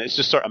brilliant, it's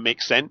just sort of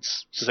makes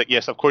sense. It's just like,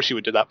 yes, of course you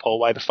would do that,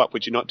 Paul, why the fuck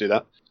would you not do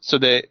that? So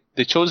the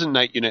Chosen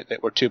Knight unit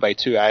that were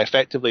 2x2, I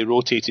effectively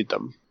rotated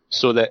them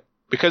so that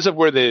because of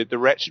where the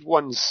Wretched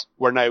Ones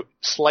were now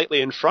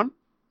slightly in front,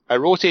 I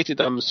rotated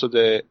them so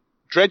the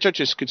Dread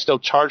Judges could still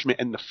charge me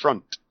in the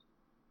front,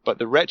 but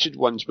the Wretched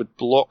Ones would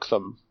block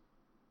them.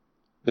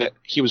 That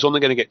he was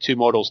only going to get 2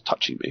 models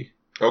touching me.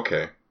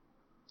 Okay.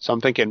 So I'm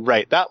thinking,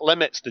 right, that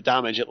limits the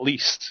damage at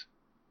least.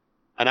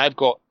 And I've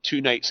got 2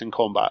 knights in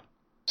combat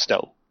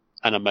still,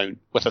 and a mount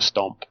with a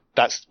stomp.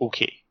 That's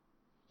okay.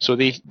 So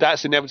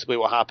that's inevitably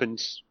what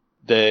happens.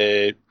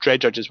 The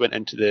Dread Judges went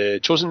into the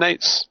Chosen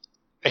Knights.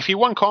 If he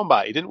won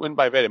combat, he didn't win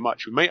by very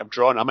much. We might have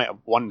drawn, I might have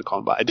won the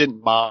combat. It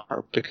didn't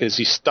matter because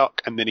he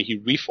stuck and then he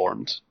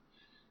reformed.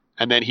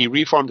 And then he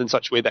reformed in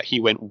such a way that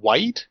he went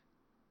wide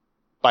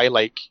by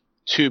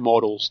 2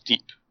 models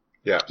deep.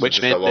 Yeah, so which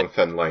just meant a long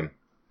thin line.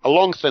 A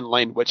long thin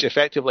line, which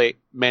effectively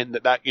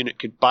meant that unit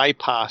could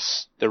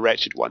bypass the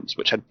Wretched Ones,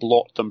 which had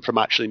blocked them from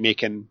actually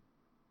making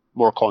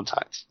more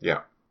contact.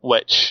 Yeah.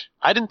 Which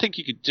I didn't think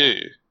you could do,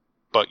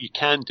 but you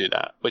can do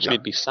that, which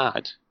made me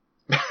sad.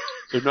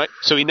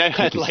 So he now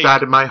had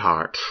sad in my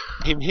heart.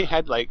 He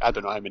had I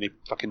don't know how many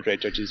fucking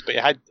Dread Judges, but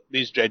he had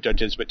these Dread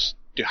Judges which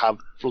do have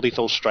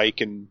lethal strike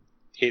and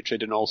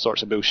hatred and all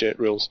sorts of bullshit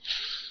rules.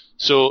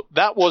 So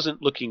that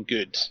wasn't looking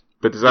good.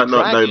 But does that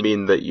not now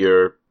mean that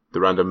the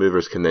random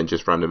movers can then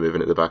just random move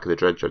in at the back of the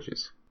Dread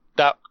Judges?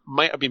 That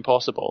might have been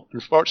possible.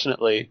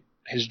 Unfortunately,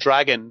 his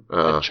dragon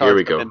had here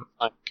we charged go. him in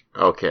flank.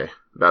 Okay,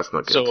 that's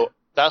not good. So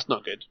that's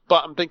not good.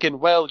 But I'm thinking,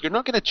 well, you're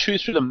not going to chew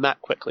through them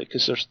that quickly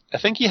because I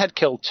think he had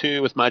killed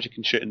 2 with magic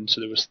and shooting,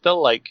 so there was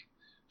still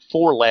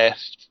 4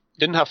 left.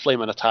 Didn't have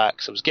flame on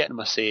attacks. I was getting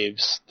my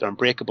saves. They're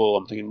unbreakable.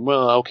 I'm thinking,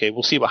 well, okay,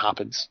 we'll see what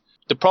happens.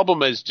 The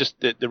problem is just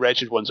that the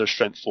Wretched Ones are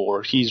strength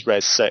 4. He's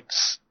res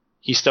 6.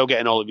 He's still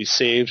getting all of his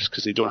saves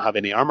because they don't have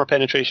any armor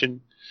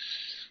penetration.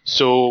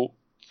 So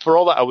for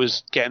all that I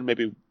was getting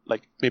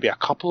maybe a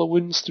couple of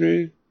wounds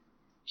through,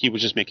 he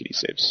was just making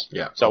his saves.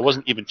 Yeah. So I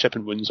wasn't even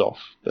chipping wounds off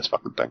this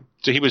fucking thing.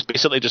 So he was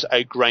basically just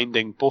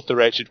outgrinding both the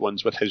Wretched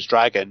Ones with his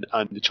dragon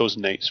and the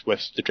Chosen Knights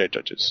with the Dread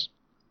Judges.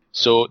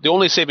 So the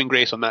only saving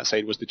grace on that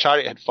side was the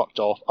chariot had fucked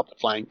off up the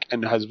flank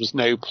and was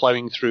now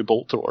ploughing through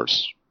bolt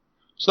throwers.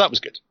 So that was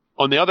good.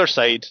 On the other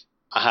side,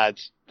 I had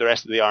the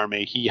rest of the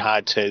army. He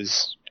had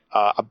his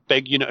a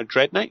big unit of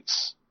Dread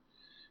Knights,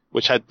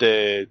 which had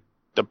the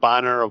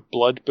banner of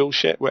blood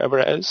bullshit, whatever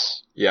it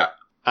is. Yeah.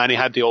 And he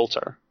had the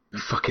altar. I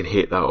fucking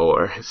hate that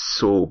altar. It's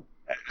so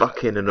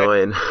fucking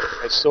annoying.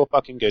 It's so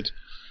fucking good.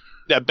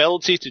 The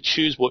ability to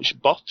choose which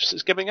buffs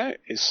it's giving out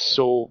is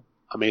so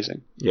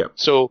amazing. Yeah.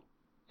 So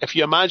if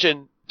you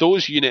imagine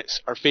those units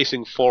are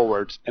facing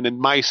forward, and in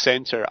my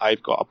center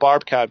I've got a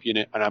Barb Cav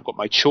unit, and I've got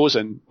my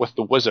Chosen with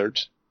the Wizard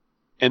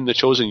in the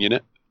Chosen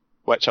unit,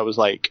 which I was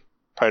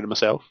proud of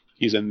myself.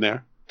 He's in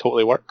there.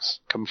 Totally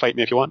works. Come fight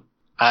me if you want.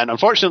 And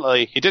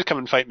unfortunately, he did come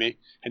and fight me,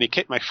 and he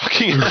kicked my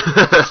fucking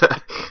ass.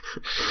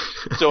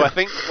 So I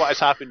think what has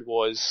happened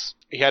was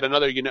he had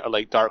another unit of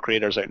like Dark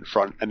Raiders out in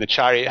front, and the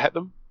chariot hit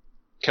them,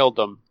 killed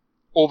them,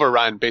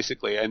 overran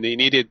basically, and they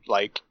needed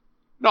like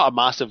not a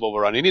massive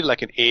overrun. He needed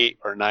like an 8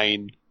 or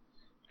 9,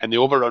 and the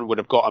overrun would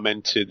have got him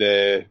into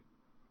the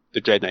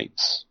Dread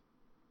Knights.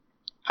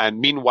 And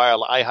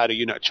meanwhile, I had a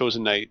unit of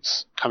Chosen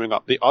Knights coming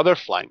up the other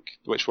flank,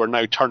 which were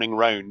now turning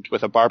round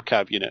with a Barb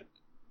Cav unit.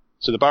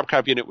 So the Barb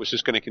Cav unit was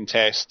just going to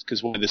contest,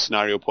 because one of the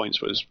scenario points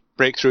was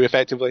breakthrough,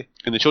 effectively.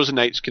 And the Chosen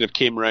Knights could have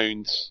came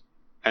round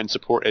and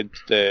supported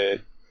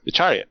the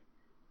chariot.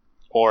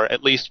 Or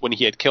at least when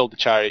he had killed the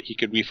chariot, he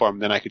could reform,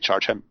 then I could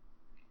charge him.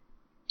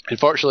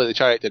 Unfortunately, the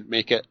chariot didn't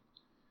make it,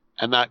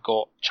 and that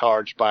got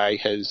charged by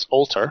his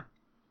altar,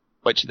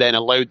 which then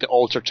allowed the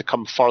altar to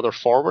come further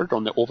forward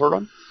on the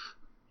overrun.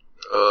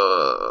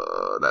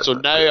 So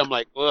now good. I'm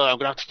like, I'm going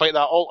to have to fight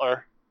that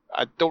altar.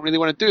 I don't really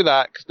want to do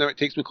that, because now it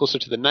takes me closer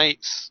to the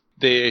knights.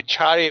 The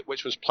chariot,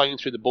 which was ploughing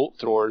through the bolt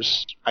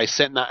throwers, I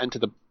sent that into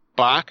the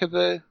back of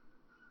the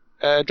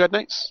Dread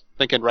Knights,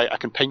 thinking, right, I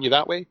can pin you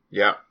that way.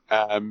 Yeah.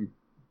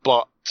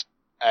 But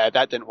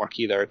that didn't work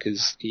either,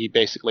 because he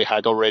basically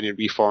had already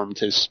reformed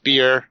his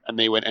spear, and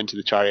they went into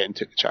the chariot and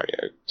took the chariot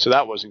out. So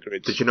that wasn't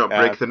great. Did you not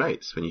break the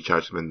knights when you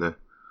charged them in the...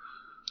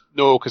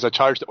 No, because I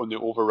charged it on the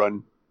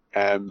overrun.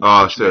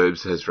 So it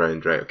was his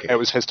round, right? Okay. It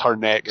was his turn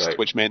next, right.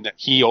 Which meant that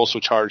he also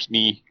charged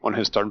me on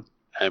his turn,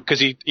 because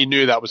he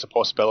knew that was a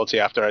possibility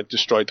after I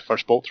destroyed the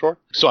first bolt thrower.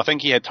 So I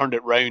think he had turned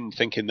it round,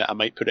 thinking that I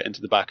might put it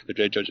into the back of the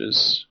Dread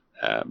Judges.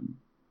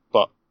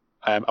 But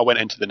I went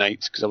into the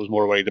Knights because I was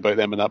more worried about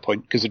them at that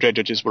point, because the Dread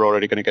Judges were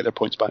already going to get their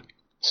points back.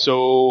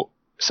 So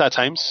sad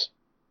times,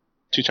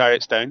 2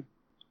 chariots down,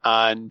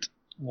 and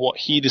what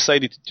he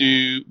decided to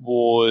do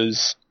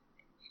was,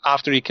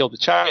 after he killed the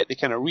chariot, they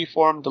kind of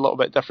reformed a little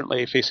bit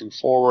differently, facing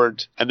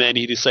forward, and then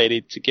he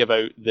decided to give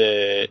out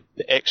the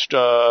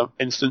extra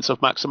instance of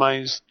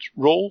maximized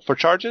roll for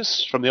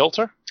charges from the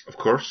altar. Of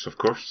course.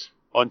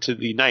 Onto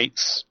the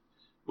knights,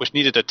 which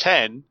needed a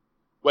 10,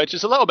 which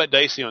is a little bit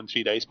dicey on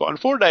 3 dice, but on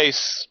 4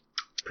 dice...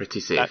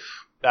 Pretty safe.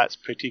 That's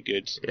pretty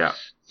good. Yeah.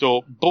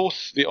 So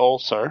both the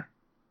altar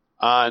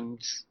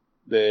and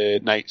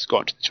the knights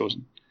got into the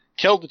Chosen.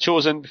 Killed the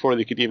Chosen before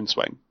they could even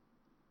swing.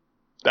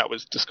 That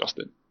was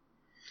disgusting.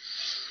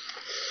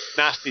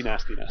 Nasty.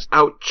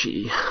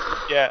 Ouchie.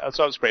 Yeah, that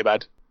was pretty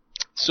bad.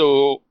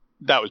 So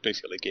that was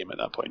basically the game at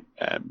that point.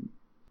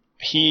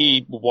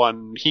 He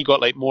won. He got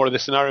like more of the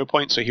scenario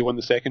points, so he won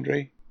the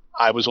secondary.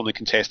 I was only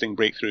contesting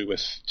breakthrough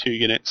with 2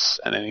 units,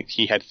 and then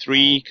he had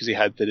 3 because he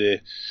had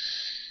the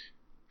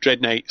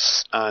Dread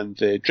Knights and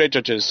the Dread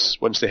Judges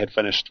once they had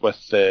finished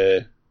with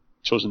the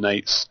Chosen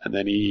Knights, and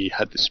then he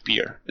had the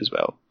spear as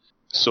well.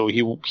 So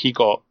he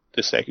got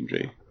the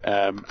secondary.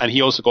 And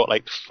he also got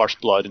like first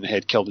blood and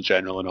had killed the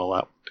general and all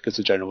that, because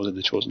the general was in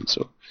the Chosen.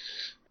 So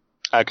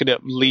I could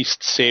at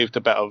least saved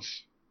a bit of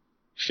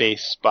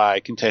face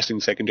by contesting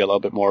the secondary a little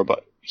bit more,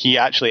 but he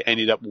actually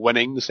ended up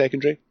winning the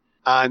secondary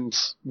and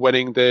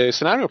winning the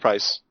scenario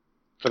prize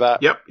for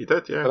that. Yep, he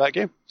did, yeah. For that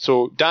game.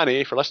 So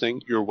Danny, for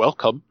listening, you're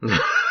welcome.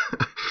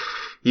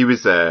 He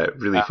was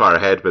really far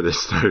ahead with his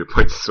scenario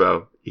points as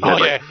well. He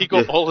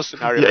got all the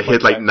scenario points. Yeah, he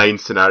had like 9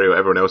 scenario,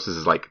 everyone else's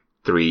is like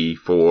 3,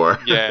 4.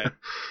 Yeah,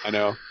 I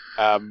know.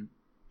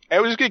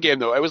 It was a good game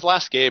though. It was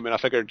last game, and I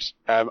figured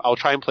I'll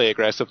try and play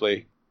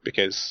aggressively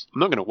because I'm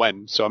not going to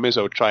win, so I may as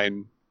well try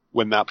and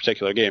win that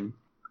particular game.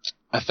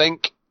 I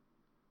think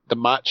the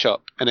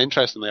matchup, and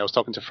interestingly, I was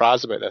talking to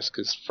Fraz about this,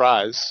 because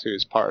Fraz, who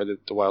is part of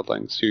the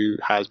Wildlings, who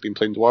has been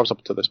playing Dwarves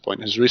up to this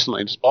point, has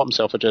recently just bought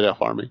himself a Dread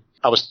Elf army.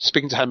 I was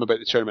speaking to him about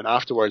the tournament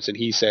afterwards, and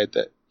he said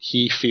that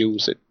he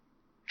feels that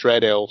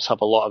Dread Elves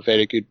have a lot of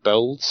very good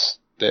builds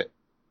that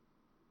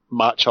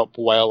match up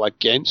well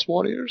against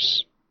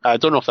Warriors. I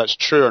don't know if that's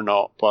true or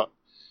not, but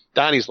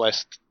Danny's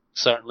list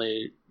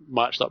certainly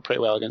matched up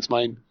pretty well against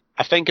mine.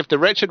 I think if the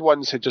Wretched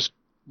ones had just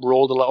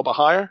rolled a little bit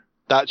higher,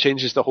 that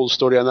changes the whole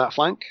story on that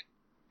flank.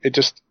 It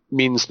just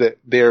means that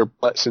they're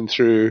blitzing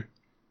through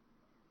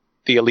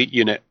the elite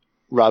unit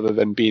rather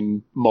than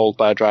being mauled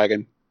by a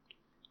dragon.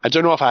 I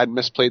don't know if I had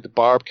misplayed the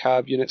Barb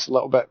Cav units a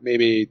little bit.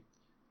 Maybe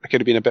I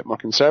could have been a bit more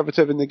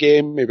conservative in the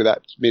game. Maybe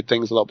that made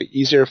things a little bit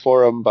easier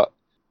for him, but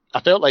I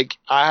felt like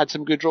I had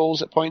some good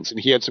rolls at points and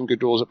he had some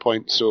good rolls at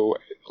points, so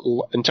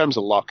in terms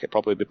of luck, it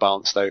probably be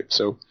balanced out.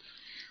 So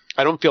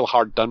I don't feel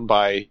hard done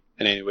by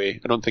in any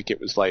way. I don't think it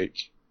was like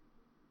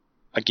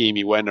a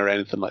gamey win or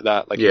anything like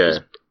that. Like, yeah. It was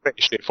a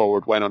pretty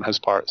straightforward win on his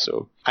part.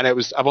 So, and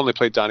I've only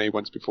played Danny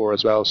once before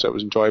as well, so it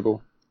was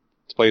enjoyable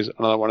to play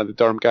another one of the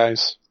Durham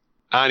guys.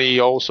 And he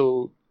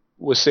also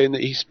was saying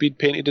that he speed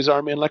painted his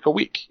army in like a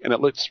week, and it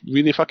looked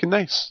really fucking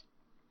nice,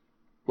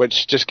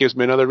 which just gives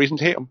me another reason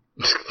to hate him.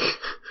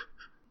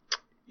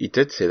 He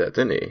did say that,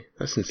 didn't he?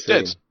 That's insane.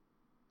 He did.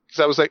 Because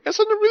I was like, it's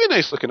a really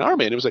nice looking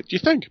army, and he was like, do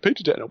you think I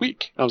painted it in a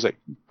week? And I was like,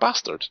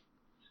 bastard.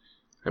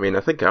 I mean,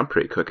 I think I'm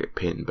pretty quick at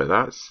painting, but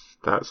that's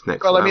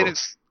next well, level.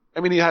 I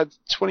mean, he had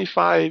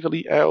 25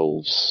 elite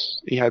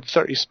elves, he had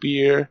 30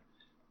 spear,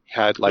 he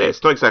had like... Yeah,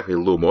 it's not exactly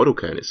low model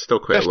count, it's still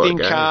quite a lot of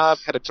guys. 15 cab,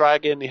 had a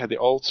dragon, he had the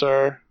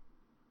altar.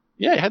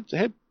 Yeah, he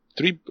had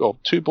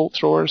two bolt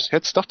throwers. He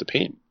had stuff to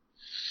paint.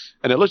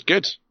 And it looked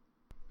good.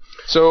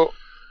 So,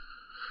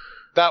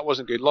 that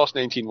wasn't good. Lost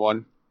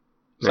 19-1.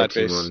 Sad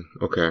face. 19-1.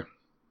 Okay.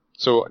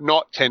 So,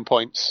 not 10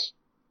 points.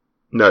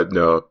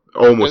 No.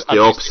 Almost the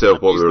opposite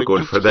of what we were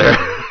going for there.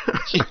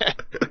 Yeah.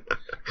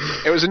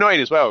 It was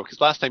annoying as well,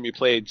 because last time we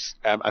played,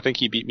 I think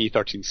he beat me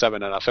 13-7,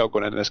 and I felt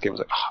going into this game, I was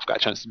like, I've got a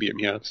chance to beat him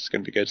here. This is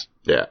going to be good.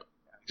 Yeah.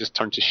 It just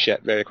turned to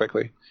shit very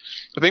quickly.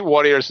 I think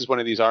Warriors is one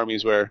of these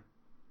armies where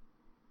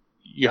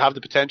you have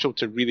the potential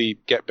to really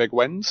get big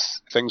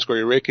wins. Things go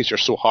your way because you're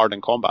so hard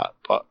in combat,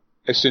 but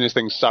as soon as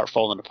things start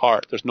falling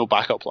apart, there's no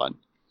backup plan.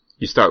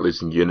 You start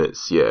losing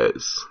units,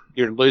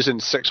 You're losing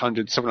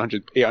 600,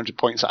 700, 800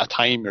 points at a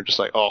time. You're just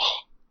like, oh.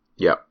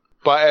 Yeah.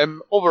 But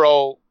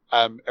overall,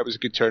 it was a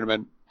good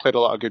tournament. Played a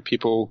lot of good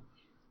people.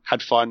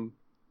 Had fun.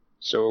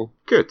 So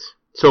good.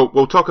 So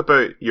we'll talk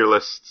about your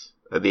list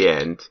at the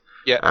end.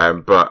 Yeah.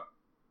 But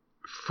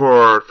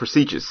for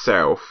Siege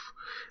itself,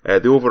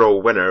 the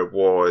overall winner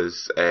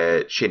was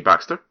Shane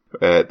Baxter.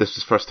 This was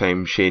the first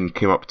time Shane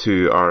came up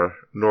to our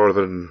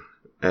northern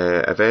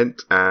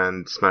event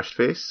and smashed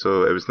face,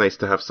 so it was nice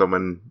to have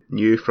someone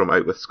new from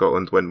out with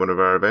Scotland win one of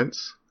our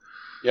events.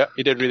 Yeah,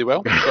 he did really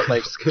well. He got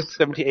like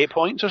 78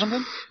 points or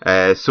something.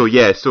 So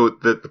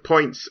the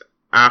points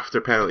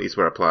after penalties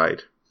were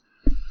applied.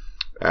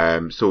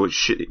 So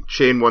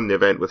Shane won the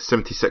event with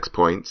 76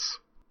 points.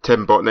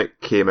 Tim Botnick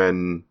came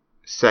in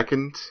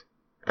second,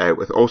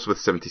 with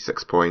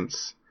 76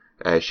 points.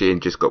 Shane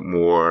just got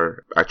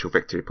more actual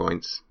victory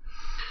points.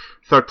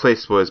 Third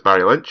place was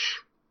Barry Lynch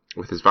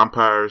with his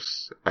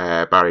vampires.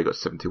 Barry got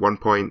 71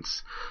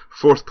 points.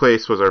 Fourth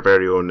place was our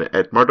very own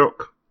Ed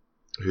Murdoch,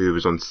 who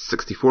was on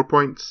 64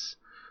 points.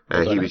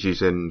 He was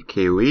using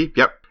KOE.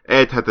 Yep.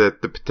 Ed had the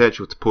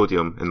potential to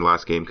podium in the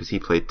last game because he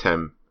played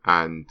Tim,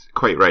 and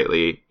quite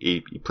rightly,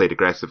 he played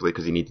aggressively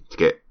because he needed to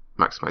get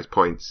maximised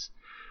points,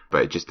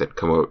 but it just didn't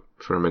come out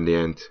for him in the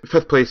end.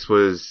 Fifth place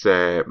was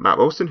Matt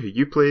Wilson, who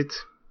you played.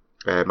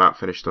 Matt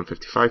finished on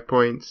 55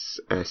 points.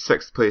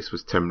 Sixth place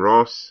was Tim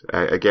Ross.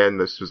 Again,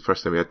 this was the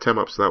first time we had Tim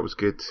up, so that was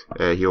good.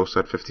 He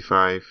also had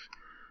 55.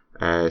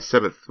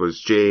 Seventh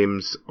was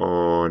James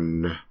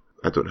on...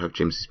 I don't have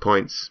James's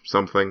points.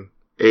 Something.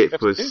 Eighth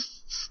 52?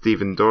 Was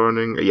Stephen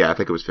Dorning. Yeah, I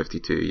think it was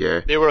 52,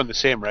 yeah. They were on the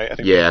same, right? I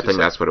think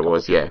that's what it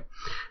was, yeah.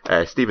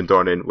 Stephen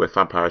Dorning with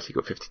Vampires, he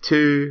got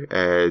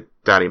 52.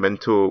 Danny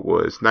Minto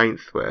was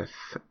ninth with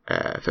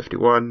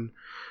 51.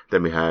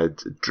 Then we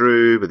had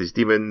Drew with his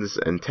Demons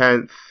in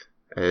 10th.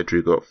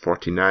 Drew got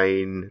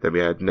 49. Then we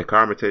had Nick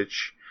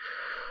Armitage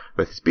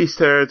with his Beast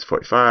Herds,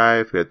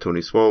 45. We had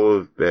Tony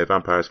Swallow,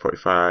 Vampires,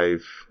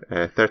 45.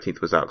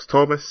 13th was Alex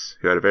Thomas,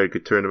 who had a very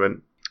good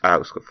tournament.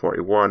 Alex got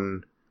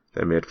 41.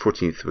 Then we had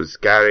 14th was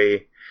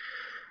Gary.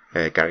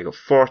 Gary got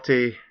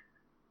 40.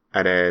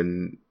 And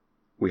then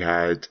we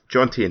had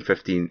John T in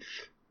 15th,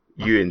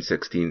 you in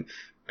 16th,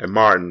 and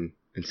Martin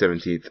in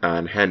 17th,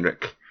 and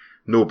Henrik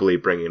nobly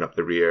bringing up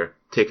the rear,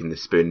 taking the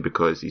spoon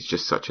because he's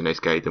just such a nice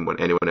guy, didn't want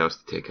anyone else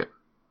to take it.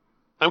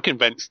 I'm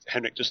convinced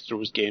Henrik just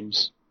throws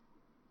games.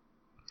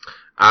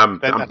 I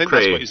think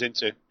that's what he's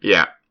into.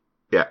 Yeah.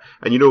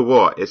 And you know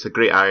what? It's a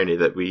great irony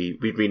that we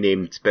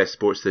renamed Best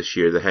Sports this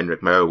year the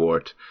Henrik Mao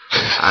Award.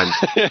 And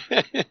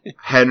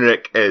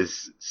Henrik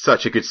is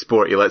such a good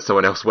sport, he lets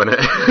someone else win it.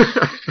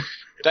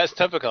 That's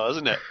typical,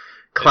 isn't it?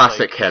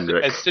 Classic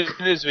Henrik. As soon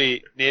as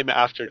we name it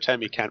after Tim,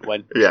 he can't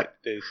win. Yeah.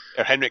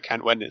 Or Henrik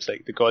can't win, it's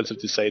like the gods have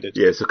decided.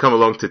 Yeah, so come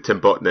along to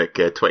Tim Botnick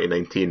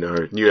 2019,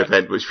 our new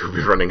event which we'll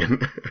be running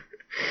in.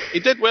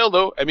 He did well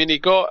though. I mean, he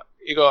got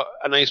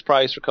a nice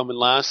prize for coming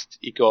last.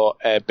 He got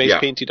Base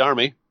Painted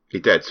Army. He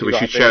did. So we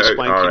should shout out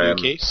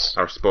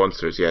our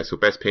sponsors. Yeah, so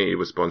Best Painted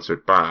was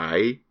sponsored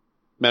by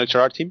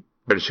Miniature Art Team.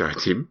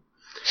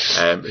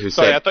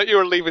 Sorry, I thought you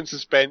were leaving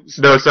suspense.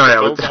 No, sorry, I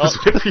was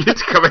waiting for you to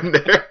come in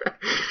there.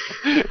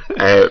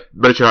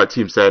 Miniature Art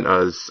Team sent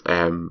us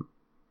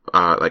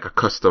like a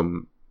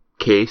custom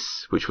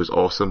case, which was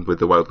awesome with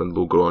the Wildland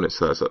logo on it.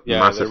 So that's a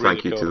massive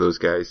thank you to those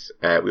guys.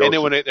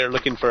 Anyone out there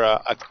looking for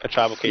a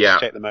travel case,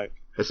 check them out.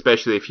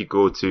 Especially if you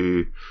go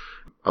to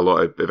a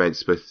lot of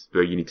events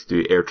where you need to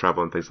do air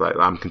travel and things like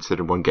that. I'm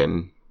considering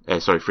getting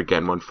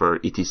one for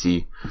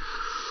ETC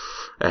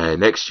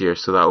next year,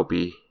 so that'll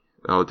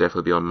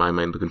definitely be on my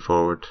mind looking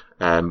forward.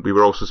 We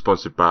were also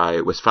sponsored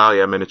by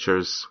Westphalia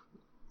Miniatures.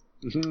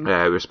 Mm-hmm.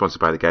 We were sponsored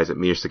by the guys at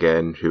Mears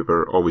again, who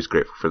were always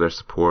grateful for their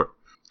support.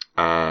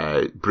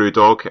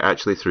 Brewdog,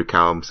 actually, through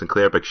Callum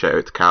Sinclair. Big shout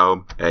out to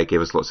Callum.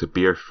 Gave us lots of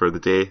beer for the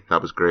day.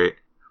 That was great.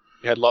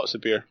 We had lots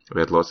of beer.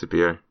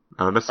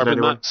 Am I missing Urban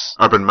anyone? Mats.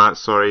 Urban Mats,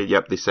 sorry.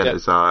 Yep, they sent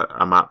us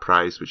a mat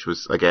prize, which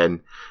was,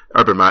 again,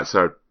 Urban Mats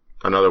are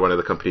another one of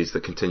the companies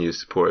that continue to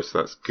support us, so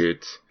that's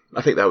good.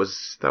 I think that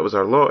was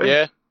our lot.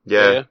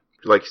 Yeah.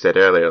 Like you said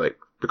earlier,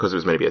 because it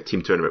was meant to be a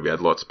team tournament, we had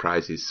lots of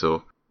prizes,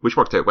 so which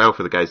worked out well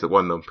for the guys that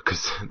won them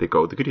because they got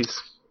all the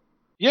goodies.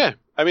 Yeah,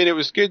 I mean, it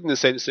was good in the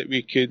sense that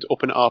we could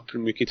open it up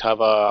and we could have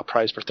a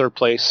prize for third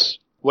place,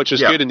 which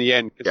was good in the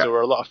end because there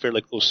were a lot of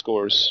fairly close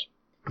scores.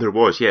 There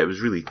was, it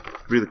was really,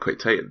 really quite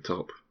tight at the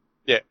top.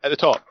 Yeah, at the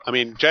top. I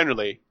mean,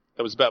 generally,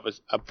 there was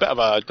a bit of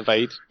a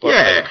divide. But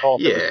Yeah, top,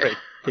 it was yeah,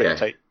 pretty yeah.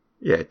 tight.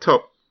 Yeah,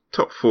 top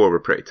four were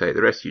pretty tight.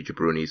 The rest of you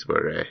jabronis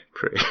were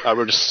pretty.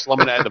 We're just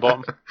slumming it at the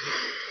bottom,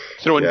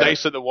 throwing Yeah.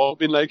 dice at the wall,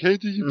 being like, "How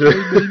do you play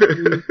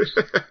me?"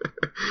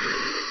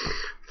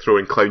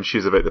 Throwing clown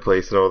shoes about the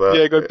place and all that.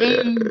 Yeah,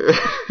 going.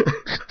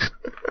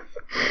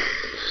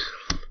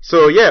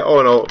 So yeah, all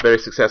in all, very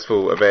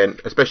successful event,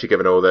 especially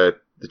given all the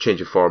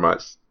change of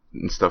formats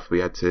and stuff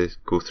we had to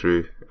go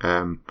through.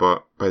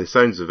 But by the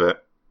sounds of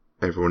it,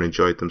 everyone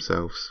enjoyed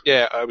themselves.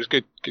 Yeah, it was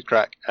good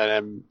crack.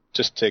 And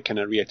just to kind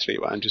of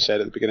reiterate what Andrew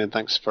said at the beginning,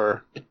 thanks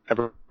for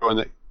everyone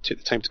that took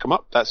the time to come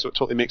up. That's what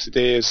totally makes the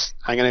day, is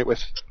hanging out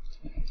with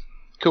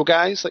cool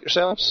guys like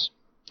yourselves.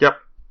 Yep,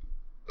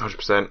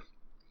 100%.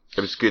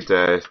 It was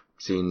good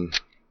seeing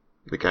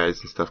the guys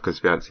and stuff,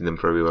 because we hadn't seen them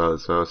for a wee while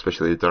as well,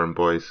 especially the Durham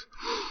boys.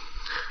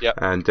 Yeah,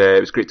 and it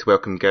was great to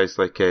welcome guys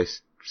like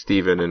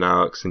Stephen and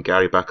Alex and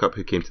Gary back up,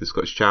 who came to the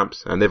Scottish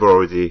Champs, and they've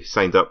already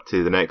signed up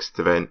to the next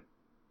event,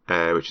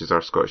 which is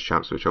our Scottish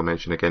Champs, which I'll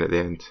mention again at the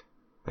end,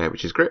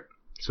 which is great.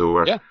 So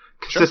we're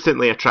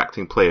consistently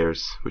attracting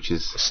players, which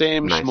is the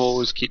same nice.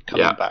 schmoes keep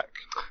coming back.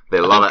 They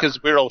love it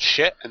because we're all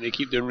shit and they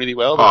keep doing really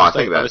well. Oh, I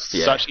think that's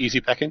such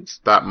easy pickings.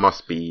 That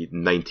must be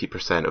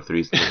 90% of the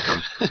reason they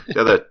come.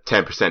 The other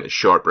 10% is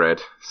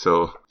shortbread.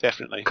 So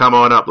definitely, come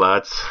on up,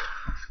 lads.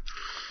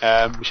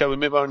 Shall we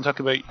move on and talk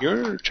about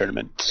your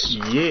tournament?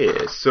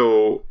 Yeah,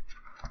 so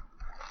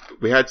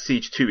we had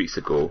Siege 2 weeks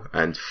ago,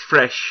 and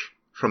fresh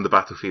from the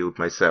battlefield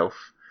myself.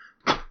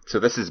 So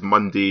this is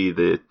Monday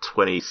the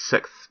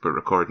 26th, we're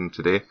recording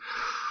today,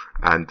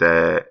 and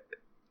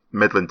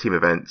Midland team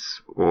event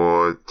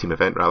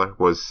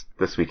was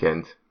this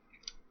weekend.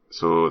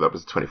 So that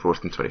was the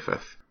 24th and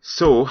 25th.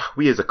 So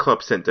we as a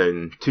club sent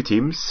down two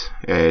teams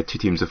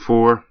of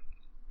four.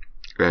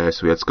 So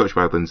we had Scottish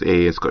Wildlands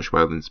A and Scottish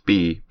Wildlands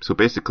B. So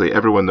basically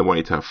everyone that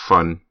wanted to have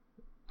fun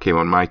came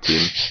on my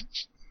team,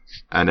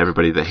 and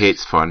everybody that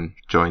hates fun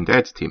joined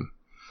Ed's team.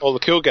 All the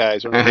cool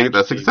guys. I think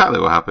that's exactly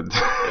what happened.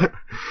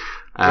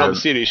 All the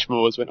serious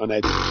schmoes went on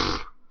Ed.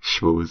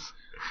 Schmoes.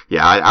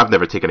 Yeah, I've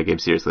never taken a game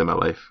seriously in my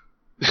life.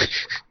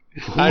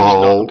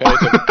 Lol.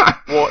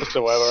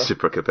 Whatsoever.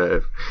 Super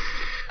competitive.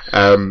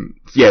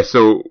 Yeah,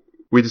 so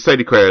we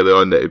decided quite early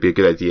on that it would be a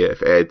good idea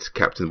if Ed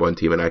captained one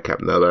team and I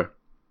captained the other.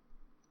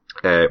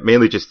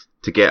 Mainly just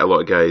to get a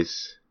lot of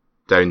guys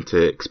down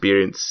to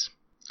experience,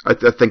 I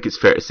think it's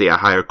fair to say, a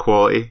higher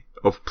quality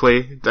of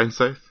play down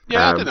south.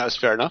 Yeah, I think that's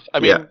fair enough. I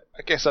mean,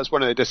 I guess that's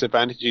one of the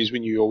disadvantages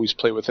when you always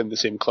play within the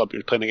same club.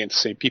 You're playing against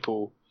the same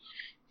people.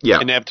 Yeah.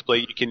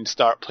 Inevitably, you can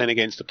start playing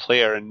against the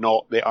player and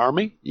not the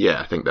army. Yeah,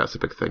 I think that's a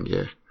big thing,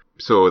 yeah.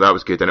 So that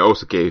was good, and it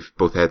also gave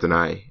both Ed and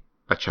I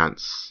a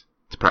chance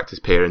to practice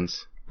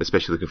pairings,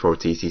 especially looking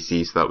forward to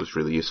ECC, so that was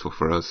really useful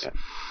for us. Yeah.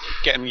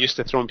 Getting used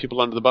to throwing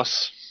people under the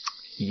bus.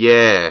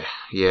 Yeah.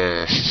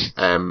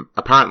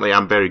 Apparently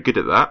I'm very good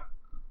at that,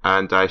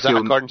 and I feel...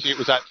 according to you,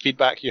 was that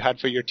feedback you had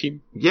for your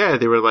team? Yeah,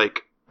 they were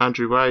like,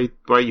 Andrew, why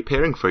are you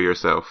pairing for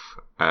yourself?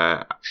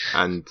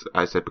 And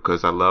I said,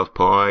 because I love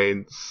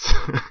points.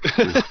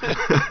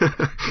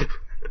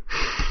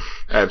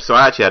 So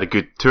I actually had a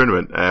good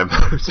tournament.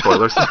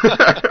 Spoilers.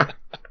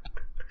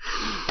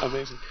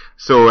 Amazing.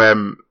 So,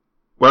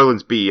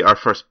 Wildlands B, our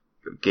first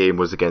game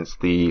was against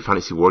the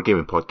Fantasy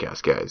Wargaming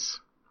podcast guys.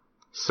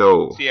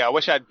 So yeah, I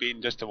wish I'd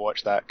been just to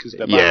watch that.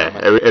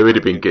 It would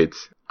have been good.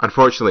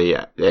 Unfortunately,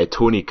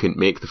 Tony couldn't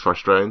make the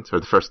first round, or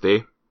the first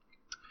day.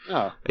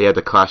 Oh. He had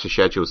a clash of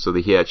schedules, so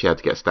he actually had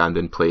to get a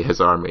stand-in play his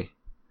army.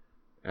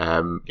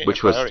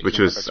 Which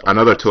was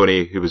another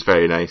Tony who was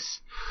very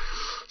nice.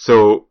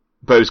 So,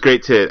 but it was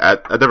great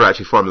I'd never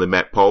actually formally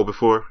met Paul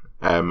before.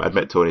 I'd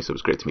met Tony, so it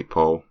was great to meet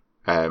Paul.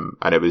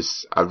 And it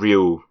was a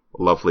real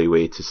lovely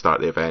way to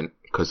start the event,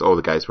 because all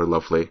the guys were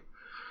lovely.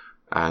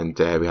 And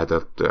we had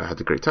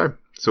a great time.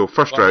 So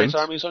first round.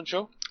 Armies on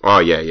show? Oh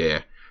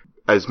yeah.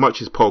 As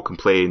much as Paul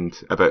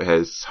complained about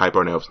his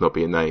Highborn Elves not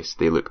being nice,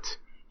 they looked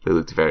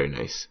very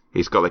nice.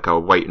 He's got like a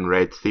white and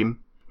red theme,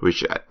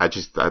 which I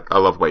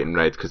love white and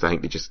red because I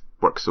think they just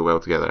work so well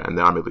together. And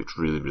the army looked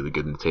really, really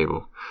good on the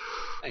table.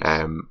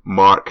 Nice.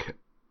 Mark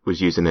was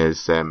using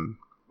his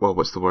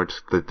what's the word?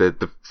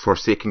 The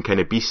Forsaken kind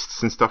of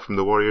beasts and stuff from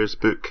the Warriors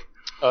book.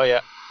 Oh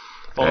yeah.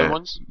 Fallen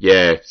ones?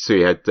 Yeah, so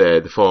he had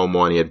the Fallen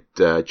one, he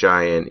had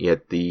Giant, he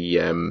had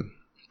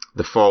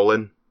the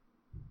Fallen,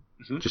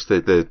 just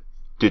the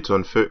dudes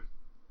on foot.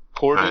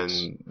 Core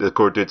dudes? And the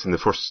core dudes in the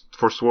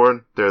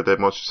Forsworn, they're the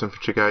Monstrous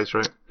Infantry guys,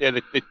 right? Yeah,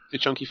 the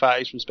chunky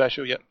fatties from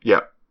Special, yeah.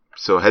 Yeah,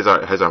 so his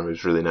army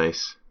was really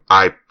nice.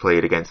 I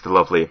played against the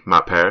lovely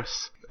Matt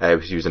Paris, who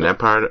was using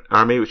Empire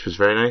army, which was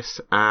very nice,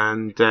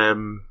 and...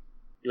 you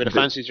would have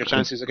fancied your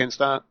chances against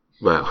that?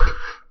 Well...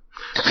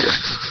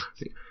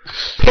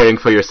 Pairing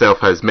for yourself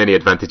has many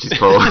advantages,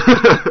 Paul.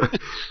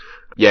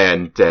 Yeah,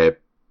 and the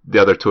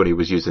other Tony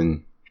was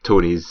using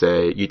Tony's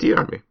UD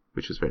army,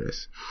 which was very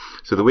nice.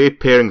 So the way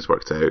pairings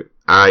worked out,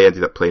 I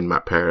ended up playing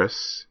Matt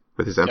Paris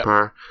with his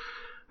Empire.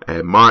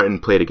 Martin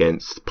played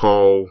against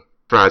Paul.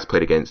 Fraz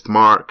played against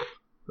Mark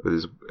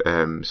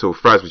So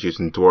Fraz was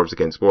using dwarves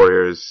against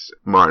warriors,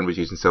 Martin was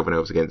using Sylvan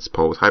elves against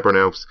Paul's Hybern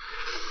elves,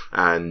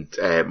 and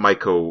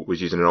Michael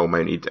was using an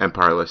all-mounted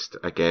Empire list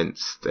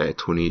against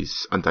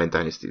Tony's Undying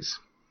Dynasties.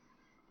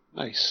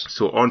 Nice.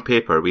 So on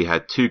paper we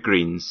had 2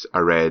 greens,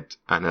 a red,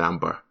 and an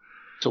amber.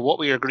 So what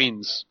were your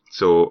greens?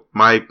 So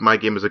my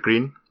game was a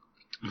green,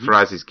 Mm-hmm.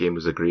 Fraz's game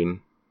was a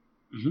green,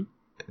 Mm-hmm.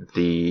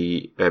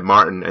 the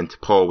Martin into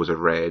Paul was a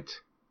red,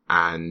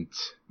 and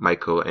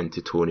Michael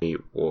into Tony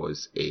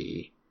was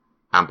a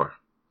amber.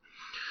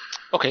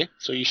 Okay,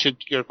 so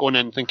you're going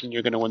in thinking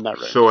you're going to win that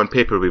round. So on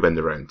paper we win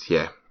the round,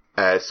 yeah.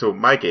 So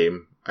my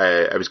game,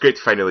 it was great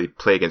to finally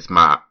play against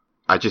Matt.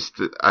 I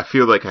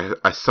feel like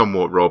I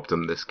somewhat robbed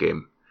him this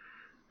game.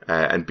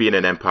 And being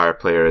an Empire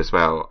player as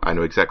well, I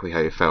know exactly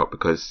how he felt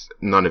because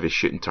none of his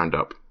shooting turned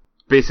up.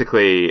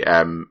 Basically,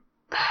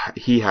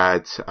 he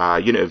had a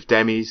unit of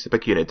demis, a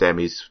big unit of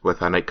demis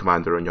with a Knight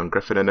Commander and Young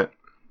Griffin in it.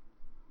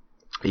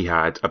 He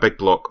had a big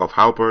block of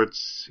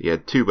halberds, he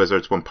had 2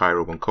 wizards, 1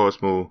 pyro, 1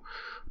 cosmo,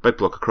 big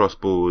block of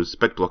crossbows,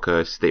 big block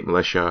of state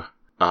militia,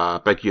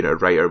 a big unit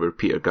of Rider with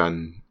repeater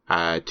gun,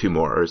 2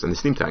 mortars, and the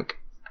steam tank.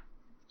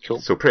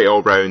 Cool. So pretty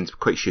all round,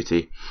 quite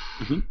shooty.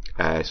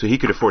 Mm-hmm. So he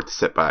could afford to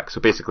sit back.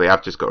 So basically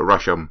I've just got to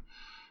rush him,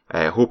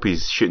 hope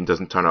his shooting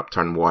doesn't turn up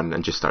turn 1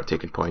 and just start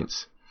taking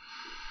points.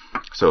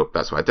 So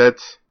that's what I did.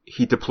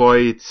 He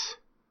deployed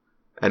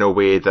in a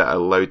way that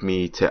allowed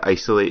me to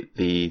isolate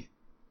the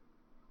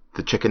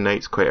chicken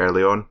knights quite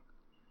early on.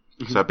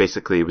 Mm-hmm. So I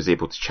basically was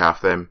able to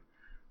chaff them,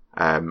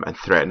 and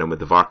threaten them with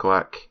the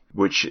Varkalak,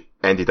 which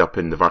ended up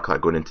in the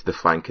Varkalak going into the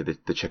flank of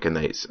the chicken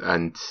knights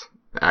and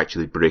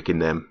actually breaking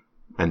them.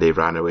 And they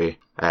ran away,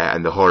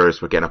 and the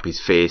horrors were getting up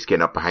his face,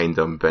 getting up behind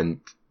him,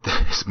 and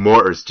his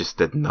mortars just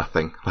did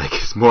nothing. Like,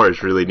 his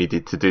mortars really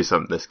needed to do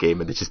something this game,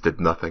 and they just did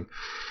nothing.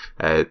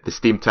 The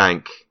steam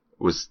tank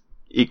was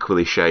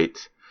equally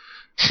shite.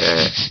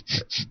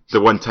 The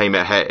one time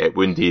it hit, it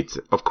wounded.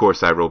 Of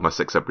course, I rolled my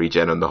 6-up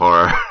regen on the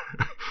horror.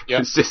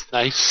 Yeah, It's just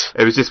nice.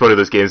 It was just one of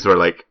those games where,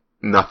 like,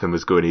 nothing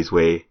was going his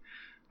way.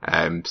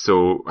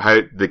 So how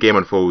the game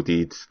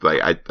unfolded,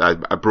 like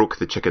I broke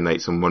the chicken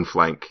knights on one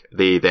flank.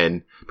 They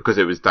then, because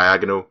it was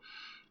diagonal,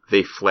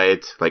 they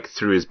fled like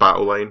through his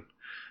battle line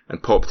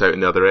and popped out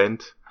on the other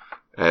end.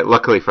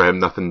 Luckily for him,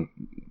 nothing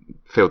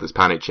failed his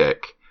panic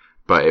check,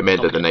 but it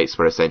meant that the knights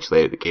were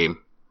essentially out of the game.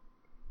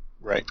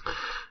 Right.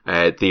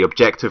 The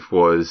objective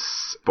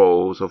was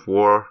Balls of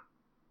War.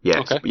 Yeah,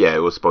 Okay. Yeah, it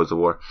was Balls of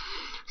War.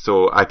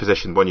 So I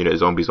positioned one unit of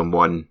zombies on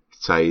one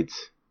side,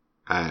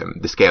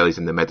 the Skellies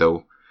in the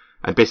middle.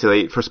 And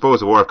basically, for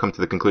Spoils of War, I've come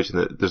to the conclusion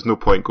that there's no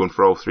point going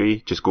for all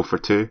 3, just go for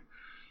 2.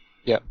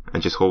 Yeah.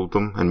 And just hold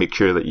them, and make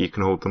sure that you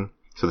can hold them.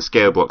 So the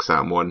scale block sat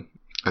on one,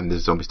 and the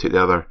zombies took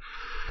the other.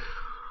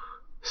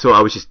 So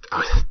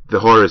the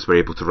horrors were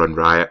able to run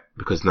riot,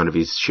 because none of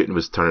his shooting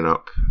was turning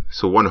up.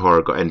 So one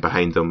horror got in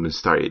behind him and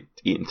started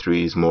eating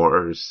through his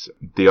mortars.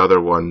 The other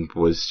one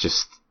was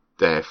just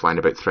flying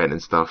about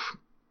threatening stuff.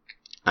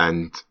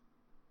 And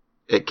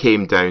it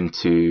came down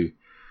to,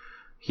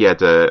 he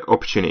had an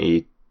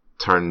opportunity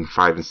turn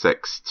 5 and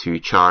 6 to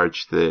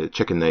charge the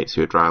chicken knights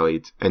who had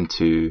rallied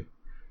into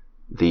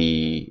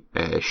the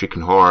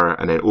Shrieking Horror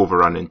and then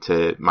overrun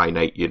into my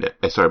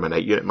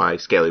my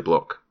Skelly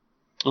block.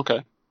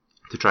 Okay.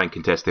 To try and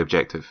contest the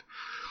objective.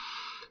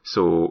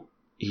 So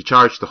he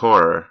charged the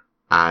horror,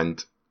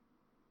 and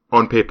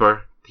on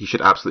paper he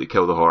should absolutely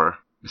kill the horror.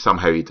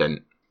 Somehow he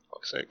didn't.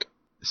 Fuck's sake.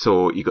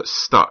 So he got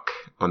stuck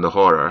on the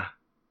horror.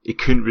 He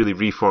couldn't really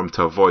reform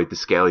to avoid the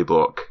Skelly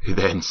block, who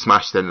then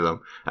smashed into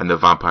them, and the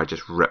vampire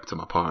just ripped him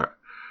apart.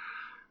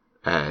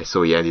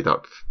 So he ended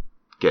up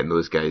getting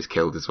those guys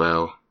killed as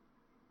well.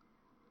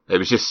 It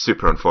was just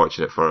super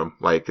unfortunate for him.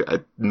 Like,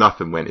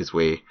 nothing went his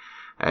way.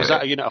 Was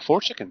that a unit of 4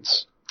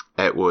 chickens?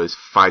 It was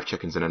 5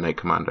 chickens and a Knight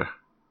Commander.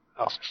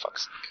 Oh, for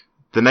fuck's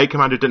sake. The Knight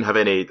Commander didn't have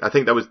any. I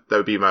think that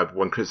would be my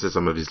one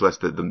criticism of his list,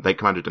 that the Knight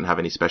Commander didn't have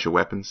any special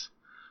weapons.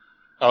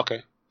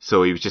 Okay.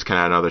 So he was just kind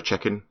of another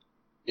chicken.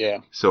 Yeah.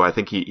 So I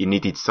think he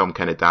needed some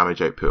kind of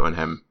damage output on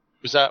him.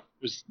 Was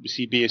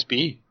he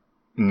BSB?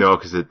 No,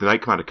 because the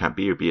Knight Commander can't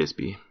be your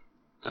BSB.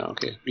 Oh,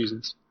 okay.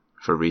 Reasons.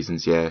 For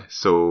reasons, yeah.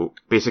 So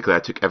basically I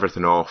took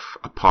everything off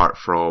apart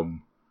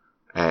from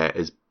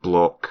his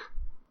block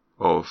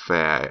of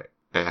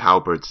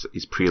halberds,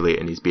 his prelate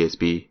and his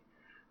BSB,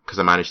 because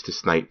I managed to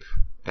snipe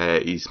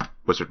his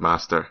Wizard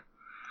Master.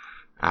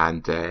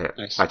 And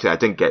nice. actually I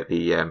didn't get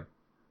the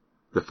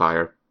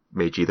fire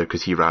mage either,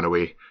 because he ran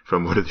away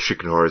from one of the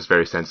Shrieking Horrors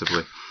very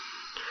sensibly.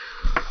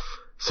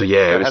 So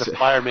yeah, I had a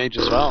fire mage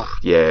as well.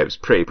 Yeah, it was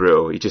pretty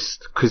brutal.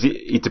 Because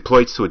he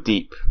deployed so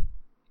deep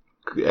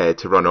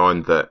to run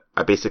on, that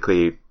I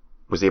basically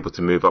was able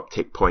to move up,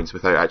 take points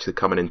without actually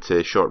coming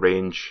into short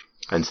range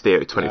and stay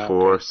out of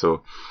 24. Okay.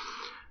 So,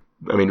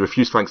 I mean,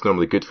 refuse flank's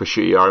normally good for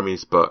shooty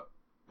armies, but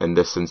in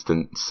this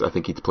instance, I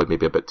think he deployed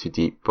maybe a bit too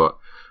deep. But,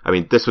 I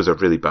mean, this was a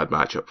really bad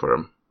matchup for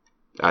him.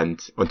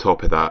 And on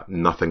top of that,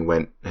 nothing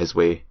went his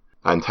way.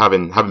 And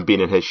having been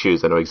in his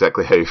shoes, I know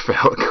exactly how he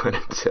felt going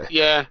into it.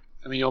 Yeah,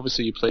 I mean,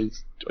 obviously you've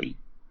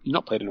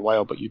not played in a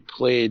while, but you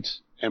played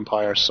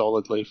Empire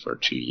solidly for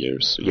 2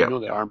 years, so Yeah. you know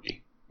the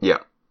army. Yeah.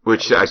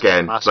 Which, That was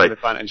again, a massive like,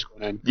 advantage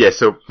going in. yeah,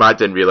 so Matt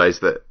didn't realise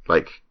that,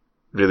 like,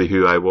 really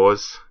who I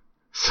was.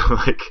 So,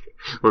 like,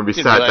 when we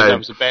Didn't sat realise I down,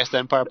 was the best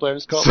Empire player in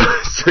Scotland.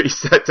 so he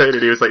sat down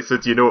and he was like, so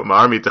do you know what my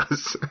army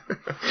does?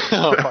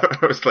 Oh,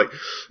 fuck. I was like,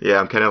 yeah,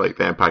 I'm kind of like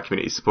the Empire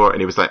Community Support.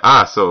 And he was like,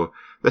 so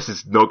this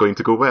is not going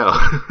to go well.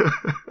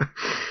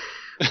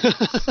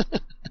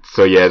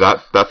 So yeah,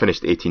 that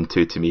finished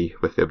 18-2 to me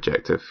with the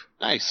objective.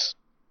 Nice.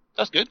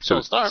 That's good. So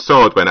Solid start.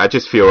 solid win. I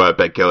just feel a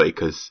bit guilty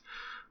because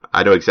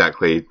I know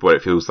exactly what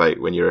it feels like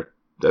when you're,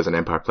 as an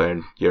Empire player,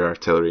 and your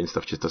artillery and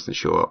stuff just doesn't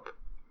show up.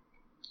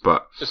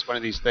 But Just one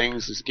of these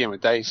things. It's a game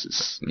of dice.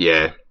 It's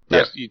yeah.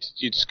 you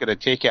just gotta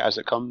take it as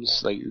it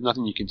comes. Like there's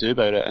nothing you can do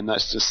about it, and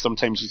that's just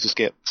sometimes you just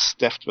get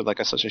stiffed with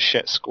like such a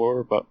shit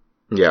score. But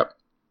Yeah.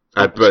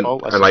 Not his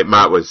fault, And like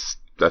Matt was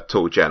a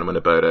total gentleman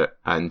about it,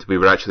 and we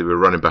were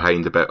running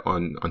behind a bit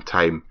on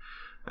time,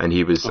 and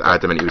he was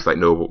adamant. He was like,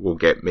 "No,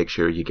 make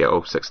sure you get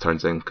all 6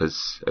 turns in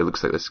because it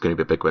looks like this is going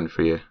to be a big win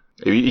for you."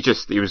 He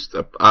was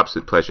an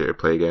absolute pleasure to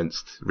play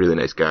against. Really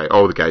nice guy.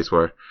 All the guys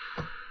were.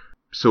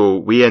 So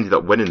we ended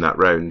up winning that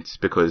round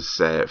because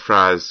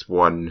Fraz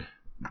won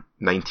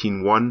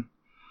 19-1.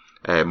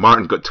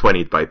 Martin got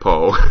 20'd by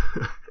Paul.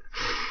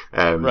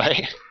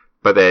 right.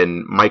 But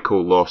then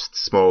Michael lost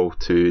small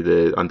to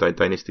the Undying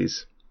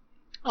Dynasties.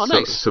 Oh,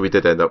 nice. So we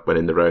did end up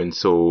winning the round.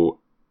 So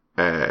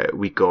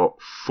we got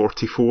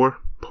 44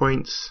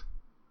 points.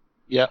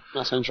 Yeah,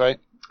 that sounds right.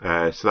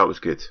 So that was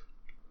good.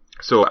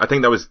 So I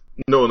think that was,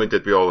 not only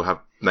did we all have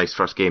nice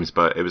first games,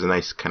 but it was a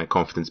nice kind of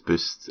confidence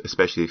boost,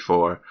 especially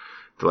for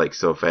the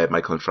likes of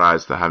Michael and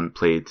Fraz that haven't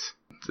played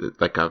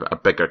like a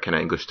bigger kind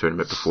of English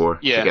tournament before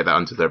to get that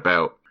under their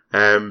belt.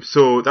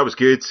 So that was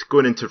good.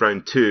 Going into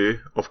round 2,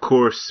 of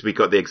course, we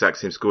got the exact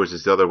same scores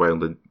as the other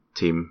Wildland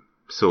team.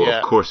 So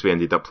of course we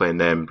ended up playing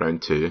them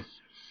round 2.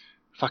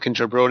 Fucking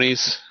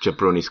jabronis.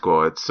 Jabroni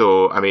squad.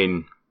 So, I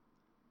mean,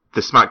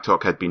 the smack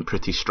talk had been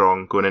pretty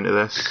strong going into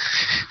this.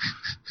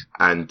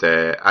 And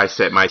I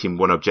set my team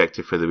one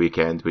objective for the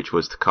weekend, which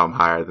was to come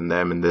higher than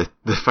them in the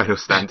final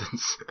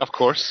standings. Of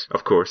course.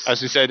 Of course.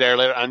 As we said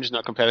earlier, Ange's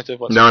not competitive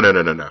No.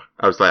 whatsoever. No.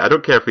 I was like, I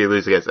don't care if we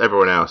lose against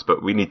everyone else,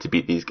 but we need to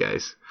beat these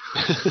guys.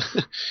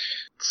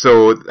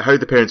 So how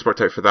the parents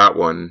worked out for that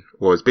one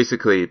was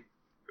basically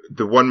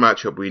the one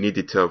matchup we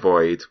needed to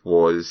avoid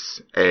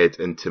was Ed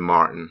into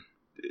Martin.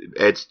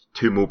 Ed's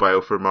too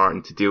mobile for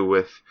Martin to deal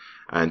with,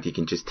 and he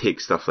can just take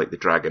stuff like the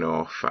Dragon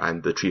off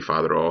and the Tree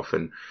Father off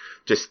and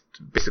just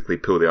basically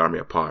pull the army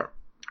apart.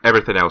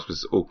 Everything else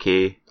was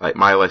okay. Like,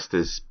 my list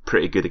is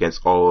pretty good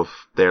against all of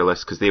their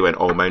lists because they went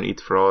all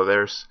mounted for all of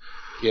theirs.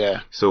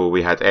 Yeah. So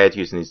we had Ed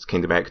using his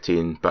Kingdom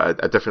Equity,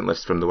 but a different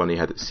list from the one he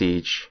had at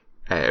Siege.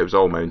 It was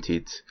all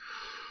mounted.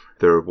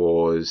 There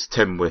was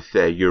Tim with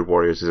Your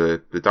Warriors as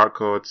the Dark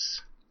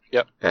Gods.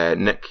 Yep.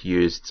 Nick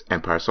used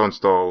Empire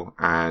Sonstall,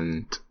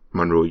 and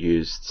Monroe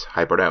used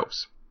Hybrid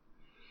Elves.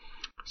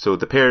 So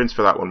the pairings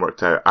for that one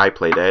worked out. I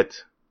played Ed.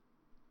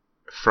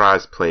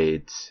 Fraz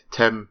played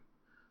Tim.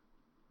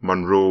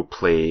 Monroe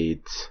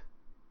played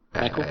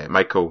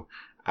Michael.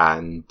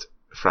 And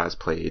Fraz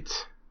played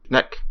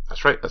Nick.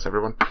 That's right, that's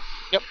everyone.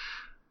 Yep.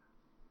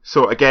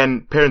 So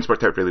again, pairings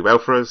worked out really well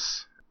for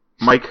us.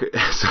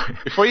 Sorry.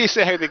 Before you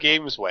say how the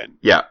games went,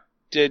 Yeah.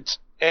 did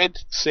Ed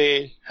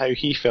say how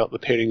he felt the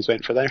pairings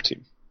went for their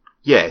team?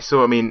 Yeah,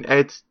 so I mean,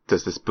 Ed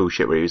does this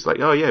bullshit where he's like,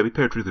 "Oh yeah, we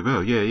paired really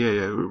well. Yeah.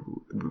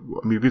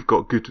 I mean, we've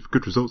got good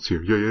results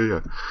here.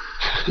 Yeah.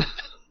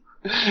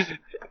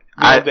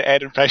 The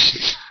Ed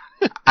impression.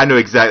 I know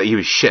exactly. He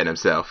was shitting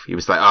himself. He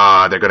was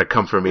like, they're gonna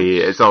come for me.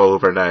 It's all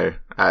over now."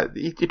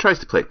 He tries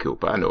to play it cool,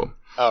 but I know.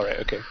 Oh right,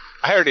 okay.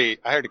 I heard he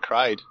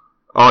cried.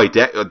 Oh,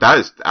 that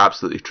is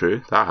absolutely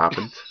true. That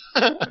happened.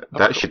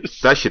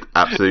 that should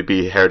absolutely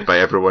be heard by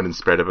everyone and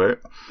spread about.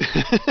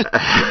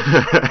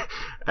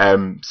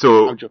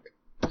 So I'm joking.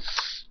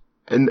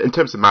 in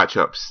terms of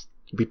matchups,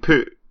 we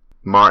put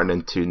Martin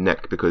into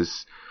Nick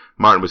because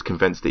Martin was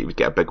convinced that he would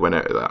get a big win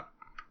out of that.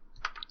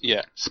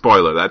 Yeah.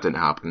 Spoiler, that didn't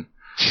happen.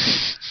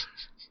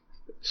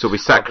 So we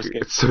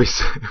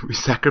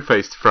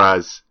sacrificed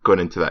Fraz going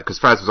into that because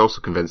Fraz was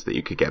also convinced that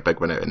you could get a big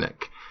win out of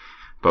Nick,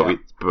 but we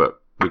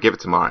gave it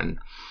to Martin.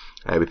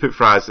 We put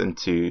Fraz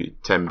into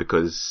Tim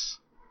because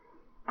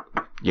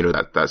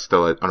that's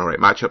still an alright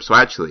matchup. So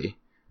actually,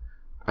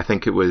 I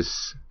think I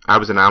was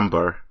an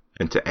Amber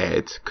into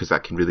Ed because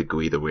that can really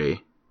go either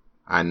way.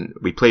 And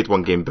we played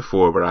one game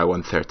before where I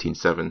won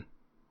 13-7,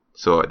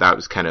 so that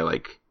was kind of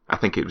like, I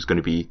think it was going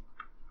to be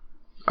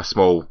a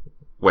small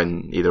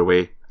win either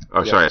way.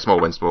 Sorry, a small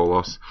win, small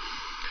loss.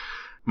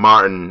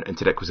 Martin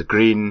into Nick was a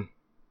green.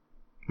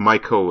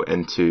 Michael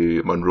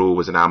into Monroe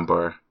was an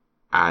amber.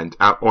 And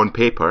on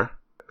paper,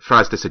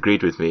 Fraz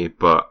disagreed with me,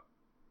 but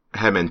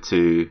him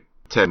into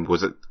Tim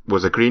was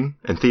a green,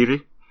 in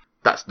theory.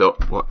 That's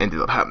not what ended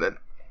up happening.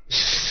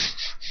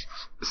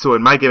 So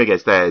in my game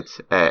against Ed,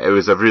 it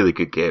was a really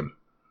good game.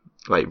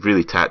 Like,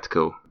 really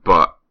tactical.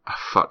 But,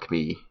 fuck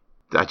me,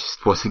 I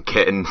just wasn't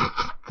getting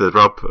the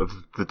rub of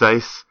the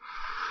dice.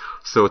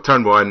 So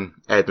turn 1,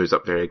 Ed moves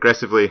up very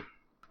aggressively.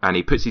 and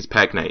he puts his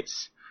peg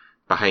knights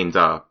behind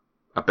a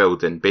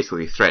building,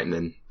 basically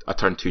threatening a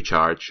turn 2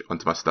 charge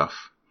onto my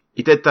stuff.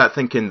 He did that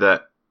thinking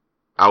that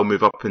I'll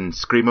move up and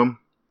scream him,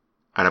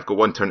 and I've got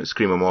one turn to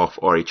scream him off,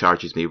 or he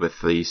charges me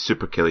with the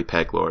super killy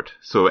Peg Lord.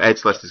 So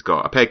Ed's list has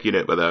got a Peg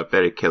unit with a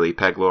very killy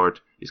Peg Lord,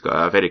 he's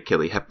got a very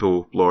killy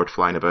Hippo Lord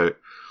flying about,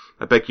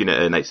 a big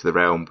unit of Knights of the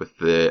Realm with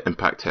the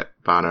Impact Hit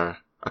banner,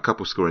 a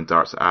couple scoring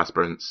darts at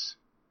aspirants,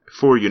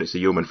 4 units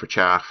of Yeoman for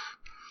chaff,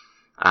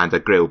 and a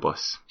Grail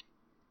bus.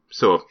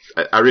 So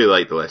I really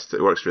like the list,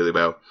 it works really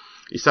well.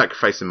 He's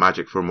sacrificing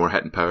magic for more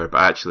hitting power,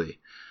 but actually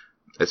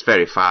it's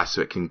very fast,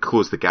 so it can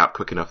close the gap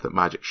quick enough that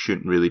magic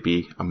shouldn't really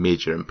be a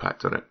major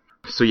impact on it.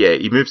 So yeah,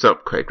 he moves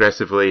up quite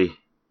aggressively,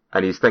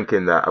 and he's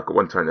thinking that I've got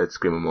one turn to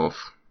scream him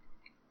off.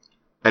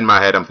 In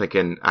my head, I'm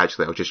thinking,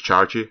 actually, I'll just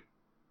charge you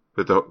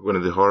with one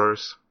of the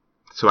horrors.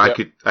 So I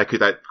could,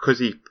 because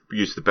he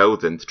used the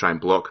building to try and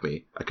block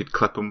me, I could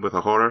clip him with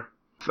a horror.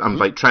 I'm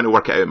like trying to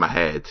work it out in my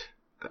head.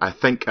 I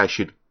think I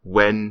should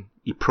win.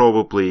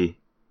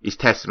 He's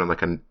testing on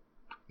like a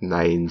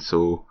 9,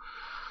 so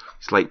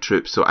it's light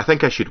troops. So I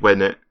think I should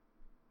win it.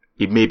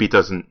 He maybe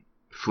doesn't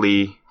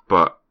flee,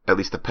 but at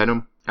least I pin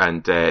him.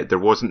 And there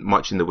wasn't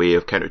much in the way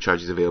of counter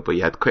charges available. He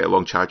had quite a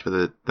long charge with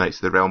the Knights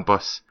of the Realm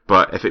bus,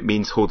 but if it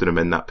means holding him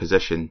in that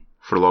position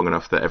for long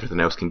enough that everything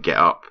else can get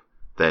up,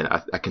 then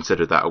I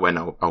consider that a win.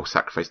 I'll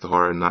sacrifice the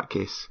horror in that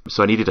case.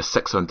 So I needed a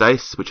 6 on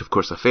dice, which of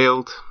course I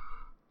failed.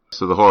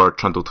 So the horror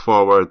trundled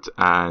forward,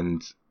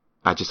 and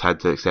I just had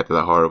to accept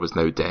that horror was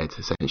now dead,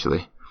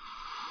 essentially.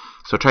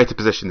 So I tried to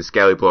position the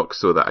Skelly block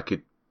so that I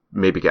could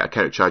maybe get a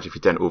counter charge if he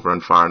didn't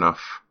overrun far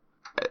enough.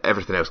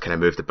 Everything else kind of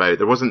moved about.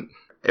 It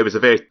was a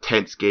very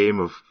tense game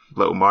of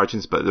little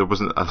margins, but there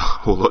wasn't a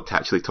whole lot to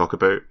actually talk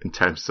about in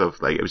terms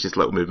of, like, it was just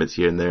little movements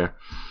here and there.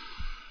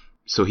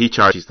 So he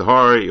charges the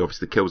horror, he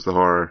obviously kills the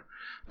horror,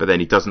 but then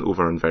he doesn't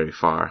overrun very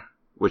far,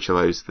 which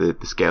allows the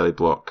Skelly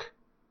block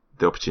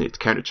the opportunity to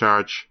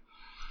countercharge.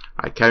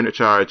 I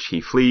countercharge,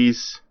 he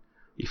flees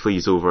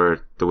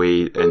over the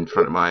way in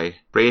front of my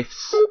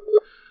wraiths,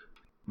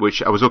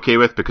 which I was okay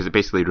with because it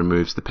basically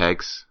removes the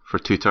pegs for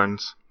 2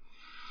 turns.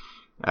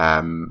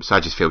 So I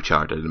just failed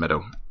charred in the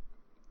middle.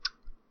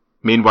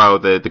 Meanwhile,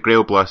 the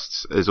Grail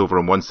Blast is over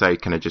on one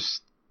side, kind of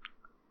just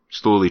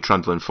slowly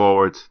trundling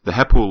forward. The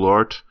Hippo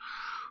Lord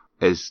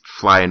is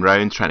flying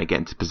round, trying to get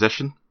into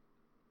position.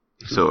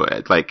 So,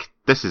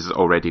 this is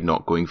already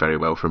not going very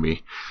well for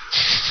me.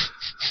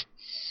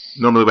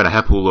 Normally when a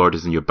Hippo Lord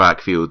is in your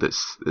backfield,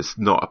 it's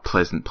not a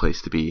pleasant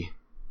place to be.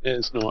 It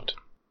is not.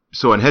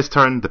 So on his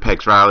turn, the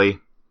pegs rally.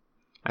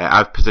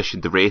 I've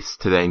positioned the Wraiths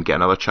to then get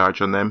another charge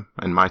on them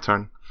in my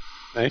turn.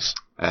 Nice.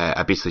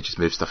 I basically just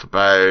move stuff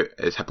about.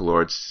 His Hippo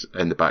Lord's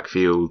in the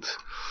backfield.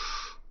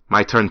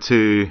 My turn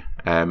 2,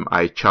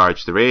 I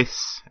charge the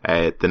Wraiths.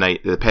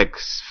 The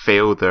pegs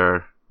fail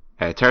their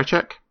terror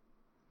check.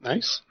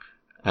 Nice.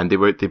 And they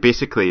were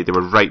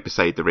right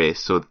beside the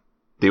Wraiths, so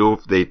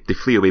they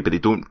flee away, but they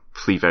don't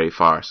flee very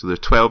far. So they're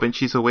 12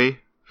 inches away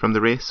from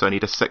the Wraiths, so I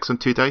need a 6 on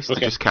 2 dice to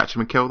just catch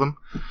them and kill them.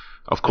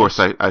 Of course,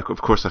 I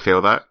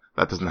fail that.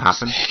 That doesn't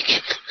happen.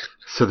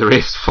 So the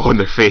Wraiths fall on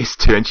their face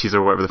 2 inches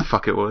or whatever the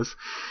fuck it was.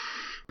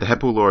 The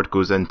Hippo Lord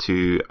goes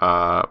into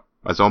a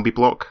zombie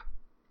block,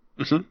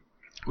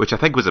 which I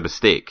think was a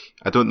mistake.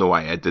 I don't know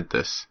why I did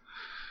this,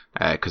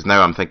 because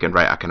now I'm thinking,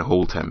 right, I can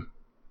hold him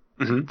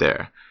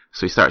there.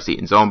 So he starts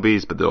eating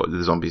zombies, but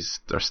the zombies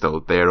are still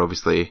there,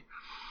 obviously.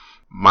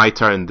 My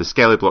turn, the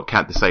Skelly block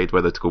can't decide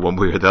whether to go one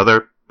way or the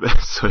other,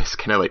 so it's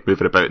kind of like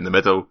moving about in the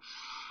middle.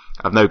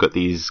 I've now got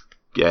these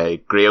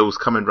Grails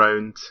coming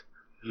round.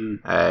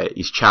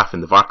 He's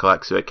chaffing the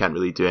Varkalak, so it can't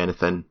really do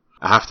anything.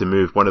 I have to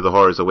move one of the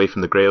horrors away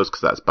from the Grails,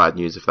 because that's bad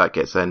news if that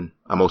gets in.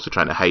 I'm also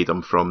trying to hide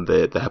him from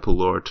the Hippo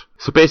Lord.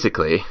 So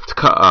basically, to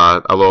cut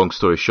a long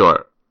story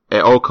short,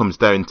 it all comes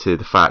down to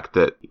the fact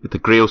that the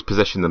Grails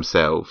position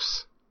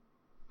themselves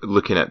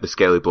looking at the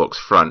Skelly block's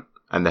front,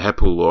 and the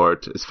Hippo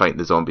Lord is fighting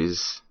the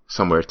zombies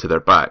somewhere to their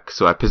back.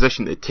 So I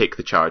position to take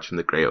the charge from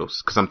the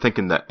Grails, because I'm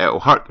thinking that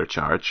it'll hurt their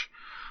charge,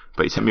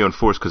 but he's hit me on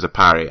force because of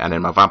parry, and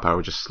then my vampire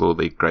will just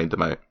slowly grind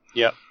them out.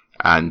 Yep.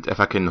 And if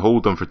I can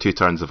hold them for 2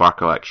 turns, the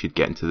Varkalak should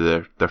get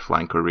into their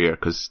flank or rear,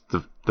 because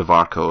the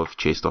Vark will have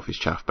chased off his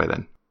chaff by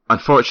then.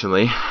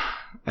 Unfortunately,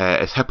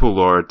 his Hippo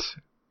Lord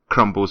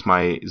crumbles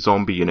my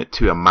zombie unit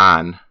to a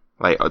man,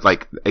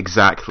 like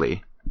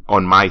exactly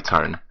on my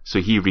turn,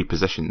 so he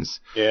repositions.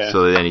 Yeah.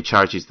 So then he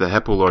charges the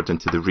Hippo Lord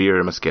into the rear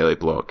of my Skelly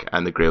block,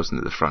 and the Grails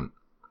into the front.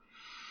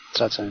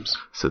 Sad times.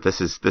 So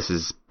this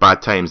is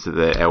bad times at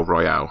the El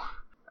Royale.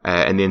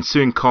 In the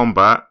ensuing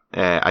combat,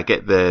 I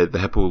get the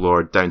Hippo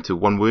Lord down to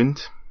 1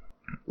 wound.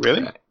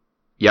 Really?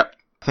 Yep.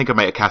 I think I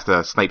might have cast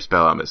a snipe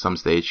spell at him at some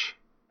stage.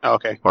 Oh,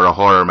 okay. Or a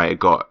horror might have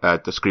got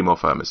the scream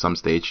off at him at some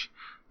stage.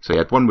 So he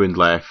had 1 wound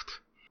left.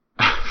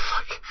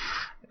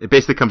 It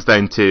basically comes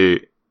down to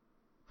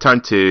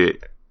turn 2.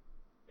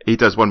 He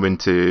does 1 wound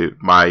to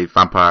my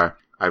vampire.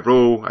 I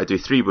roll. I do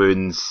 3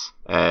 wounds.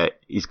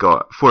 He's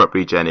got 4 up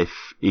regen. If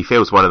he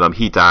fails one of them,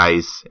 he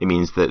dies. It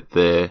means that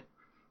the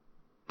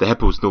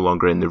Hippo's no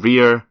longer in the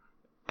rear.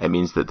 it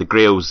means that the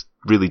Grails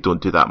really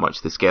don't do that much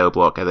to the Skelly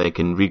block, and they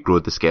can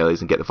regrow the Skellies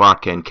and get the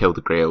Vark in, kill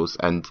the Grails,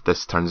 and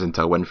this turns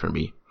into a win for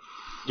me.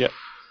 Yep.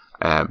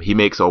 He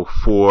makes all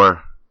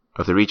 4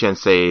 of the regen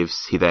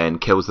saves. He then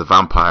kills the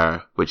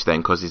Vampire, which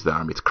then causes the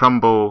army to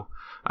crumble.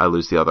 I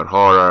lose the other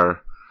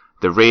Horror.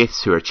 The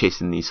Wraiths, who are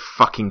chasing these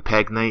fucking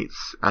Peg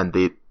Knights, and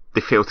they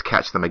fail to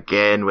catch them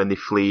again when they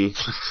flee.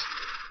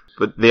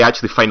 But they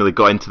actually finally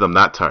got into them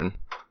that turn.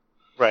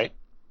 Right.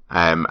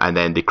 And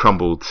then they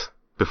crumbled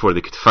before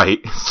they could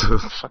fight. So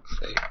Fuck's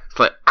sake. it's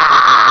like,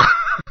 ah!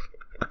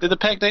 Did the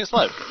Peg Knights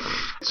live?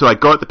 So I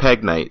got the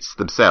Peg Knights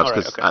themselves,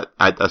 because okay.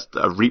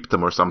 I reaped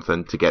them or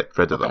something to get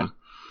rid of them.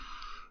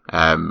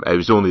 It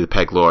was only the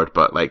Peg Lord,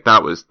 but like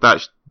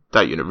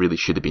that unit really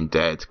should have been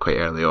dead quite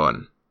early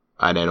on.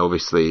 And then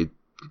obviously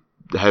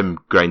him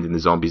grinding the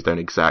zombies down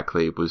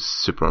exactly was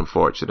super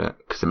unfortunate,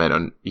 because it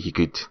meant he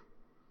could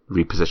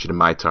reposition in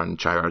my turn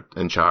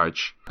in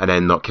charge, and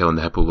then not killing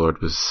the Hippo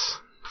Lord was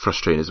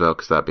frustrating as well,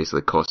 because that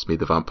basically cost me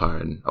the Vampire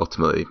and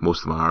ultimately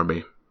most of my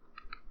army.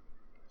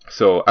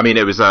 So I mean,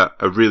 it was a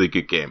really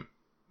good game,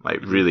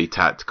 like really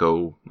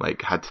tactical,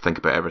 like had to think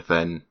about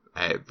everything,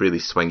 really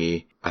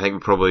swingy. I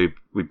think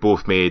we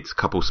both made a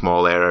couple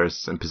small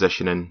errors in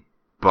positioning,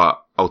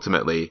 but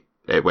ultimately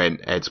it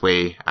went Ed's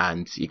way,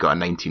 and he got a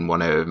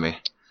 19-1 out of me.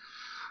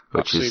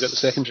 So you got the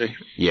secondary.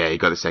 Yeah, he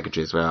got the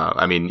secondary as well.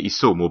 I mean, he's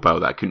so mobile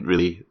that I couldn't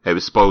really... It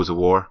was Spoils of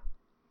War.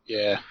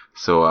 Yeah.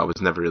 So I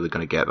was never really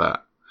going to get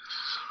that.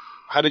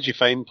 How did you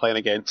find playing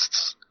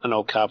against an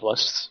old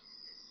Cavalist?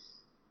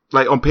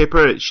 Like, on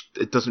paper,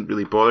 it doesn't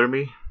really bother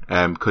me,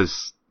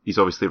 because he's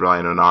obviously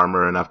relying on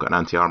armor, and I've got an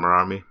anti-armor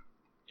army.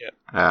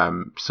 Yeah.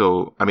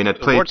 So, I mean,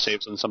 I'd played... Ward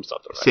saves on some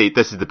stuff, though, right? See,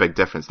 this is the big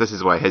difference. This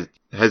is why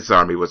his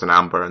army was an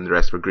amber and the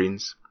rest were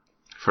greens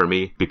for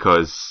me,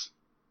 because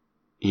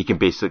he can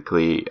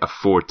basically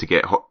afford to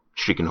get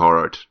Shrieking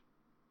Horror,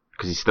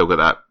 because he's still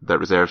got that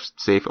reserve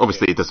save.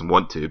 Obviously, he doesn't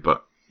want to,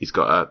 but he's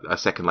got a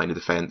second line of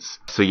defense.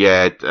 So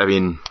yeah, I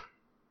mean,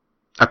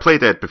 I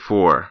played Ed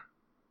before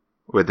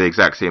with the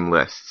exact same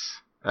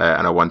lists,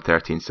 and I won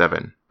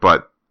 13-7.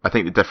 But I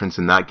think the difference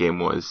in that game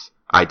was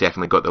I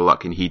definitely got the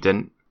luck and he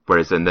didn't.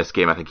 Whereas in this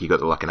game, I think he got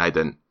the luck and I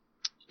didn't.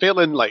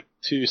 Failing like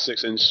 2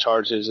 6-inch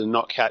charges and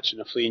not catching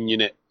a fleeing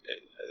unit,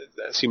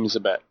 that seems a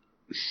bit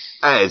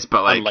It is,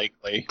 but like,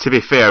 unlikely. To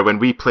be fair, when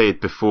we played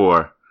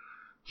before,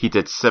 he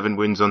did 7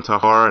 wounds onto a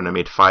Horror, and I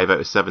made 5 out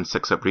of 7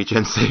 6-up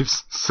regen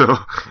saves. So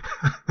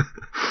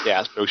yeah,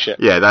 that's bullshit.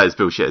 Yeah, that is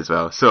bullshit as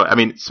well. So I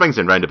mean, swings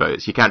and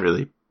roundabouts. You can't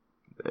really.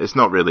 It's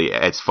not really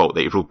Ed's fault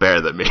that he rolled better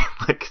than me.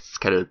 Like, it's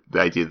kind of the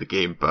idea of the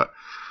game. But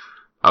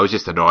I was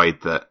just annoyed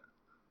that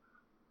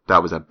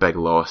was a big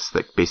loss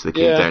that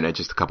basically came down to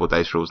just a couple of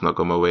dice rolls not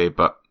going my way.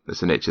 But it's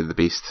the nature of the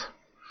beast.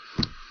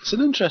 It's an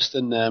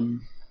interesting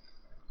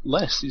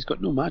list. He's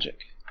got no magic.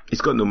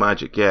 He's got no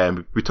magic, yeah.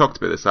 And we talked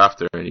about this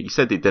after, and he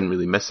said he didn't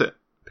really miss it,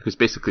 because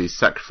basically he's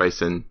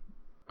sacrificing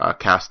a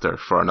caster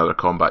for another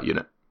combat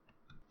unit.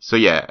 So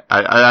yeah,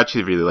 I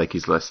actually really like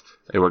his list.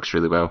 It works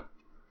really well.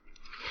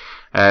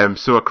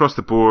 So across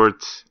the board,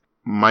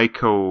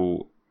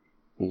 Michael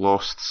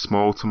lost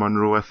small to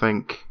Monroe, I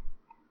think.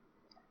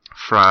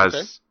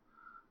 Fraz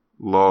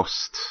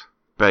lost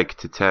big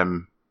to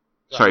Tim.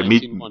 Sorry,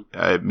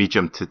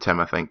 medium to Tim,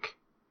 I think.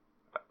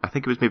 I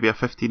think it was maybe a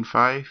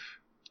 15-5.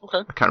 Okay.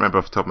 I can't remember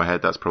off the top of my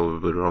head, that's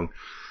probably wrong.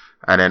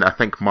 And then I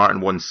think Martin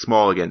won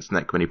small against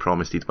Nick when he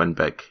promised he'd win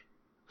big.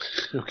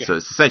 Okay. So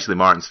it's essentially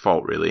Martin's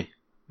fault, really,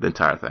 the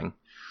entire thing.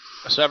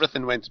 So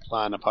everything went to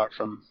plan apart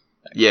from...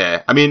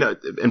 Yeah, I mean,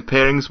 in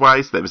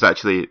pairings-wise, that was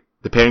actually...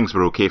 The pairings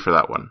were okay for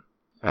that one,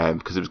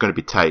 because it was going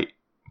to be tight,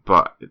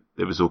 but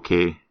it was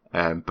okay.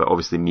 But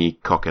obviously me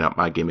cocking up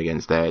my game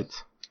against Ed,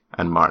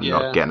 and Martin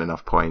not getting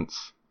enough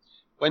points.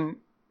 When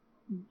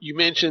you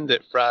mentioned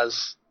that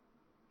Fraz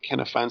kind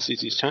of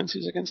fancies his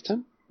chances against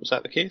him, was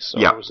that the case?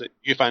 Or was it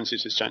you fancied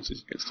his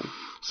chances against him?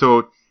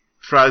 So,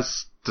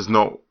 Fraz does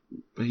not...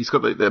 He's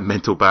got the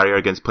mental barrier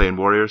against playing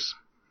warriors.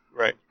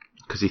 Right.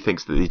 Because he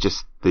thinks that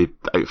they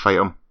outfight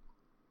him.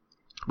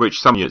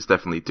 Which some units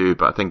definitely do,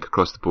 but I think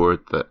across the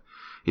board that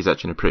he's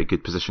actually in a pretty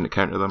good position to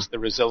counter them. It's the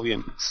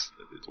resilience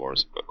that the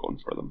dwarves have got going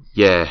for them.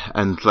 Yeah,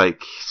 and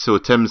like, so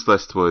Tim's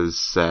list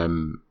was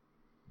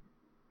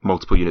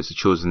multiple units of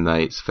Chosen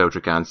Knights,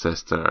 Feldrick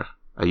Ancestor,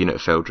 a unit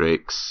of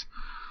Feldrakes.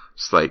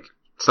 It's like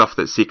stuff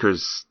that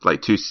Seekers,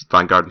 like 2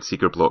 Vanguard and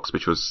Seeker blocks,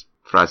 which was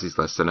Frazzy's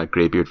list, and a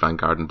Greybeard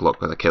Vanguard and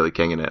block with a Kelly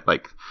King in it.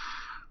 Like,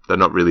 they're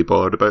not really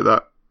bothered about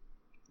that.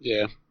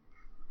 Yeah.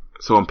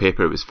 So on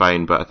paper it was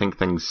fine, but I think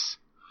things,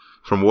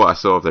 from what I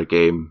saw of their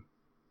game,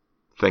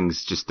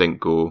 things just didn't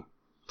go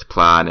to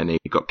plan, and he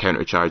got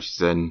counter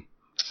charges in.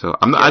 So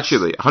I'm not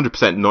actually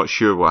 100% not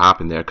sure what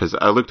happened there, because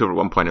I looked over at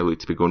one point, it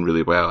looked to be going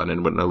really well, and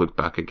then when I looked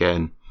back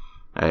again,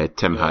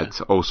 Tim had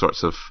all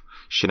sorts of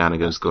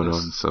shenanigans going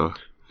on. So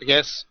I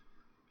guess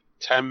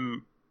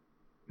Tim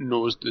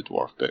knows the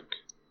dwarf book.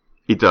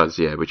 He does,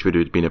 yeah, which would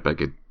have been a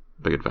big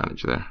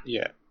advantage there.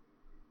 Yeah.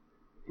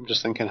 I'm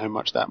just thinking how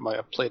much that might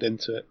have played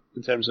into it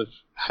in terms of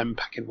him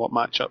picking what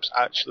matchups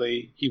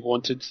actually he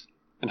wanted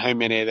and how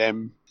many of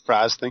them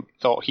Fraz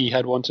thought he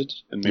had wanted,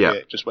 and maybe Yeah.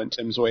 it just went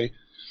Tim's way.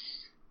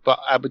 But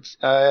I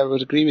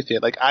would agree with you.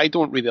 Like, I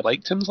don't really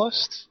like Tim's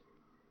list.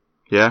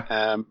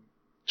 Yeah.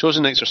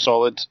 Chosen Knights are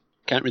solid.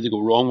 Can't really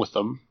go wrong with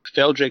them.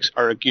 Feldrakes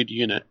are a good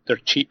unit. They're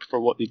cheap for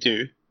what they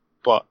do,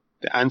 but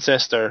the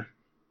Ancestor,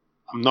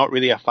 I'm not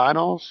really a fan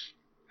of.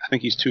 I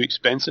think he's too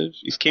expensive.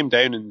 He's came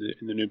down in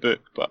the new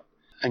book, but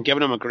and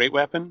giving him a great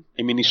weapon.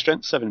 I mean, he's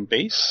strength 7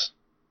 base.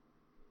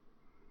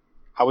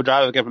 I would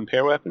rather give him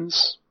pair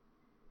weapons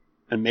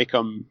and make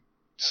him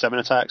 7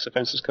 attacks,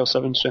 offensive skill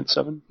 7, strength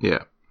 7.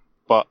 Yeah.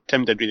 But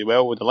Tim did really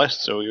well with the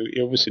list, so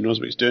he obviously knows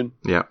what he's doing.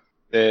 Yeah.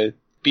 The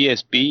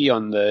BSB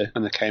on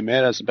the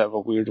Chimera is a bit of a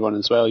weird one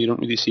as well. You don't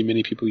really see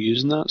many people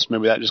using that, so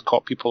maybe that just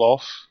caught people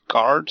off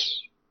guard.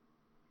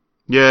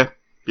 Yeah.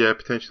 Yeah,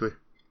 potentially.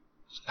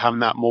 Having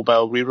that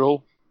mobile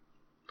reroll,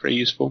 pretty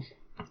useful.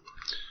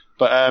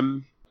 But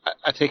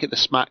I take it the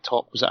smack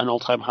talk was at an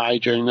all-time high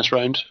during this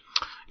round.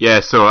 Yeah,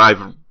 so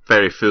I've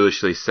very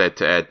foolishly said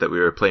to Ed that we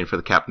were playing for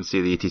the captaincy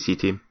of the ETC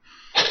team.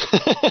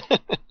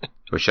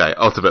 Which I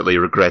ultimately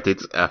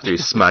regretted after he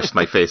smashed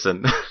my face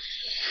in.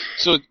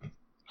 So,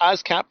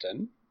 as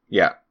captain,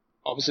 Yeah.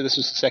 obviously this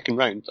was the second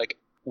round. Like,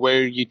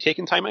 were you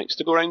taking timeouts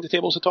to go around the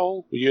tables at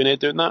all? Were you and Ed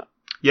doing that?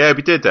 Yeah,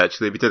 we did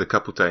actually. We did a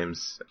couple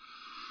times.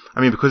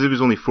 I mean, because it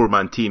was only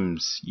 4-man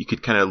teams, you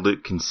could kind of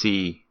look and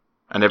see,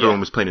 and everyone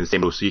was playing in the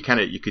same role, so you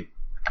could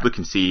look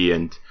and see,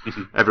 and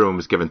everyone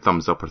was giving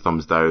thumbs up or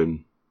thumbs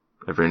down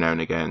every now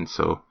and again.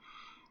 So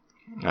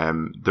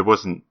there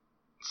wasn't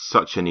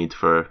such a need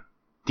for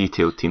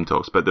detailed team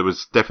talks, but there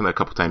was definitely a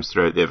couple times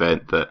throughout the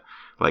event that,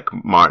 like,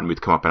 Martin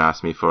would come up and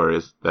ask me for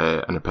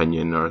an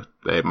opinion, or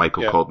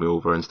Michael called me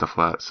over and stuff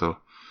like that. So,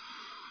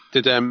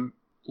 did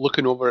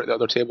looking over at the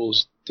other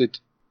tables, did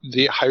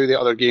how the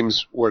other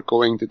games were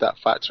going, did that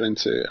factor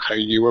into how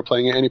you were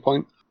playing at any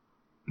point?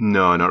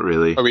 No, not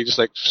really. Or were you just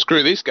like,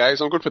 screw these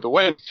guys, I'm going for the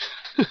win?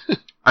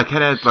 I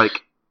kind of,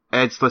 like,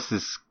 Ed's list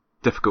is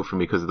difficult for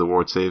me because of the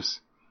ward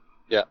saves.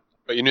 Yeah,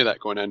 but you knew that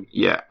going in.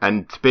 Yeah,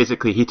 and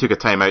basically he took a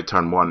timeout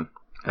turn 1.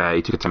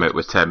 He took a timeout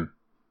with Tim.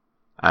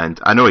 And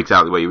I know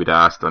exactly what you would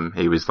have asked him.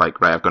 He was like,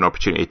 right, I've got an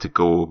opportunity to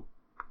go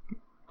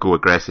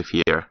aggressive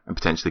here and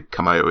potentially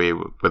come out away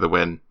with a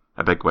win,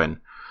 a big win.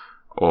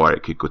 Or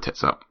it could go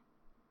tits up.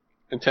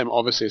 And Tim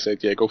obviously said,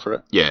 yeah, go for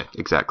it. Yeah,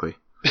 exactly.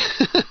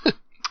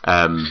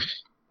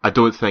 I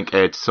don't think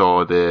Ed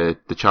saw the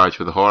charge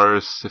for the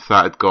horrors. If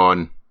that had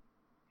gone,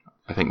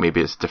 I think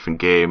maybe it's a different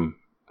game.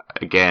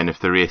 Again, if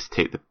the Wraiths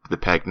take the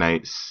Peg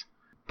Knights,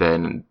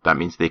 then that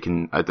means they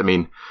can, I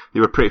mean, they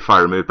were pretty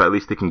far removed, but at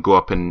least they can go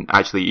up and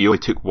actually, he only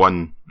took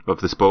one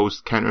of the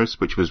Spos counters,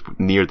 which was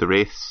near the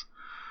Wraiths.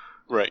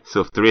 Right.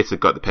 So if the Wraiths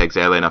had got the Pegs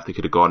early enough, they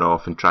could have gone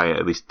off and try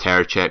at least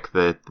terror check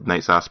the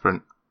Knights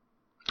Aspirant.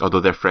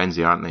 Although they're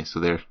frenzy, aren't they? So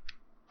they're...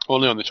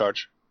 Only on the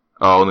charge.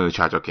 Oh, only on the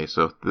charge, okay,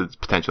 so there's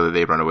potential that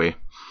they run away.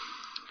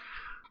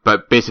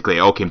 But basically,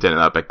 it all came down to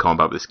that big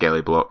combat with the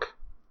Skelly block.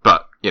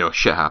 But, you know,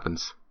 shit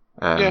happens.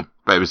 Yeah.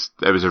 But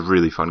it was a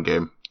really fun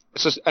game.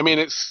 It's just, I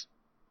mean,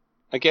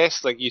 I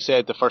guess, like you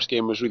said, the first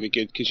game was really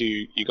good because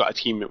you got a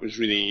team that was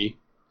really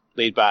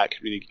laid back,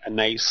 really a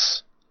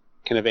nice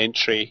kind of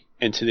entry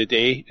into the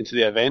day, into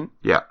the event.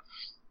 Yeah.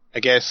 I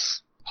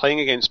guess playing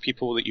against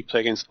people that you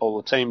play against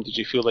all the time, did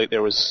you feel like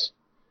there was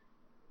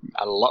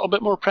a little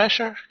bit more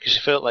pressure? Because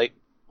you felt like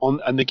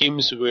on the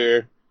games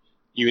where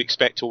you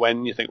expect to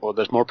win, you think, well,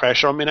 there's more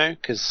pressure on me now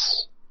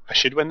because I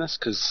should win this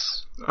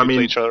because we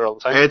play each other all the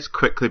time. Ed's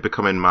quickly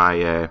becoming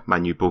my my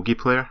new bogey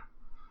player.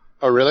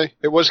 Oh, really?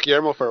 It was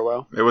Guillermo for a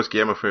while. It was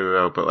Guillermo for a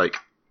while, but like,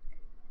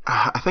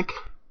 I think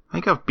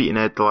I've beaten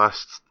Ed the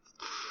last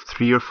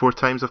 3 or 4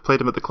 times I've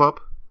played him at the club.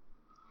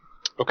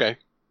 Okay.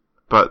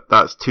 But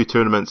that's 2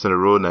 tournaments in a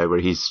row now where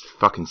he's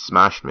fucking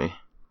smashed me.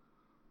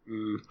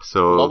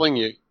 So lulling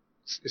you.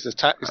 It's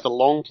the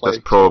long play.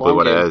 That's probably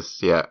what game. it is.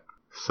 Yeah.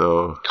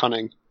 So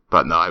Cunning.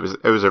 But no,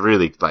 it was a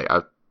really, like,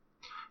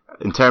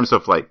 in terms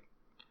of like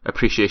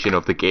appreciation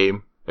of the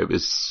game, it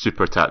was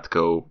super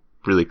tactical,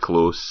 really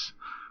close,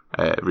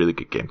 really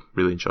good game.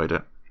 Really enjoyed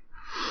it.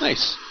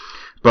 Nice.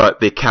 But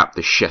they capped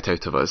the shit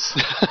out of us.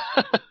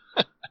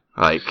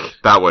 Like,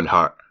 that one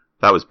hurt.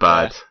 That was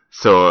bad. Yeah.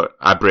 So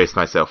I braced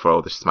myself for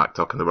all the smack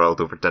talk in the world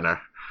over dinner.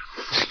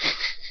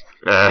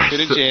 Who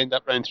did you end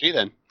up round 3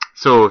 then?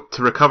 So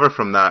to recover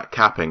from that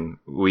capping,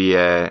 we,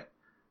 a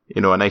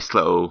nice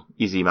little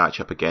easy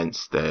matchup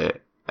against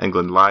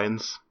England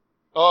Lions.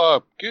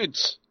 Oh, good.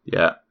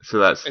 Yeah, so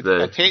that's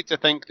I'd hate to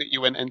think that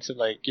you went into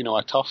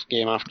a tough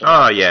game after.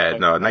 Oh yeah,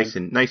 no, nice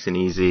and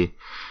easy.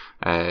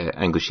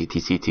 English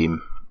ETC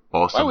team,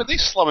 awesome. Why were they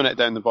slumming it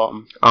down the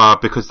bottom?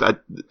 Because I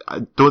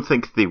don't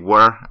think they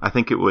were. I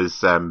think it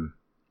was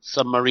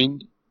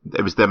Submarine.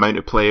 It was the amount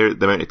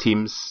of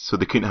teams, so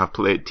they couldn't have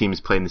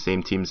teams playing the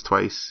same teams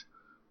twice.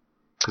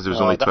 Because there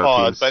was only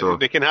 12 teams. But so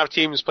they can have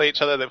teams play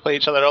each other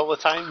all the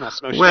time.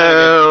 That's no shenanigans.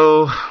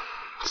 Well,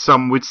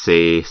 some would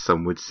say.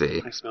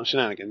 I smell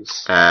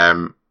shenanigans.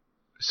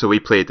 So we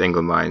played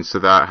England Lions. So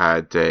that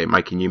had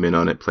Mikey Newman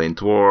on it playing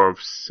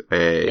Dwarves,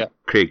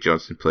 Craig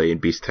Johnson playing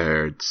Beast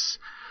Herds,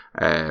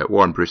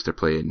 Warren Brewster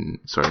playing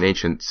Saurian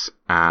Ancients,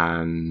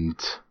 and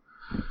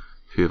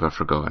who have I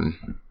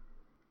forgotten?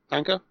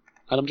 Tanka?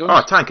 Adam Jones?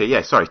 Oh, Tanka,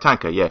 yeah, sorry,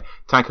 Tanka, yeah.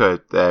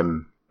 Tanka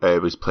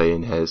was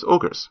playing his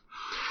Ogres.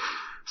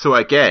 So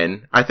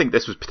again, I think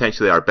this was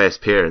potentially our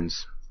best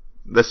pairings.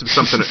 This was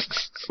something,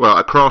 well,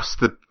 across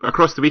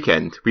the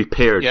weekend, we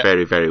paired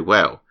very, very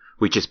well.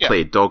 We just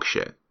played dog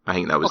shit. I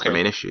think that was the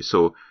main issue.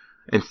 So,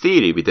 in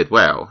theory, we did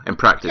well. In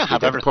practice, we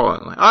did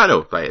appallingly. I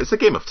know, right? It's a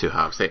game of two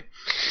halves, eh?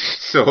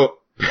 So,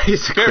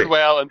 basically... Paired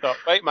well and thought,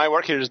 right, my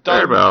work here is done.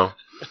 Very well.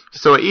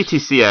 So at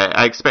ETC,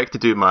 I expect to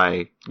do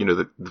my,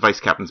 the vice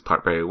captain's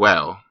part very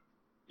well.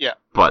 Yeah.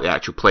 But the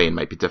actual playing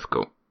might be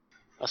difficult.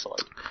 That's all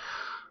right.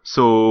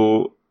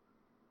 So,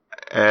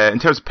 in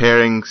terms of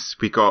pairings,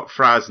 we got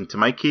Fraz and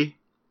Tamaki,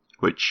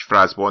 which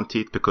Fraz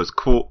wanted because,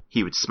 quote,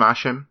 he would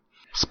smash him.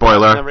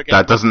 Spoiler,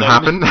 that doesn't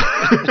happen.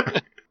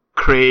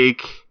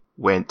 Craig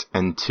went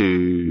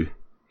into...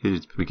 Who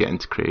did we get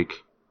into Craig?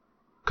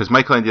 Because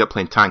Michael ended up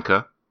playing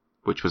Tanka,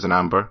 which was an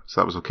amber,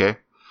 so that was okay.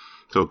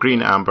 So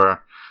green,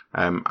 amber.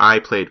 I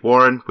played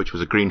Warren, which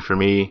was a green for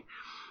me.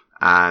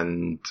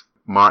 And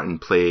Martin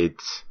played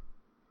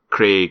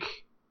Craig,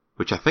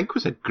 which I think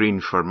was a green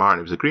for Martin.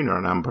 It was a green or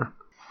an amber.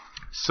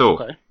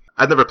 So,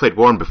 I'd never played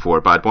Warren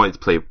before, but I'd wanted to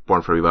play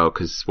Warren for a while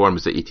because Warren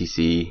was at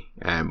ETC.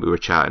 We were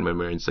chatting when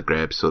we were in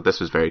Zagreb, so this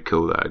was very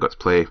cool that I got to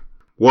play.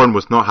 Warren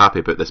was not happy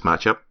about this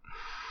matchup,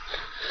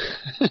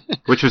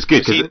 which was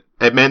good because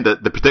it meant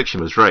that the prediction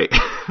was right.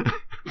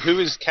 Who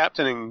was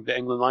captaining the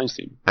England Lions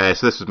team?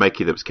 So this was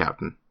Mikey that was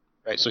captain.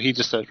 Right, so he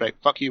just said, right,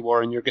 fuck you,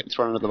 Warren, you're getting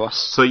thrown under the bus.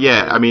 So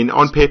yeah, I mean,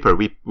 on paper,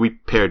 we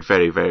paired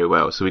very, very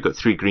well. So we got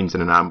 3 greens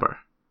and an amber.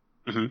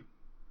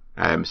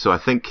 Mm-hmm. So I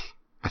think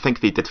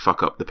they did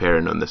fuck up the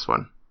pairing on this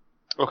one.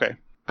 Okay.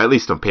 At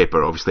least on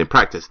paper. Obviously in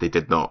practice they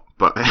did not,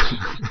 but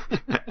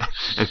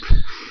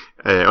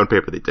on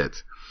paper they did.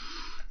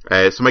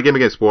 So my game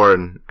against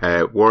Warren,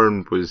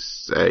 Warren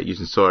was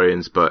using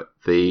Saurians, but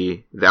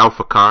the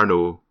Alpha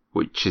Carno,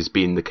 which has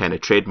been the kind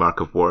of trademark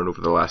of Warren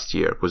over the last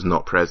year, was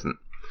not present.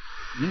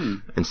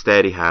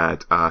 Instead he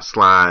had a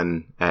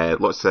Slan,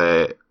 lots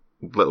of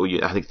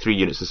little, I think 3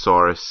 units of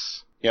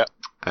Saurus. Yeah.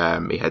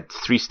 He had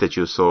 3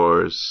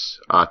 Stygiosaurs,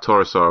 a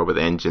Taurosaur with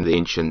the engine, the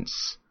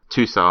Ancients,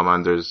 2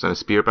 Salamanders, and a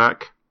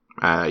Spearback.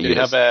 Did he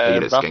have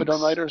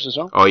Raphodon Riders as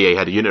well? Oh yeah, he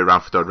had a unit of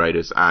Raphodon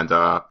Riders and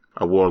a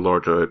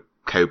Warlord or a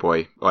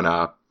Cowboy on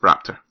a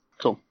Raptor.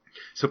 Cool.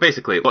 So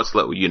basically, lots of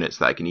little units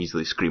that I can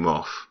easily scream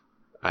off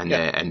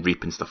and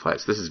reap and stuff like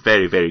that. So this is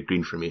very, very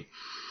green for me.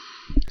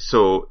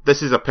 So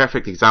this is a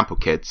perfect example,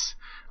 kids,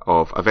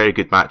 of a very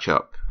good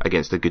matchup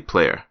against a good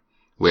player,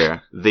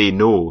 where they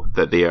know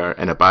that they are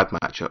in a bad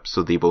matchup,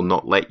 so they will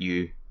not let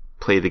you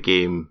play the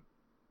game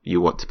you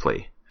want to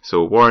play.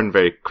 So Warren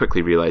very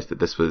quickly realised that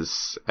this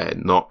was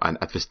not an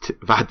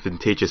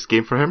advantageous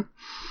game for him.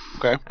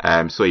 Okay.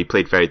 So he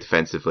played very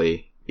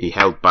defensively. He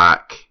held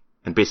back,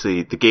 and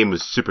basically the game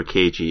was super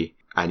cagey,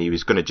 and he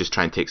was going to just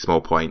try and take small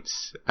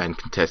points and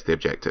contest the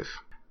objective.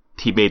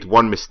 He made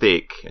one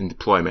mistake in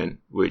deployment,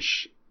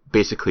 which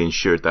basically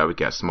ensured that I would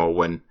get a small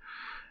win,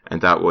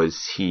 and that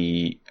was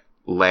he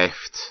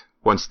left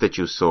one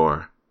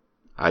Stygiosaur,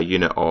 a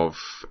unit of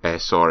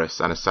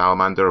Saurus, and a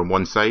Salamander on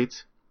one side,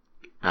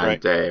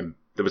 and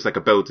there was like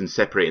a building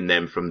separating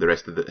them from the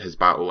rest of his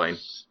battle line.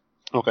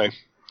 Okay.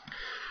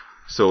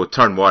 So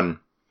turn one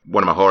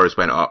of my horrors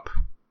went up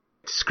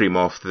to scream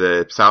off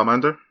the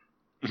Salamander.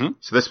 Mm-hmm.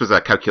 So this was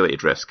a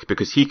calculated risk,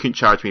 because he couldn't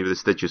charge me with a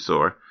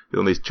Stygiosaur. The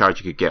only charge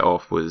he could get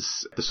off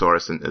was the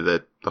Saurus and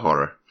the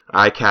horror.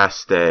 I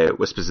cast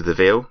Whispers of the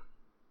Veil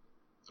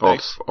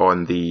off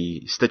on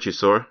the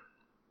Stygiosaur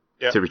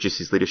to reduce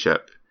his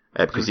leadership,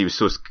 because he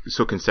was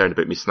so concerned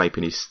about me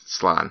sniping his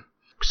Slan.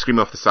 Scream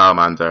off the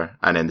Salamander,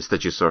 and then the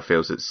Stygiosaur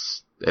fails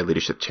its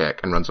leadership check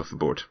and runs off the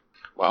board.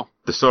 Wow.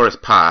 The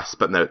Saurus pass,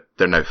 but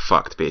they're now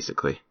fucked,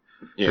 basically.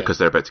 Yeah. Because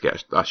they're about to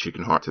get a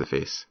Shuriken Heart to the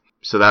face.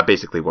 So that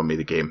basically won me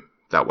the game,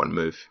 that one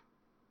move.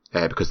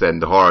 Because then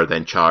the horror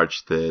then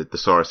charged the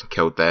Saurus and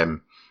killed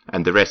them,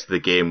 and the rest of the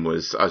game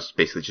was us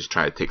basically just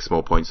trying to take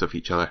small points off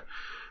each other.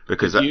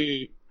 Because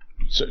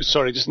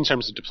sorry, just in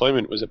terms of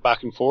deployment, was it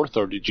back and forth,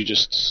 or did you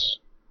just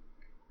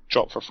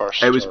drop for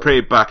first? It was pretty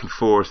back and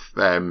forth.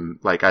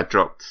 Like I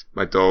dropped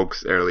my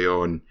dogs early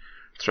on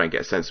to try and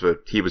get a sense of where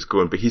he was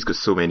going, but he's got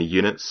so many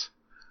units.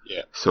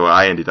 Yeah. So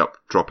I ended up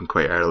dropping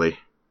quite early.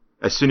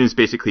 As soon as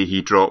basically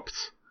he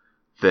dropped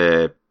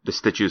the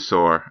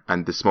Stygiosaur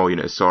and the small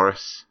unit of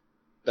Saurus,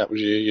 that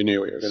was you knew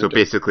what you were going to do. So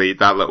basically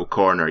that little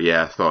corner,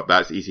 I thought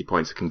that's easy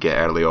points I can get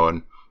early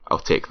on. I'll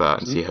take that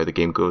and see how the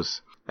game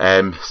goes.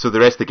 So the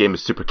rest of the game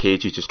was super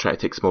cagey, just try to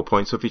take small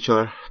points off each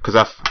other.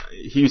 Because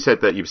he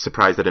said that he was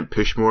surprised I didn't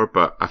push more,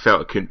 but I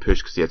felt I couldn't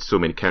push because he had so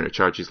many counter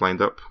charges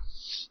lined up.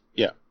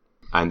 Yeah.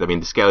 And I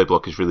mean, the Skelly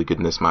block is really good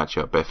in this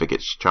matchup, but if it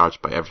gets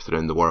charged by everything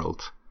in the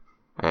world,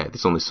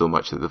 there's only so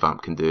much that the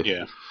Vamp can do.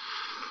 Yeah.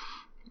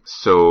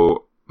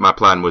 So my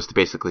plan was to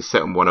basically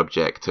sit on one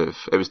objective.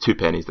 It was 2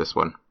 pennies, this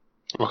one.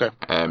 Okay.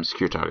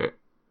 Secure target.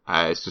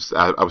 It's just,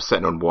 I was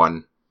sitting on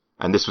one,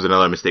 And this was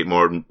another mistake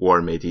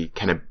Warren made. He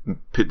kind of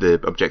put the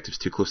objectives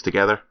too close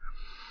together.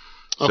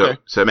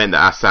 So it meant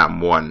that I sat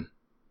and won.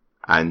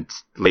 And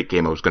late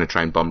game, I was going to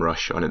try and bum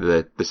rush on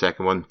the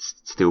second one,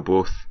 steal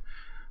both.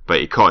 But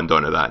he cottoned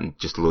onto that and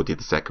just loaded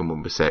the second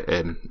one with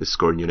the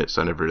scoring unit,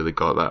 so I never really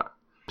got that.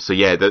 So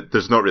yeah,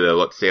 there's not really a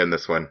lot to say on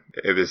this one.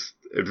 It was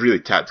a really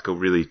tactical,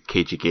 really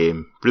cagey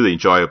game, really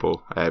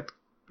enjoyable,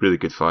 really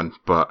good fun,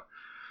 but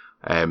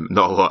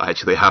not a lot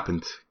actually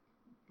happened.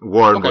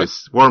 Warren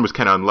was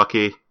kind of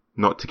unlucky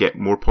not to get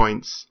more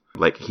points.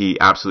 Like, he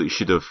absolutely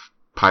should have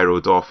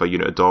pyroed off a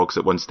unit of dogs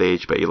at one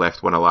stage, but he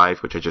left one alive,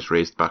 which I just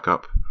raised back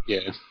up.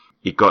 Yeah.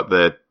 He got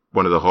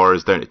one of the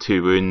horrors down to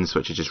 2 wounds,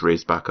 which I just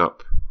raised back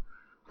up.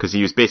 Because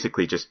he was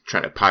basically just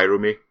trying to pyro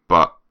me,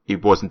 but he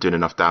wasn't doing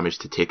enough damage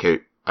to take out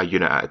a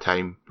unit at a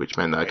time, which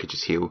meant that I could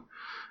just heal.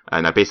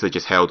 And I basically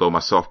just held all my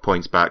soft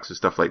points back, so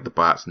stuff like the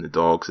bats and the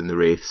dogs and the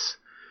wraiths,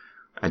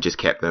 and just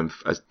kept them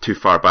as too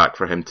far back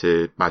for him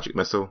to magic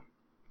missile.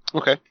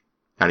 Okay.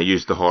 And I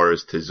used the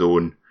horrors to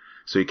zone,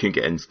 so he couldn't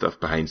get in stuff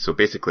behind. So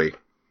basically,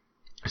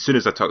 as soon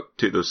as I took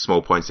those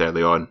small points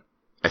early on,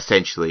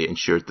 essentially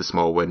ensured the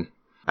small win.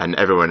 And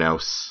everyone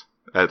else,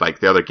 like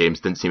the other games,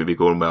 didn't seem to be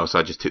going well, so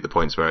I just took the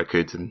points where I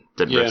could and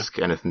didn't risk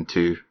anything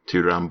too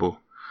rambo.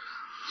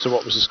 So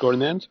what was the score in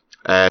the end?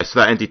 So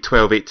that ended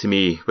 12-8 to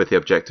me with the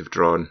objective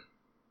drawn.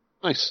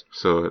 Nice.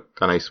 So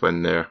a nice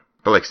win there.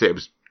 But like I say, it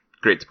was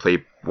great to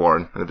play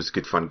Warren, and it was a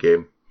good fun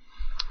game.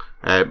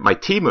 My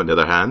team, on the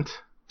other hand,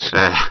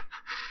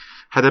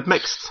 had a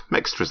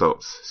mixed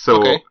results.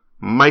 So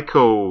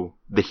Michael,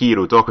 the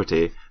hero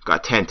Docherty,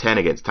 got a 10-10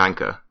 against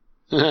Tanka.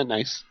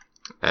 Nice.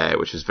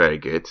 Which is very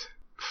good.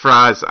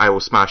 Fraz, I will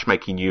smash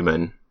Mikey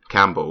Newman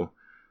Campbell,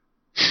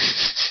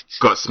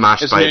 got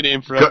smashed it's new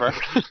name forever.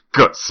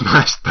 got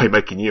smashed by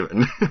Mikey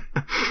Newman.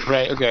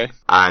 Right, okay.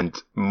 And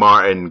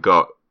Martin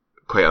got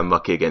quite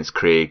unlucky against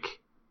Craig,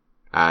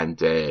 and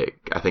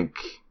I think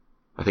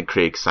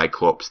Craig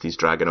cyclopsed his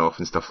dragon off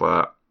and stuff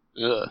like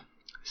that. Ugh.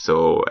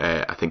 So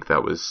I think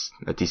that was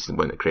a decent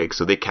win at Craig.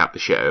 So they capped the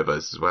shit out of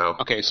us as well.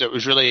 Okay, so it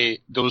was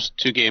really those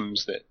 2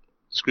 games that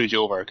screwed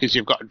you over, because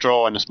you've got a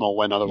draw and a small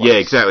win otherwise. Yeah,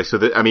 exactly. So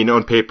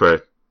on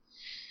paper,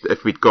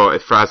 if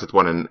Fraz had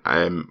won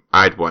and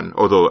I'd won,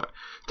 although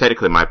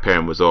technically my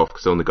pairing was off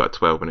because I only got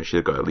 12 and I should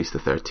have got at least a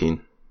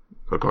 13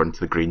 according to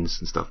the greens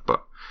and stuff,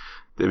 but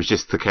it was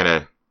just the kind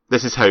of,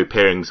 this is how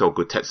pairings all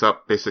go tits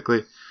up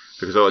basically,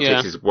 because all it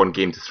takes is one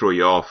game to throw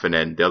you off and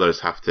then the others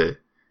have to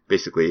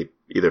basically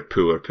either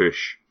pull or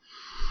push.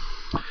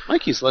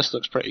 Mikey's list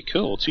looks pretty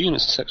cool. 2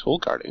 units of 6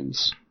 Hold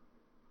Guardians.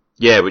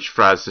 Yeah, which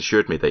Fraz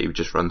assured me that he would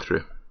just run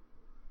through.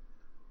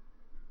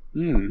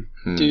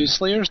 Do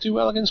Slayers do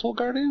well against Hold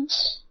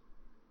Guardians?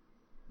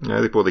 Yeah,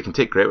 they can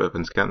take great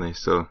weapons, can't they?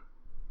 So.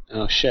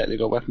 Oh shit, they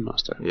got Weapon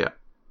Master. Yeah.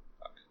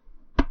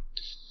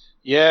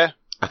 Yeah.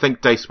 I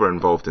think dice were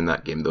involved in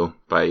that game though,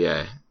 by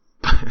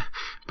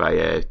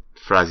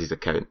Fraz's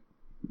account.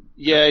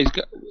 Yeah,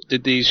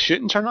 did these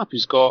shooting turn up?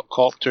 He's got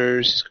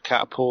copters, he's got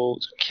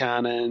catapults,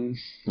 cannon.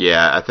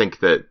 Yeah, I think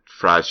that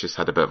Fraz just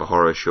had a bit of a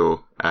horror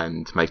show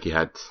and Mikey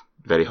had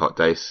very hot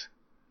dice.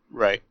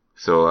 Right.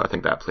 So I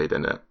think that played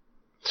in it.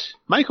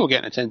 Michael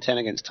getting a 10-10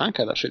 against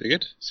Tanka, that's really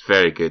good. It's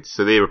very good.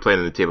 So they were playing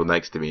on the table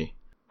next to me,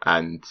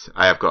 and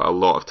I have got a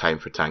lot of time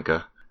for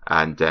Tanka,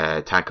 and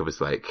Tanka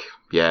was like,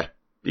 yeah,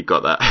 you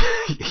got that.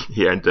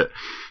 He earned it.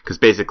 Because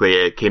basically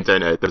it came down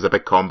to, there was a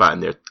big combat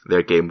in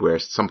their game where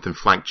something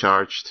flank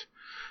charged,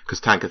 because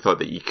Tanka thought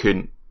that you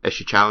couldn't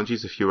issue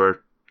challenges if you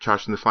were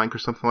charging the flank or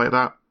something like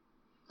that.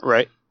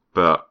 Right.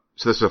 But,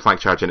 so this was a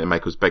flank charge into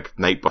Michael's big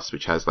night bus,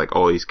 which has like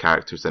all these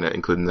characters in it,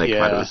 including the Night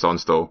Commander of the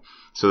Sonstall.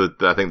 So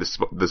I think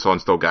the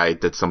Sonstall guy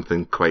did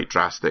something quite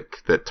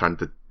drastic that turned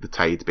the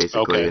tide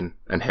basically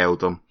and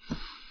held them.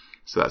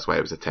 So that's why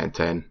it was a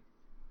 10-10.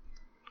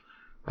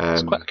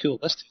 It's quite a cool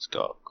list he's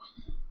got.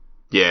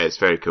 Yeah, it's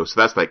very cool. So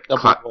that's like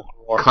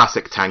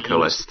classic Tanka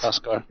list.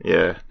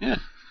 Yeah. Yeah.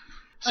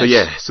 So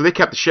nice. So they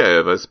kept the shit out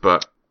of us,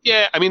 but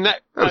yeah, I mean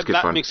that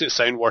makes it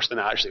sound worse than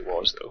it actually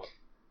was, though.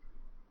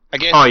 I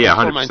guess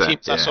 4-man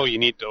teams, that's all you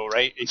need, though,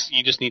 right?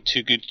 You just need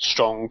 2 good,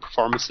 strong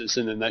performances,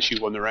 and then that's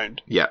you won the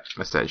round. Yeah,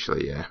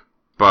 essentially, yeah.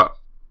 But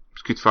it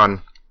was good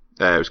fun.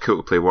 It was cool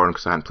to play Warren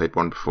because I hadn't played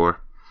one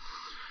before.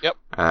 Yep.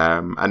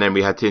 And then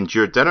we had to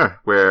endure dinner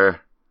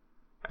where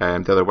the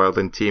other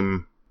Wildling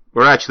team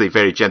were actually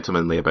very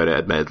gentlemanly about it,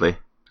 admittedly.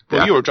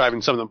 Well, you were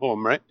driving some of them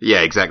home, right?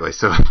 Yeah, exactly.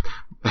 So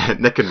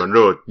Nick and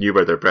Monroe knew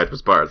where their bread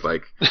was buttered,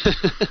 like.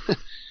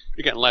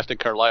 You're getting left in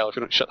Carlisle if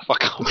you don't shut the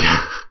fuck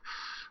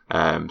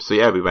up. So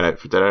yeah, we went out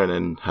for dinner and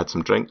then had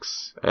some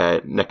drinks.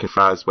 Nick and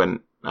Fraz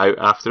went out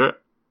after it.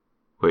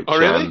 Which, oh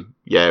really?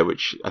 Yeah,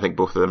 which I think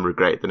both of them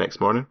regretted the next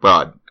morning.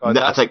 Well, God,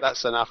 I think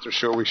that's an after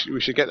show. We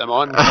should get them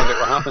on and find out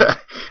what happened.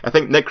 I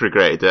think Nick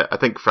regretted it. I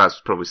think Fraz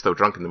was probably still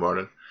drunk in the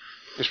morning.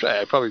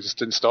 I probably just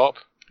didn't stop.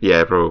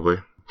 Yeah, probably.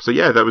 So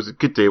yeah, that was a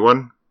good day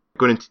 1.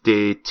 Going into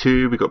day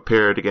 2, we got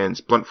paired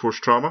against Blunt Force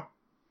Trauma.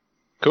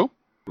 Cool.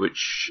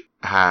 Which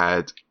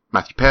had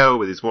Matthew Pell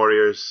with his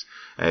Warriors,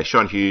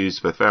 Sean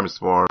Hughes with Vermin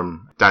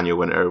Swarm, Daniel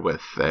Winter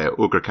with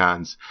Ogre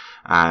Cans,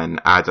 and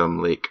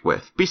Adam Lake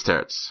with Beast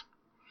Herds.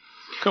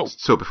 Cool.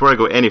 So before I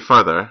go any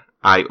further,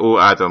 I owe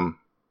Adam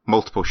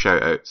multiple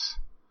shout-outs,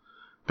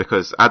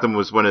 because Adam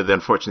was one of the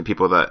unfortunate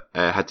people that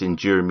had to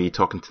endure me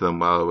talking to them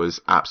while I was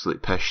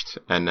absolutely pissed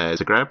in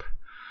Zagreb.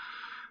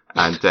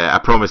 And I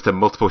promised him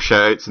multiple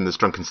shout-outs in this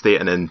drunken state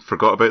and then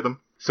forgot about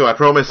them. So I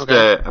promised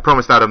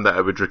Adam that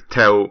I would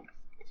tell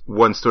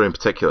one story in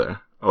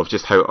particular of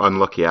just how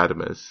unlucky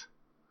Adam is.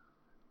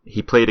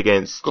 He played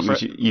against,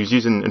 he was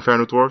using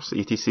Inferno Dwarves,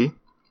 ETC. He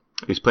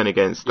was playing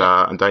against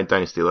Undying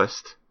Dynasty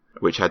list,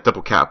 which had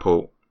double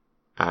catapult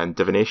and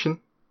divination.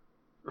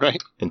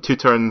 Right. In 2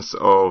 turns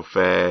of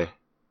the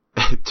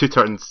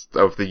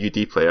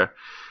UD player,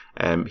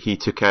 he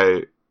took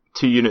out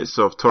 2 units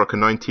of Torok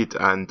Anointed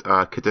and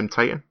Kadim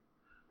Titan.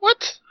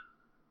 What?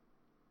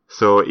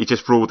 So he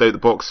just rolled out the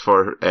box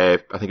for, I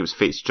think it was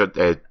Fate's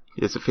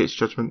is it Fate's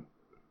Judgment?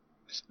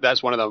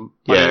 That's one of them.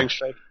 Yeah.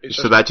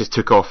 So that just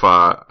took off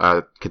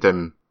a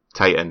Kadim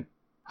Titan,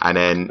 and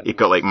then he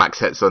got like max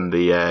hits on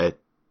the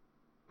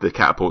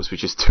catapults, which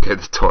just took out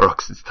the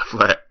Toroks and stuff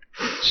like that.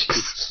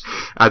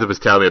 Adam was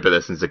telling me about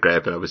this in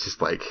Zagreb, and I was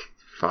just like,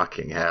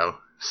 fucking hell,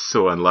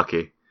 so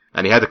unlucky.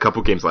 And he had a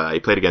couple games like that.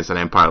 He played against an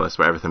Empire list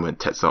where everything went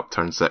tits up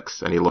turn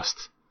 6, and he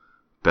lost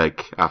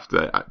big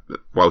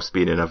whilst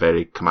being in a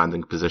very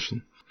commanding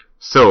position.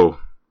 So,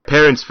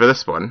 parents for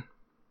this one,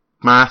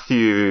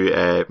 Matthew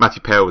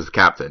Pell was the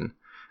captain,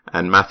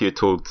 and Matthew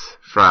told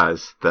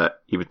Fraz that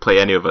he would play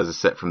any of us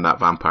aside from that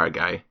vampire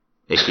guy,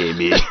 aka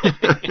me.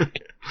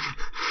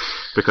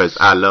 Because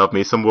I love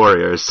me some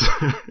Warriors.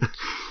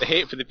 The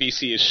hate for the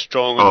BC is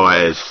strong. Oh,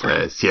 it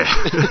is, yeah.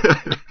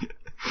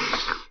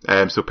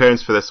 So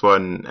parents for this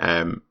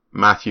one,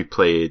 Matthew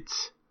played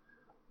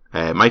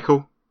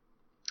Michael,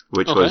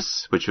 which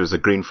was a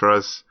green for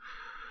us.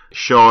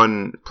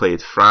 Sean played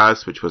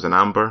Fraz, which was an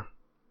amber.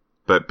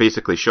 But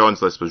basically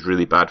Sean's list was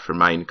really bad for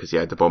mine because he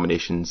had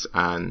Abominations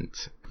and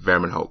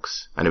Vermin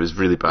Hulks, and it was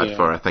really bad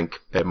for, I think,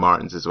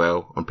 Martin's as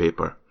well on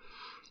paper.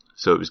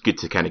 So it was good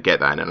to kind of get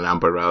that in an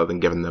amber rather than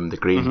giving them the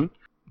green. Mm-hmm.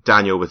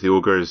 Daniel with the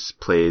Ogres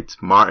played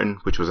Martin,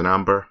 which was an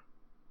amber.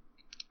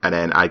 And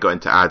then I got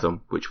into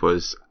Adam, which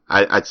was,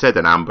 I'd said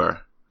an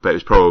amber, but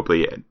it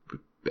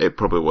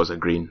probably was a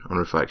green on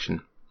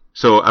reflection.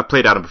 So I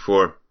played Adam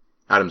before.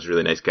 Adam's a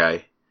really nice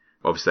guy.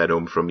 Obviously I know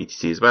him from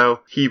ETC as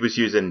well. He was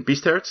using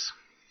Beast Herds,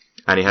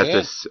 and he has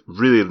this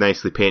really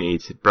nicely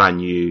painted brand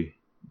new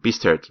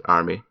Beast Herd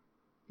army,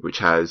 which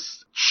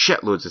has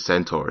shitloads of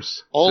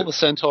centaurs. The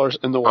centaurs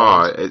in the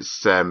world.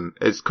 Oh,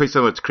 it's quite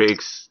similar to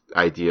Craig's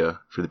idea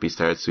for the Beast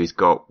Herd. So he's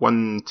got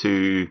 1,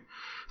 2,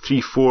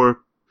 3, 4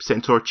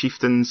 centaur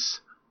chieftains.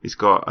 He's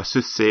got a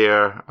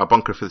soothsayer, a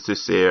bunker for the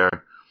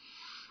soothsayer,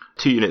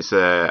 2 units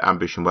of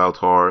ambush and wild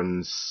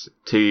horns,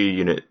 2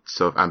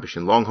 units of ambush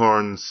and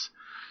longhorns.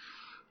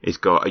 He's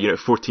got a unit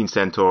of 14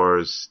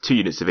 centaurs, 2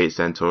 units of 8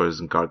 centaurs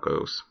and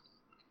gargoyles.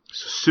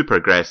 So super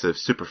aggressive,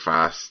 super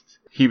fast.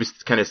 He was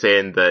kind of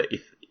saying that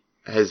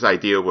his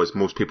idea was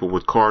most people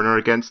would corner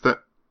against it.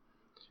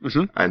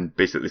 Mm-hmm. And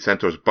basically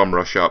centaurs bum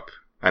rush up,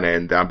 and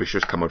then the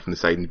ambushers come out from the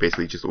side and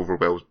basically just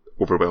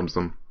overwhelms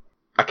them.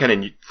 I kind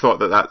of thought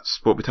that that's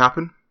what would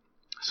happen.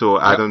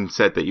 So Adam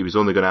said that he was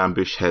only going to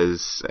ambush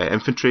his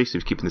infantry, so he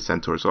was keeping the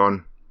centaurs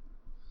on.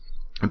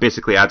 And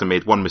basically Adam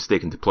made one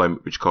mistake in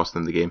deployment, which cost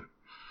him the game.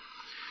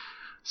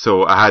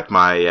 So I had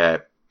my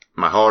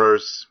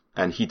horrors,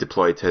 and he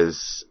deployed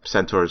his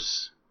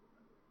centaurs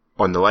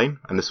on the line,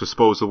 and this was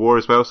Spoils of War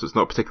as well, so it's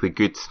not a particularly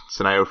good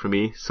scenario for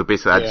me. So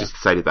basically I just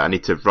decided that I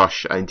need to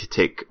rush, I need to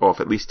take off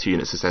at least 2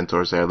 units of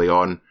centaurs early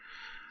on,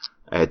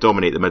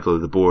 dominate the middle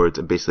of the board,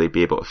 and basically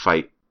be able to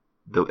fight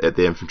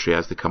the infantry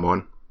as they come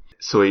on.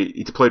 So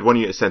he deployed 1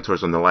 unit of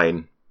centaurs on the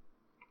line,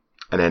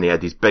 and then he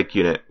had his big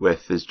unit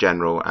with his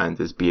general and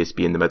his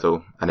BSB in the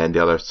middle, and then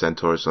the other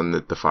centaurs on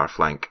the far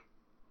flank.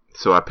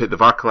 So I put the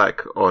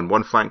Varkalek on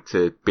one flank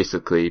to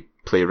basically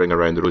play Ring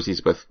Around the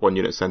Roses with 1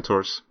 unit of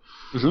centaurs.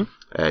 Mm-hmm.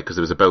 Because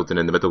there was a building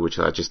in the middle which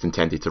I just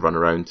intended to run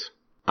around.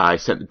 I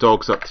sent the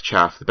dogs up to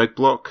chaff the big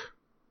block.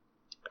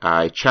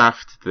 I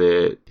chaffed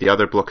the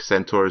other block of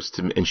centaurs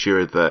to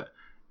ensure that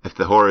if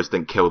the horrors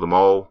didn't kill them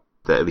all,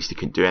 that at least he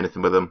couldn't do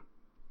anything with them.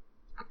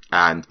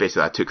 And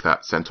basically I took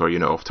that centaur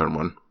unit off turn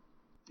 1.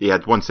 He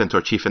had 1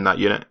 centaur chief in that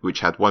unit,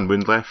 which had 1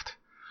 wound left,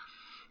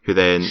 who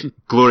then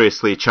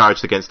gloriously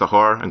charged against the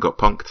horror and got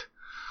punked.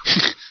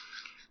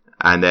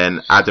 And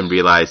then Adam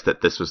realised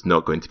that this was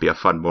not going to be a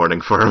fun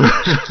morning for him.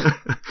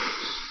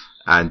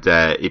 And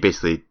he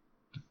basically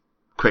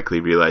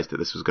quickly realised that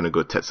this was going to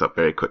go tits up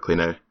very quickly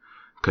now,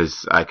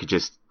 because I could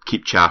just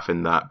keep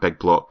chaffing that big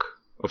block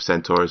of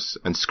centaurs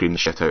and scream the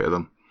shit out of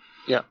them.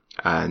 Yeah.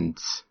 And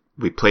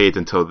we played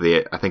until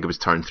I think it was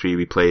turn 3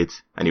 we played,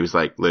 and he was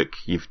like, look,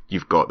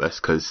 you've got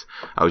this, because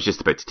I was just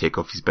about to take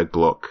off his big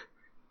block,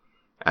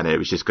 and it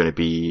was just going to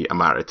be a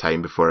matter of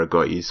time before I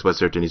got his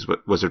wizard in his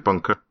wizard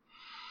bunker.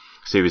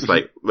 So he was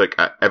like, look,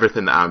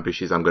 everything that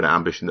ambushes, I'm going to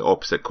ambush in the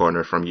opposite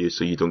corner from you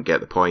so you don't get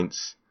the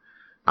points.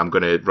 I'm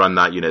going to run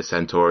that unit of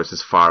centaurs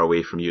as far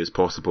away from you as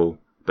possible,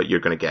 but you're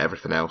going to get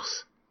everything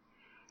else.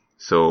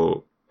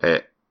 So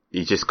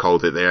he just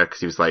called it there because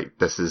he was like,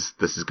 this is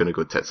going to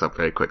go tits up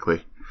very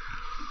quickly.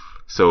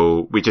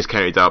 So we just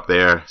counted up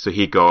there. So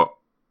he got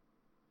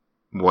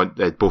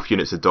both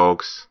units of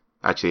dogs.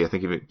 Actually, I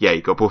think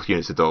he got both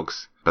units of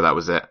dogs, but that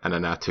was it. And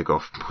then I took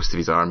off most of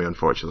his army,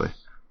 unfortunately.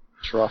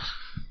 It's rough.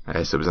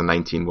 So it was a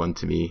 19-1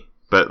 to me.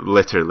 But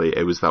literally,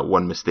 it was that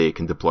one mistake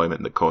in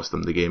deployment that cost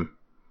him the game.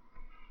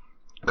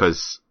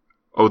 Because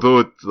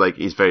although like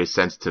he's very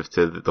sensitive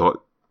to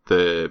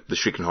the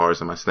Shrieking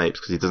Horrors on my snipes,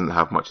 because he doesn't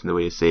have much in the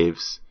way of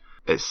saves,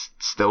 it's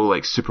still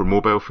like super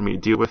mobile for me to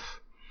deal with.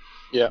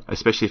 Yeah.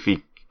 Especially if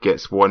he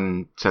gets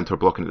one centaur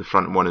blocking at the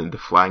front and one in the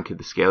flank of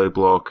the skelly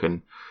block,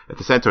 and if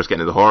the centaurs get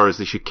into the horrors,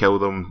 they should kill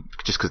them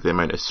just because of the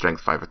amount of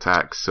strength 5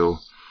 attacks. So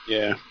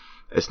yeah,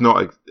 it's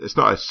not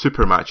a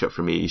super matchup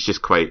for me. He's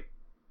just quite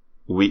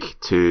weak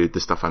to the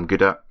stuff I'm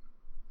good at.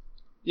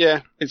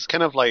 Yeah, it's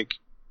kind of like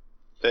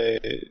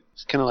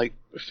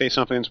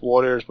facing up against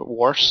warriors, but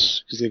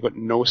worse because they've got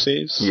no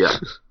saves.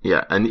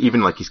 Yeah, and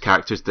even like his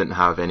characters didn't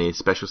have any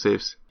special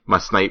saves. My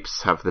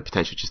snipes have the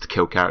potential just to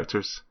kill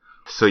characters.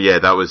 So yeah,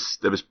 that was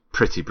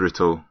pretty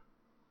brutal.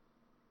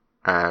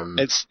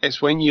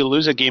 It's when you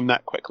lose a game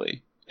that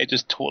quickly, it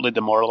just totally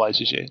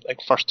demoralizes you. Like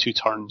first 3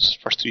 turns,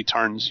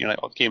 you're like,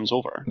 oh, the game's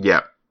over.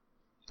 Yeah,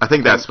 I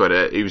think that's what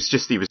he was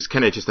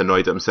kind of just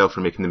annoyed at himself for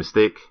making the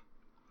mistake.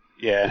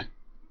 Yeah.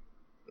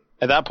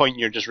 At that point,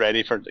 you're just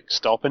ready for like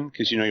stopping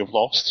because you know you've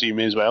lost, so you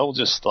may as well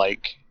just chill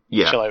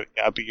out,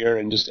 get a beer,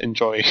 and just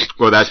enjoy.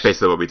 Well, that's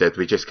basically what we did.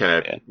 We just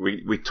kind of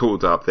we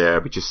totaled up there.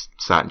 We just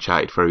sat and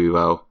chatted for a wee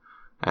while.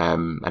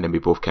 And then we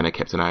both kind of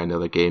kept an eye on the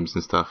other games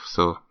and stuff.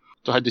 So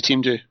how'd the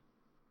team do?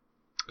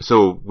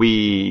 So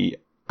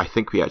I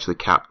think we actually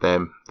capped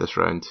them this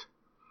round.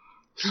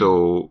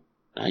 So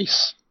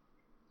nice.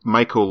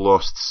 Michael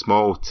lost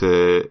small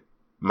to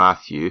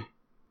Matthew.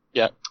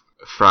 Yeah.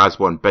 Fraz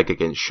won big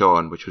against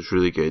Sean, which was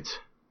really good.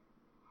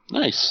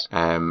 Nice.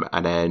 And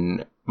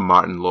then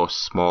Martin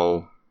lost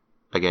small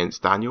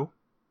against Daniel,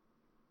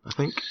 I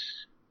think.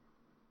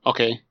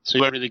 Okay, so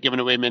you weren't really giving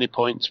away many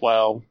points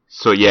while...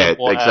 So yeah,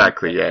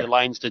 exactly, the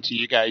Lions did to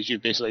you guys,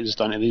 you've basically just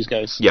done to these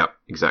guys. Yeah,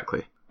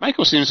 exactly.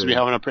 Michael seems to be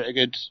having a pretty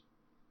good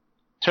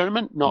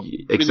tournament, not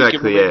exactly, really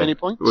giving away many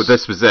points. Well,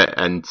 this was it,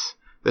 and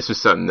this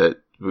was something that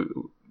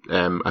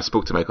I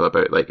spoke to Michael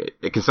about. Like,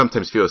 it can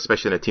sometimes feel,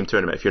 especially in a team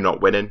tournament, if you're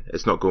not winning,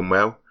 it's not going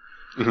well.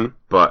 Mm-hmm.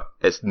 But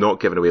it's not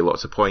giving away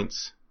lots of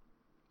points.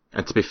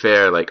 And to be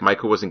fair, like,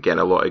 Michael wasn't getting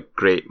a lot of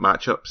great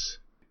matchups.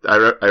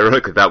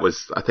 Ironically, that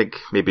was, I think,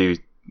 maybe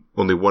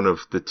only one of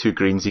the 2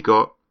 greens he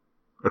got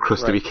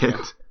across the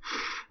weekend.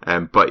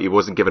 Yeah. But he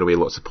wasn't giving away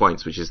lots of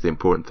points, which is the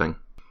important thing.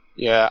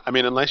 Yeah, I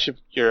mean, unless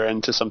you're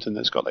into something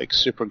that's got like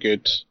super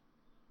good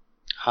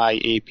high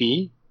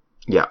AP,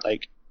 yeah,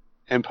 like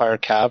Empire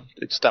Cav,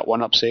 it's that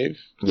 1-up save.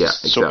 Yeah,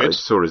 exactly.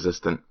 It's so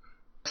resistant.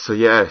 So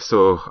yeah,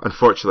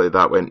 unfortunately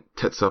that went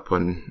tits up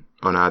on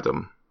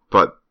Adam.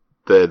 But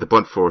the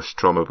Blunt Force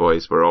Trauma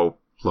boys were all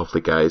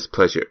lovely guys,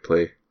 pleasure to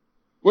play.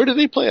 Where do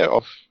they play out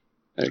of?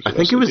 I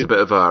think it was a bit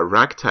of a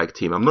ragtag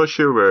team. I'm not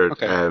sure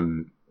where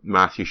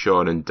Matthew,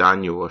 Sean and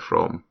Daniel are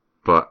from,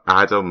 but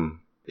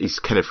Adam, he's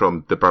kind of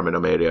from the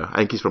Birmingham area. I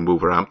think he's from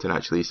Wolverhampton,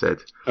 actually, he said.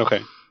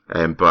 Okay.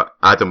 But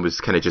Adam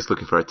was kind of just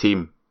looking for a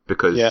team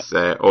because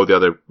all the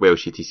other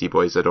Welsh ETC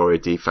boys had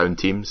already found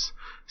teams.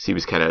 So he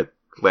was kind of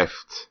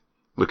left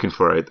looking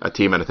for a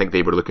team, and I think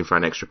they were looking for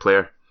an extra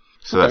player.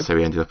 So that's how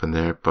he ended up in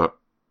there.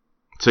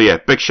 So yeah,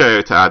 big shout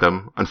out to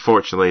Adam.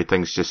 Unfortunately,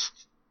 things just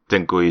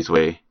didn't go his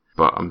way,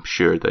 but I'm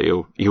sure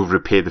that he'll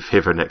repay the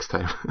favour next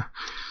time.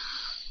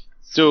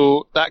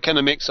 So that kind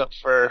of makes up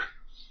for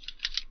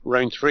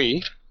round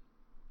 3.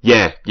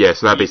 Yeah.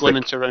 So that basically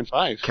going into round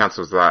 5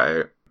 cancels that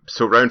out.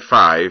 So round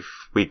 5,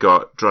 we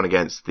got drawn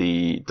against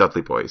the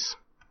Dudley boys.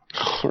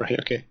 Oh, right,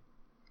 okay.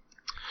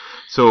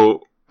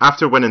 So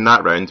after winning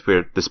that round,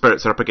 the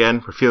spirits are up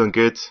again. We're feeling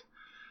good.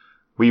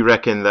 We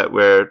reckon that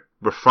we're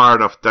far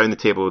enough down the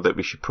table that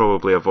we should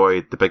probably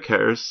avoid the big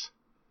hitters.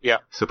 Yeah.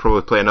 So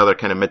probably play another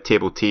kind of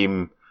mid-table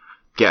team,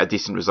 get a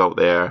decent result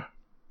there,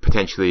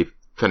 potentially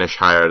finish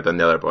higher than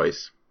the other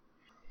boys.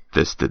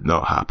 This did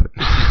not happen.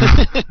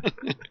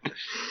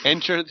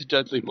 Enter the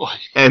Dudley Boys.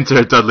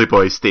 Enter Dudley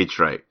Boys stage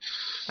right.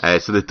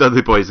 So the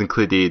Dudley Boys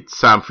included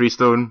Sam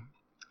Freestone,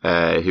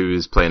 who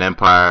was playing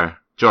Empire,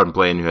 Jordan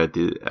Blaine, who had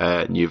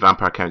the new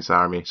Vampire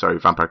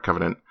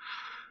Covenant,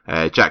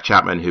 Jack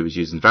Chapman, who was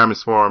using Vermin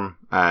Swarm,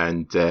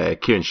 and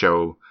Kieran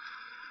Shaw,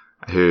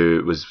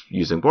 who was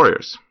using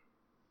Warriors.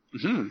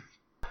 Mm-hmm.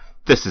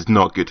 This is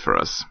not good for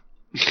us.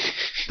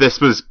 This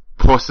was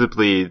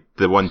possibly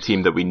the one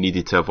team that we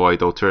needed to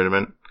avoid all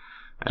tournament.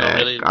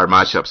 Really? Our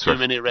matchups were...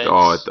 Many reds.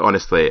 Oh,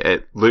 honestly,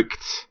 it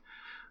looked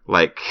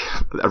like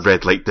a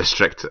red light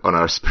district on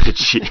our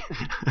spreadsheet.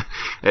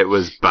 It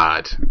was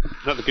bad.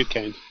 Not the good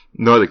kind.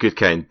 Not the good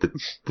kind.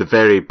 The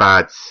very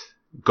bad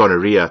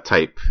gonorrhea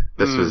type.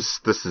 This is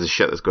the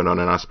shit that's going on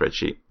in our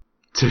spreadsheet.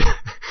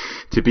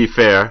 To be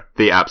fair,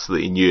 they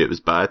absolutely knew it was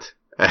bad.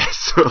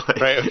 So like,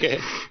 Right, okay.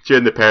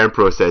 during the pairing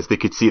process, they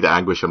could see the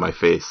anguish on my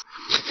face.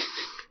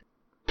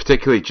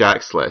 Particularly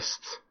Jack's list,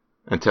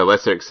 and to a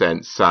lesser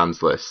extent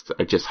Sam's list,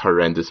 are just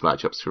horrendous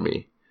matchups for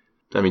me.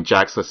 I mean,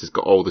 Jack's list has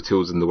got all the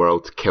tools in the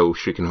world to kill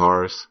Shrieking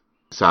Horrors.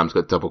 Sam's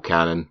got double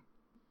cannon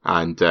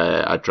and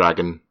a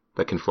dragon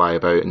that can fly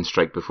about and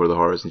strike before the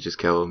horrors and just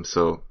kill them.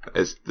 So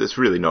it's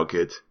really not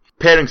good.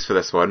 Pairings for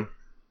this one.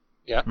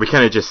 Yeah. We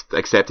kind of just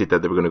accepted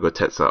that they were going to go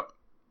tits up.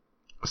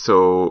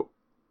 So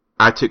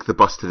I took the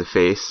bus to the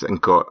face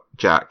and got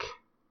Jack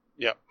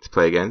to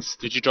play against.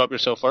 Did you drop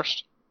yourself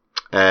first?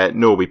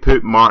 No, we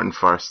put Martin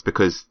first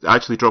because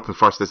actually dropping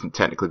first isn't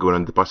technically going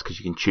on the bus because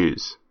you can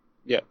choose.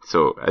 Yeah.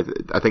 So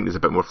I think there's a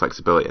bit more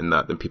flexibility in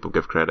that than people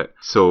give credit.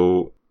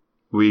 So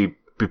we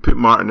put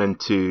Martin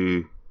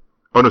into...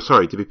 Oh no,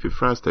 sorry, did we put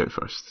Fraz down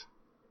first?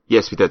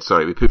 Yes, we did,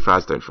 sorry, we put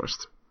Fraz down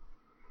first.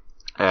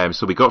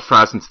 So we got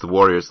Fraz into the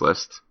Warriors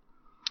list.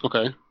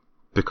 Okay.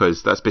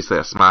 Because that's basically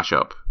a smash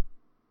up.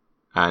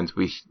 And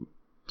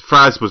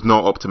Fraz was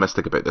not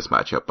optimistic about this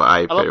matchup, but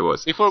I bet it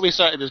was. Before we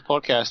started this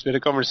podcast, we had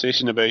a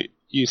conversation about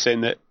you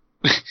saying that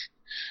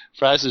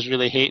Fraz is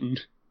really hating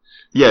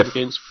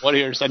against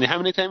Warriors. And how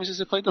many times has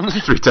he played them?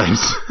 3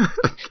 times.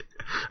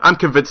 I'm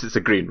convinced it's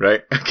a green,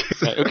 right?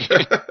 Right,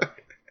 okay.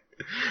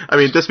 I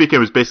mean, this weekend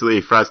was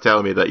basically Fraz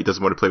telling me that he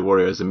doesn't want to play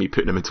Warriors and me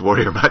putting him into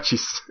Warrior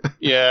matches.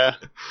 Yeah.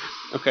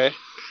 Okay.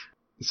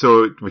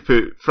 So we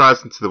put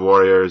Fraz into the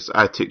Warriors.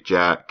 I took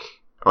Jack.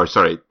 Or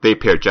sorry, they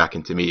paired Jack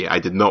into me. I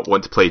did not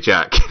want to play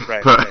Jack,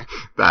 right, but okay.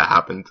 That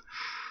happened.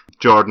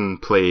 Jordan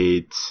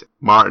played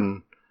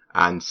Martin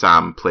and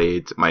Sam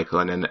played Michael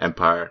in an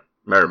Empire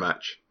mirror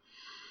match.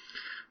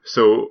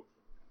 So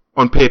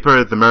on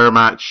paper, the mirror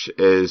match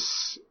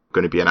is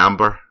going to be an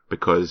amber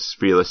because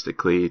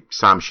realistically,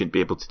 Sam shouldn't be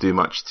able to do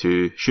much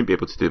to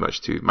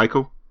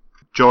Michael.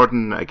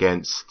 Jordan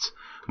against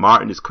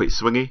Martin is quite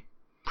swingy.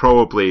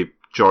 Probably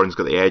Jordan's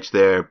got the edge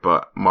there,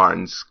 but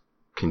Martin's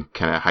can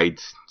kind of hide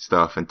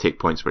stuff and take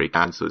points where he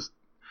can. So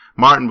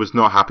Martin was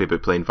not happy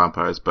about playing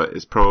vampires, but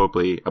it's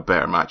probably a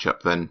better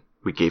matchup than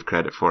we gave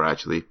credit for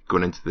actually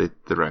going into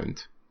the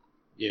round.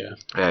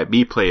 Yeah.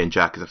 Me playing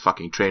Jack is a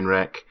fucking train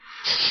wreck,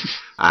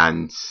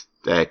 and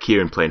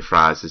Kieran playing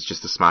Fraz is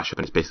just a smash up,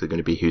 and it's basically going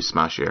to be who's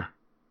smashier.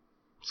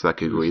 So that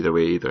could go either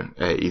way.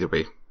 Either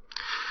way.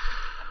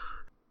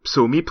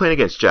 So me playing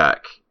against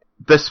Jack.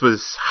 This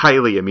was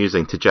highly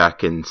amusing to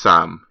Jack and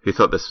Sam, who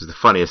thought this was the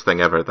funniest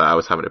thing ever that I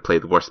was having to play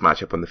the worst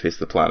matchup on the face of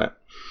the planet.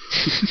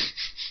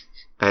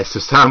 So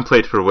Sam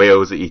played for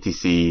Wales at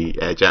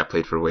ETC, Jack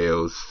played for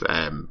Wales.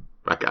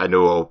 I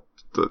know all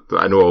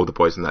the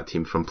boys on that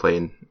team from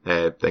playing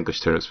the English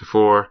tournaments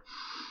before.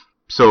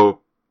 So,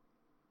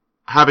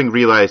 having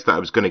realised that I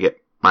was going to get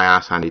my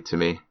ass handed to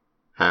me,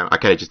 I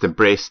kind of just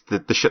embraced the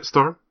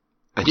shitstorm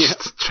and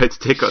just tried to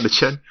take it on the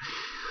chin.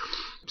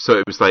 So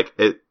it was like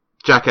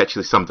Jack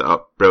actually summed it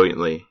up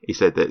brilliantly. He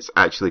said that it's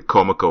actually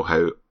comical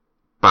how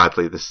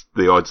badly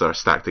the odds are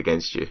stacked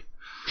against you.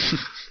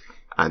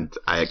 And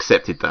I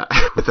accepted that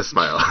with a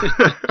smile.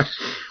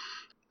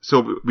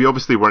 So we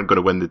obviously weren't going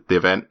to win the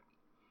event.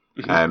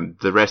 Mm-hmm.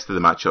 The rest of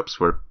the matchups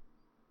were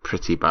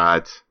pretty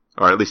bad.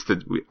 Or at least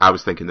I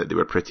was thinking that they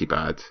were pretty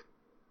bad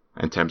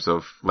in terms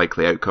of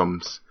likely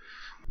outcomes.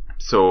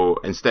 So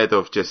instead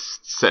of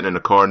just sitting in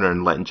a corner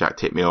and letting Jack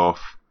take me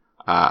off,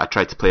 I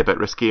tried to play a bit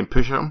risky and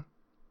push at him.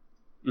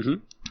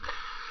 Mm-hmm.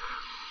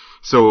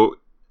 So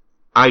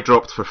I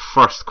dropped for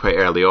first quite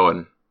early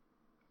on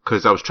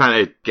because I was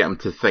trying to get him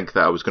to think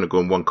that I was going to go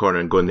in one corner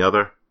and go in the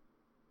other.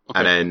 Okay.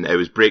 And then it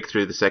was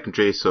breakthrough the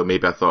secondary, so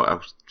maybe I thought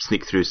I'll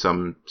sneak through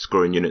some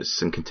scoring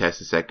units and contest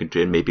the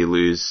secondary and maybe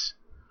lose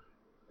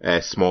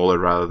smaller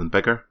rather than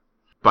bigger.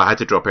 But I had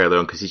to drop early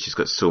on because he's just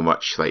got so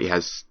much. Like, he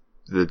has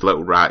the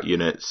little rat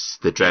units,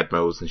 the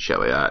dreadmills and shit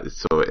like that.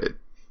 So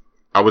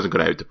I wasn't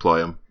going to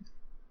out-deploy him.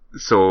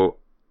 So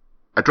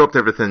I dropped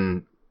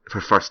everything for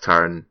first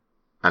turn,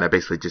 and I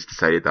basically just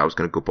decided that I was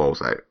going to go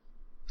balls out.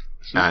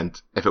 And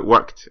if it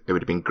worked, it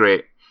would have been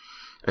great.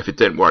 If it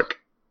didn't work,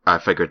 I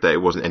figured that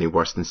it wasn't any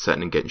worse than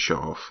sitting and getting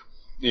shot off.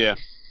 Yeah.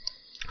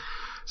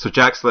 So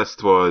Jack's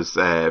list was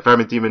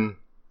Vermin Demon.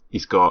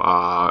 He's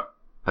got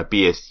a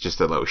BS,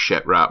 just a little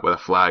shit rat with a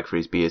flag for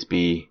his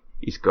BSB.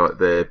 He's got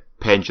the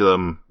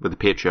Pendulum with the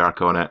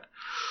Patriarch on it.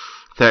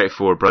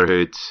 34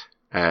 Brotherhood,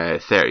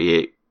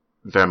 38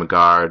 Vermin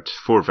Guard,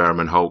 4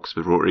 Vermin Hulks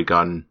with Rotary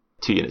Gun,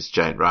 2 units of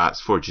Giant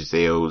Rats, 4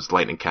 Giselles,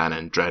 Lightning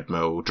Cannon,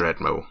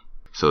 Dreadmill.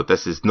 So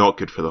this is not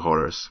good for the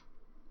horrors.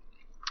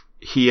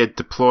 He had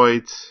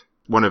deployed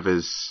one of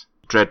his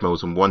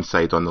Dreadmills on one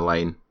side on the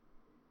line,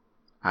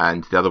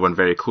 and the other one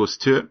very close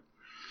to it.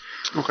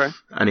 Okay.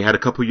 And he had a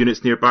couple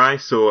units nearby,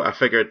 so I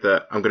figured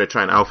that I'm going to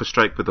try and alpha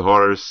strike with the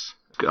horrors.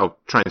 I'll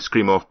try and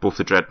scream off both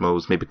the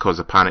Dreadmills, maybe cause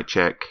a panic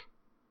check,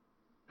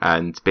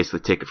 and basically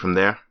take it from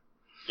there.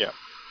 Yeah.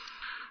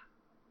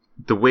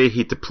 The way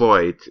he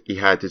deployed, he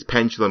had his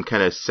Pendulum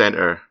kind of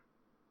center,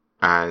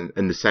 and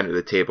in the center of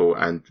the table,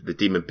 and the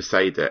demon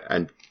beside it,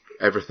 and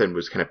everything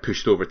was kind of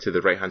pushed over to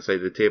the right hand side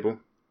of the table.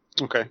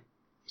 Okay.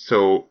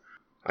 So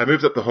I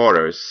moved up the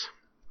horrors,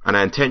 and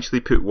I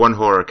intentionally put one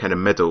horror kind of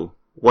middle,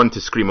 one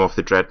to scream off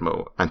the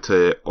Dreadmill, and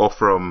to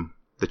offer him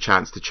the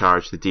chance to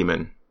charge the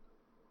demon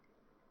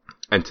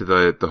into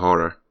the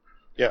horror.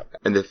 Yeah.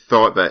 And the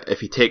thought that if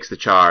he takes the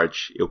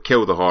charge, he'll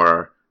kill the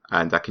horror,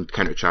 and I can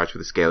countercharge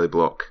with a scaly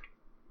block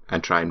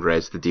and try and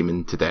res the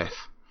demon to death.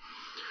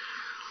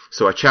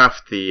 So I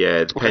chaffed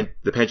the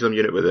pendulum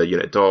unit with a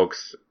unit of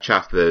dogs,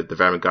 chaffed the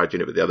Vermin Guard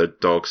unit with the other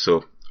dogs,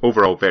 so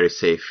overall very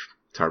safe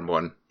turn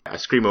 1. I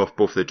scream off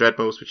both of the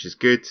Dreadmills, which is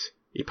good.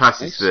 He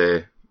passes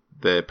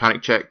the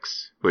panic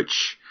checks,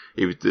 which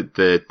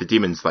the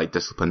demon's like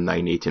discipline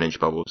 9 18-inch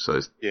bubbles, so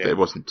it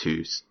wasn't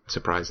too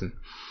surprising.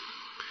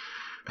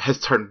 His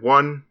turn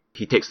 1,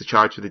 he takes the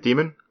charge with the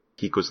demon.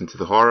 He goes into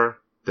the horror.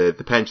 The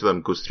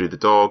pendulum goes through the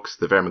dogs.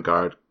 The Vermin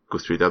Guard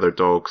goes through the other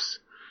dogs,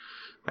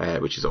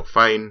 which is all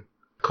fine.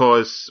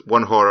 Because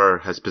one horror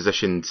has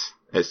positioned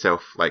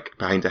itself like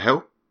behind a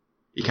hill,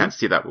 you can't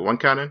see that with one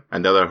cannon,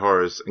 and the other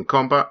horrors in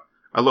combat,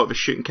 a lot of his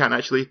shooting can't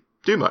actually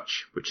do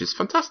much, which is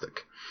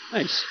fantastic.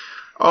 Nice.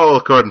 All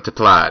according to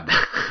plan.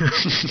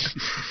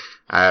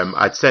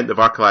 I'd sent the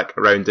Varkalak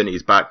around into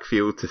his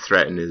backfield to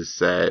threaten his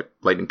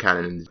lightning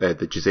cannon and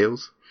the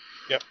Jezzails.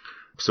 Yep.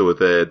 So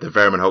the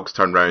Vermin Hulks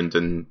turned round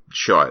and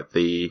shot at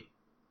the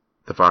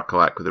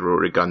Varkalak with the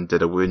rotary gun,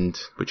 did a wound,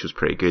 which was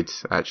pretty good,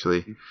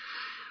 actually.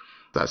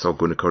 That's all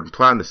going according to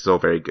plan. This is all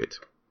very good.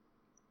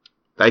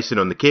 The icing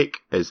on the cake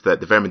is that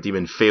the Vermin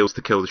Demon fails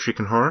to kill the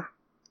Shrieking Horror.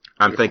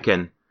 I'm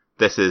thinking,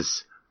 this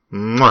is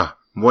muy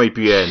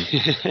bien,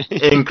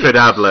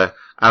 incredible.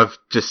 I've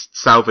just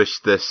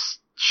salvaged this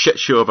shit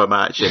show of a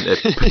match into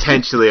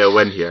potentially a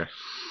win here.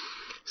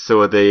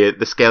 So the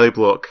Skelly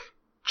block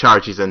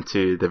charges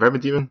into the Vermin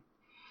Demon.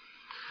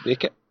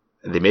 Make it.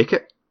 They make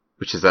it,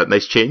 which is a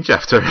nice change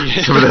after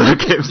some of the other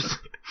games.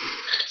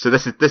 So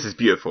this is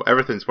beautiful.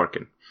 Everything's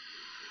working.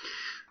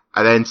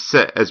 I then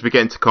sit, as we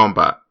get into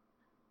combat,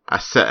 I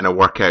sit and I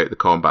work out the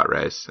combat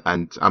res.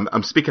 And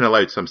I'm speaking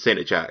aloud, so I'm saying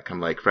to Jack, I'm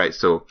like, right,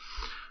 so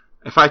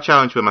if I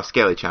challenge with my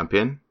Skelly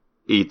champion,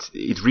 he'd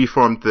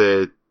reformed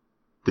the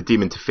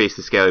demon to face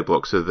the Skelly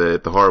block, so the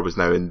horror was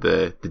now in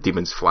the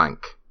demon's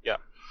flank. Yeah.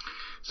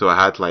 So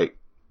I had like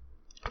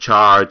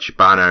charge,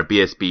 banner,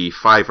 BSB,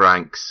 5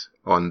 ranks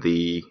on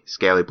the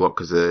Skelly block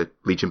because of the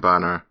Legion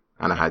banner,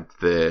 and I had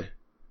the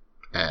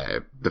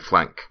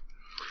flank.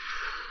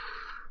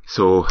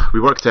 So we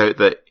worked out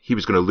that he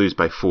was going to lose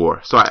by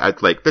 4. So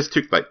I'd like, this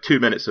took like 2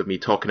 minutes of me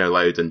talking out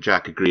loud and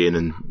Jack agreeing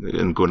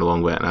and going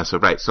along with it. And I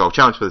said, right, so I'll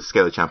challenge for the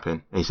Skelly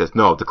champion. And he says,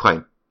 no, I'll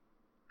decline.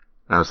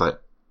 And I was like,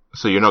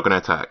 so you're not going to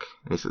attack?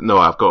 And he said, no,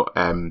 I've got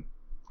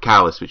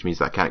callous, which means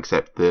that I can't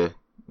accept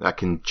I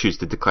can choose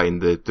to decline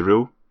the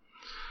rule.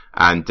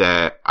 And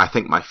I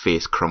think my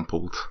face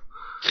crumpled.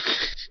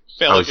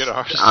 Fell out your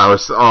arse. I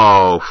was,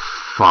 oh,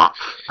 fuck.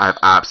 I've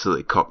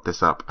absolutely cocked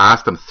this up. I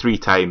asked him 3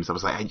 times. I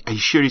was like, are you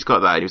sure he's got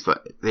that? And he was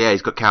like, yeah,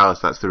 he's got callous.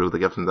 That's the rule. They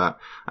give him that.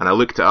 And I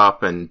looked it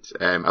up and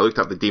I looked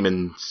up the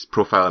demon's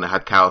profile and it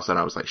had callous and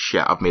I was like,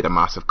 shit, I've made a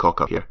massive cock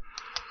up here.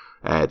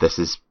 This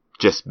has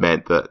just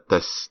meant that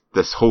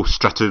this whole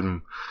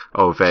stratum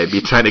of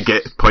me trying to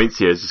get points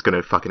here is just going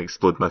to fucking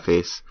explode my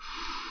face.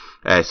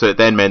 So it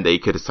then meant that he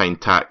could assign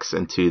tax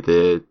into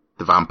the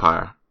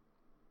vampire.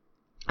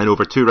 And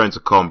over 2 rounds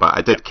of combat,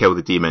 I did kill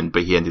the demon,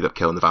 but he ended up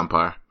killing the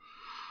vampire.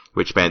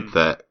 Which meant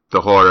that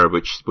the horror,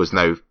 which was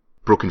now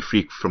broken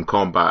free from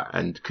combat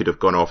and could have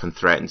gone off and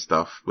threatened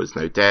stuff, was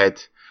now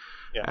dead.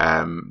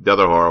 Yeah. The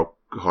other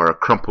horror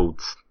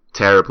crumpled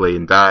terribly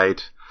and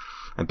died.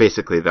 And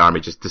basically the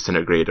army just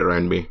disintegrated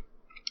around me.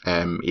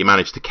 He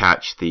managed to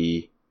catch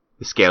the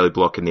Skelly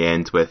block in the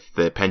end with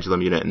the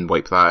pendulum unit and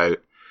wipe that out.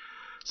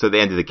 So at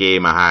the end of the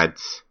game, I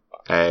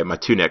had my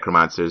 2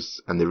 necromancers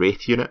and the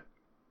wraith unit.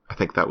 I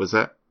think that was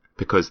it,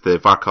 because the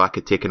Varkalak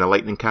had taken a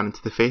lightning cannon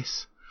to the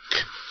face.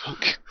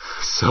 Fuck.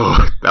 So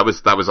that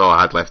was all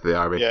I had left of the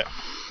army.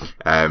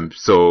 Yeah.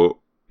 So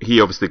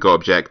he obviously got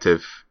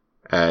objective.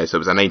 So it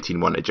was a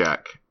 19-1 to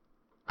Jack.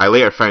 I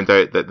later found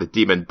out that the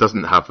demon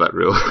doesn't have that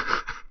rule,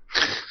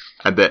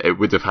 and that it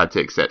would have had to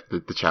accept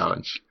the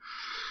challenge.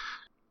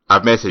 I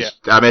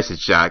messaged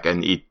Jack,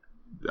 and he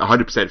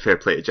 100% fair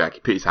play to Jack. He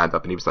put his hand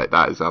up and he was like,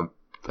 that is a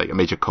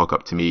major cock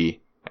up to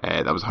me.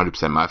 That was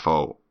 100% my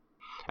fault.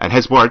 And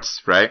his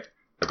words, right?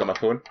 I got my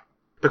phone.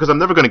 Because I'm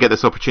never going to get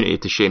this opportunity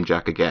to shame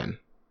Jack again.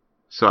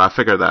 So I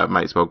figured that I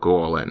might as well go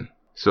all in.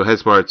 So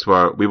his words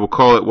were, we will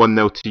call it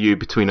 1-0 to you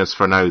between us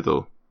for now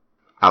though.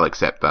 I'll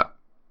accept that.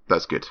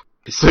 That's good.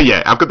 So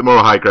yeah, I've got the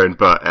moral high ground,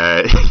 but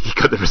he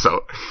got the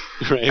result.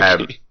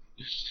 Right.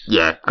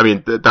 Yeah, I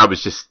mean, that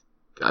was just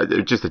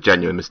a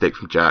genuine mistake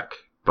from Jack,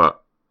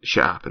 but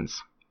shit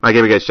happens. My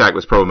game against Jack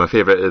was probably my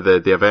favourite of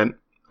the event.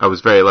 I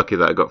was very lucky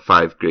that I got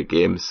 5 great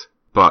games,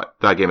 but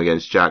that game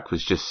against Jack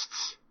was just,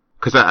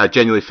 because I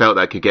genuinely felt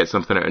that I could get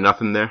something out of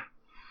nothing there.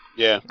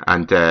 Yeah.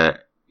 And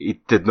he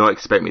did not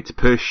expect me to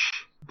push.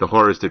 The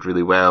horrors did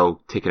really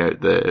well, taking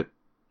out the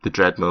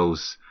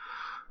Dreadmills.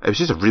 It was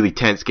just a really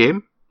tense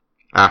game.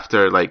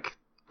 After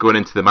going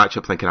into the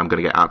matchup thinking I'm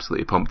going to get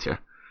absolutely pumped here.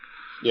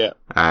 Yeah.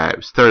 It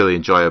was thoroughly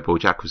enjoyable.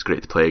 Jack was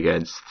great to play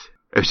against.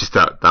 It was just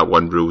that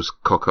one rules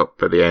cock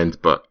up at the end,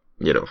 but,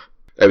 you know,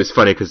 it was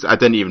funny because I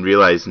didn't even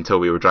realise until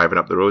we were driving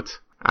up the road.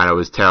 And I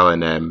was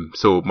telling,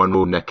 so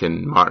Monroe, Nick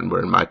and Martin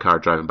were in my car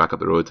driving back up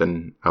the road,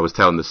 and I was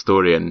telling the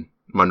story, and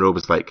Monroe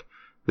was like,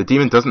 the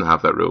Demon doesn't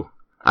have that rule.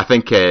 I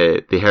think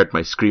they heard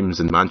my screams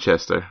in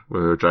Manchester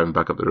when we were driving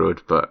back up the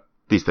road, but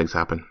these things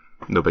happen.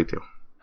 No big deal.